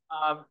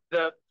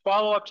the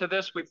follow-up to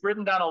this, we've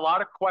written down a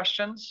lot of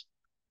questions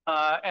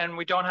and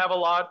we don't have a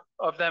lot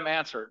of them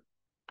answered.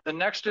 The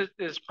next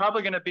is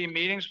probably going to be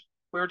meetings.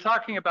 We were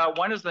talking about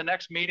when is the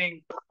next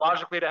meeting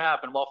logically to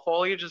happen? Well,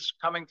 foliage is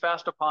coming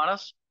fast upon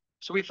us.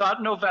 So we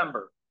thought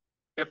November.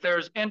 If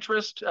there's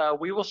interest,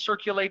 we will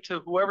circulate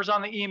to whoever's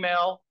on the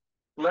email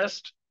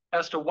list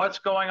as to what's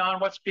going on,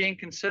 what's being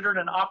considered,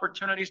 and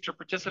opportunities to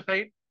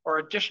participate or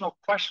additional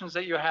questions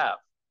that you have.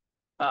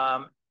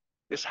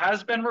 This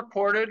has been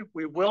recorded.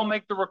 We will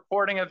make the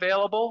recording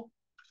available.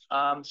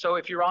 So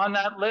if you're on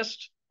that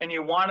list and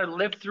you want to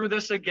live through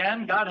this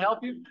again, God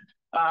help you,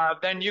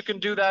 then you can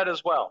do that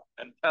as well.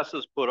 And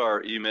Tessa's put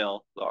our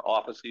email, our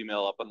office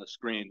email up on the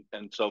screen.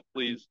 And so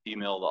please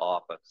email the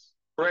office.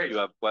 Great. If you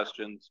have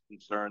questions,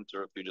 concerns,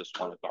 or if you just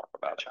want to talk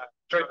about it.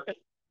 Great.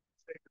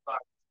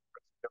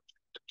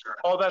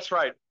 Oh, that's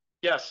right.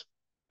 Yes.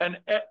 And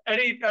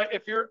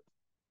if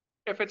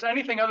it's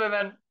anything other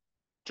than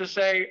to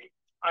say,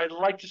 I'd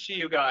like to see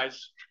you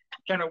guys,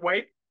 can it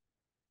wait?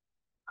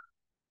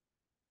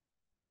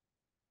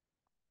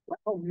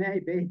 Well,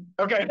 maybe.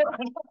 Okay.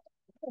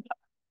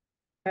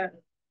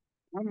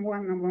 I'm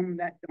one of them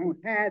that don't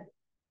have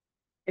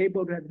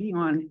able to be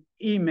on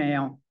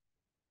email.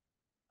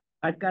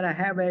 I've got to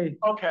have a.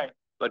 Okay.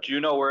 But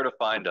you know where to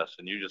find us,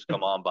 and you just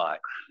come on by.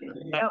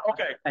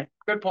 Okay.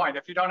 Good point.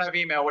 If you don't have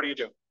email, what do you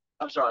do?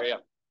 I'm sorry, yeah.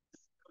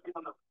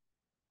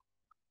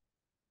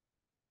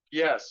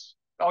 Yes.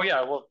 Oh,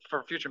 yeah, well,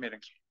 for future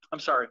meetings. I'm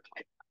sorry.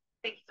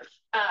 Thank you.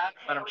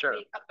 Madam Chair. A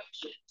motion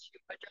to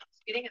adjourn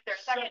this meeting. Is there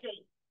a second?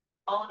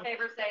 All in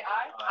favor, say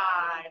aye.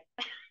 Aye.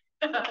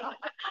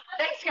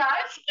 Thanks,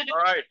 guys.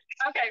 All right.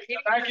 Okay.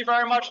 Thank you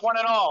very much, one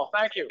and all.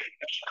 Thank you.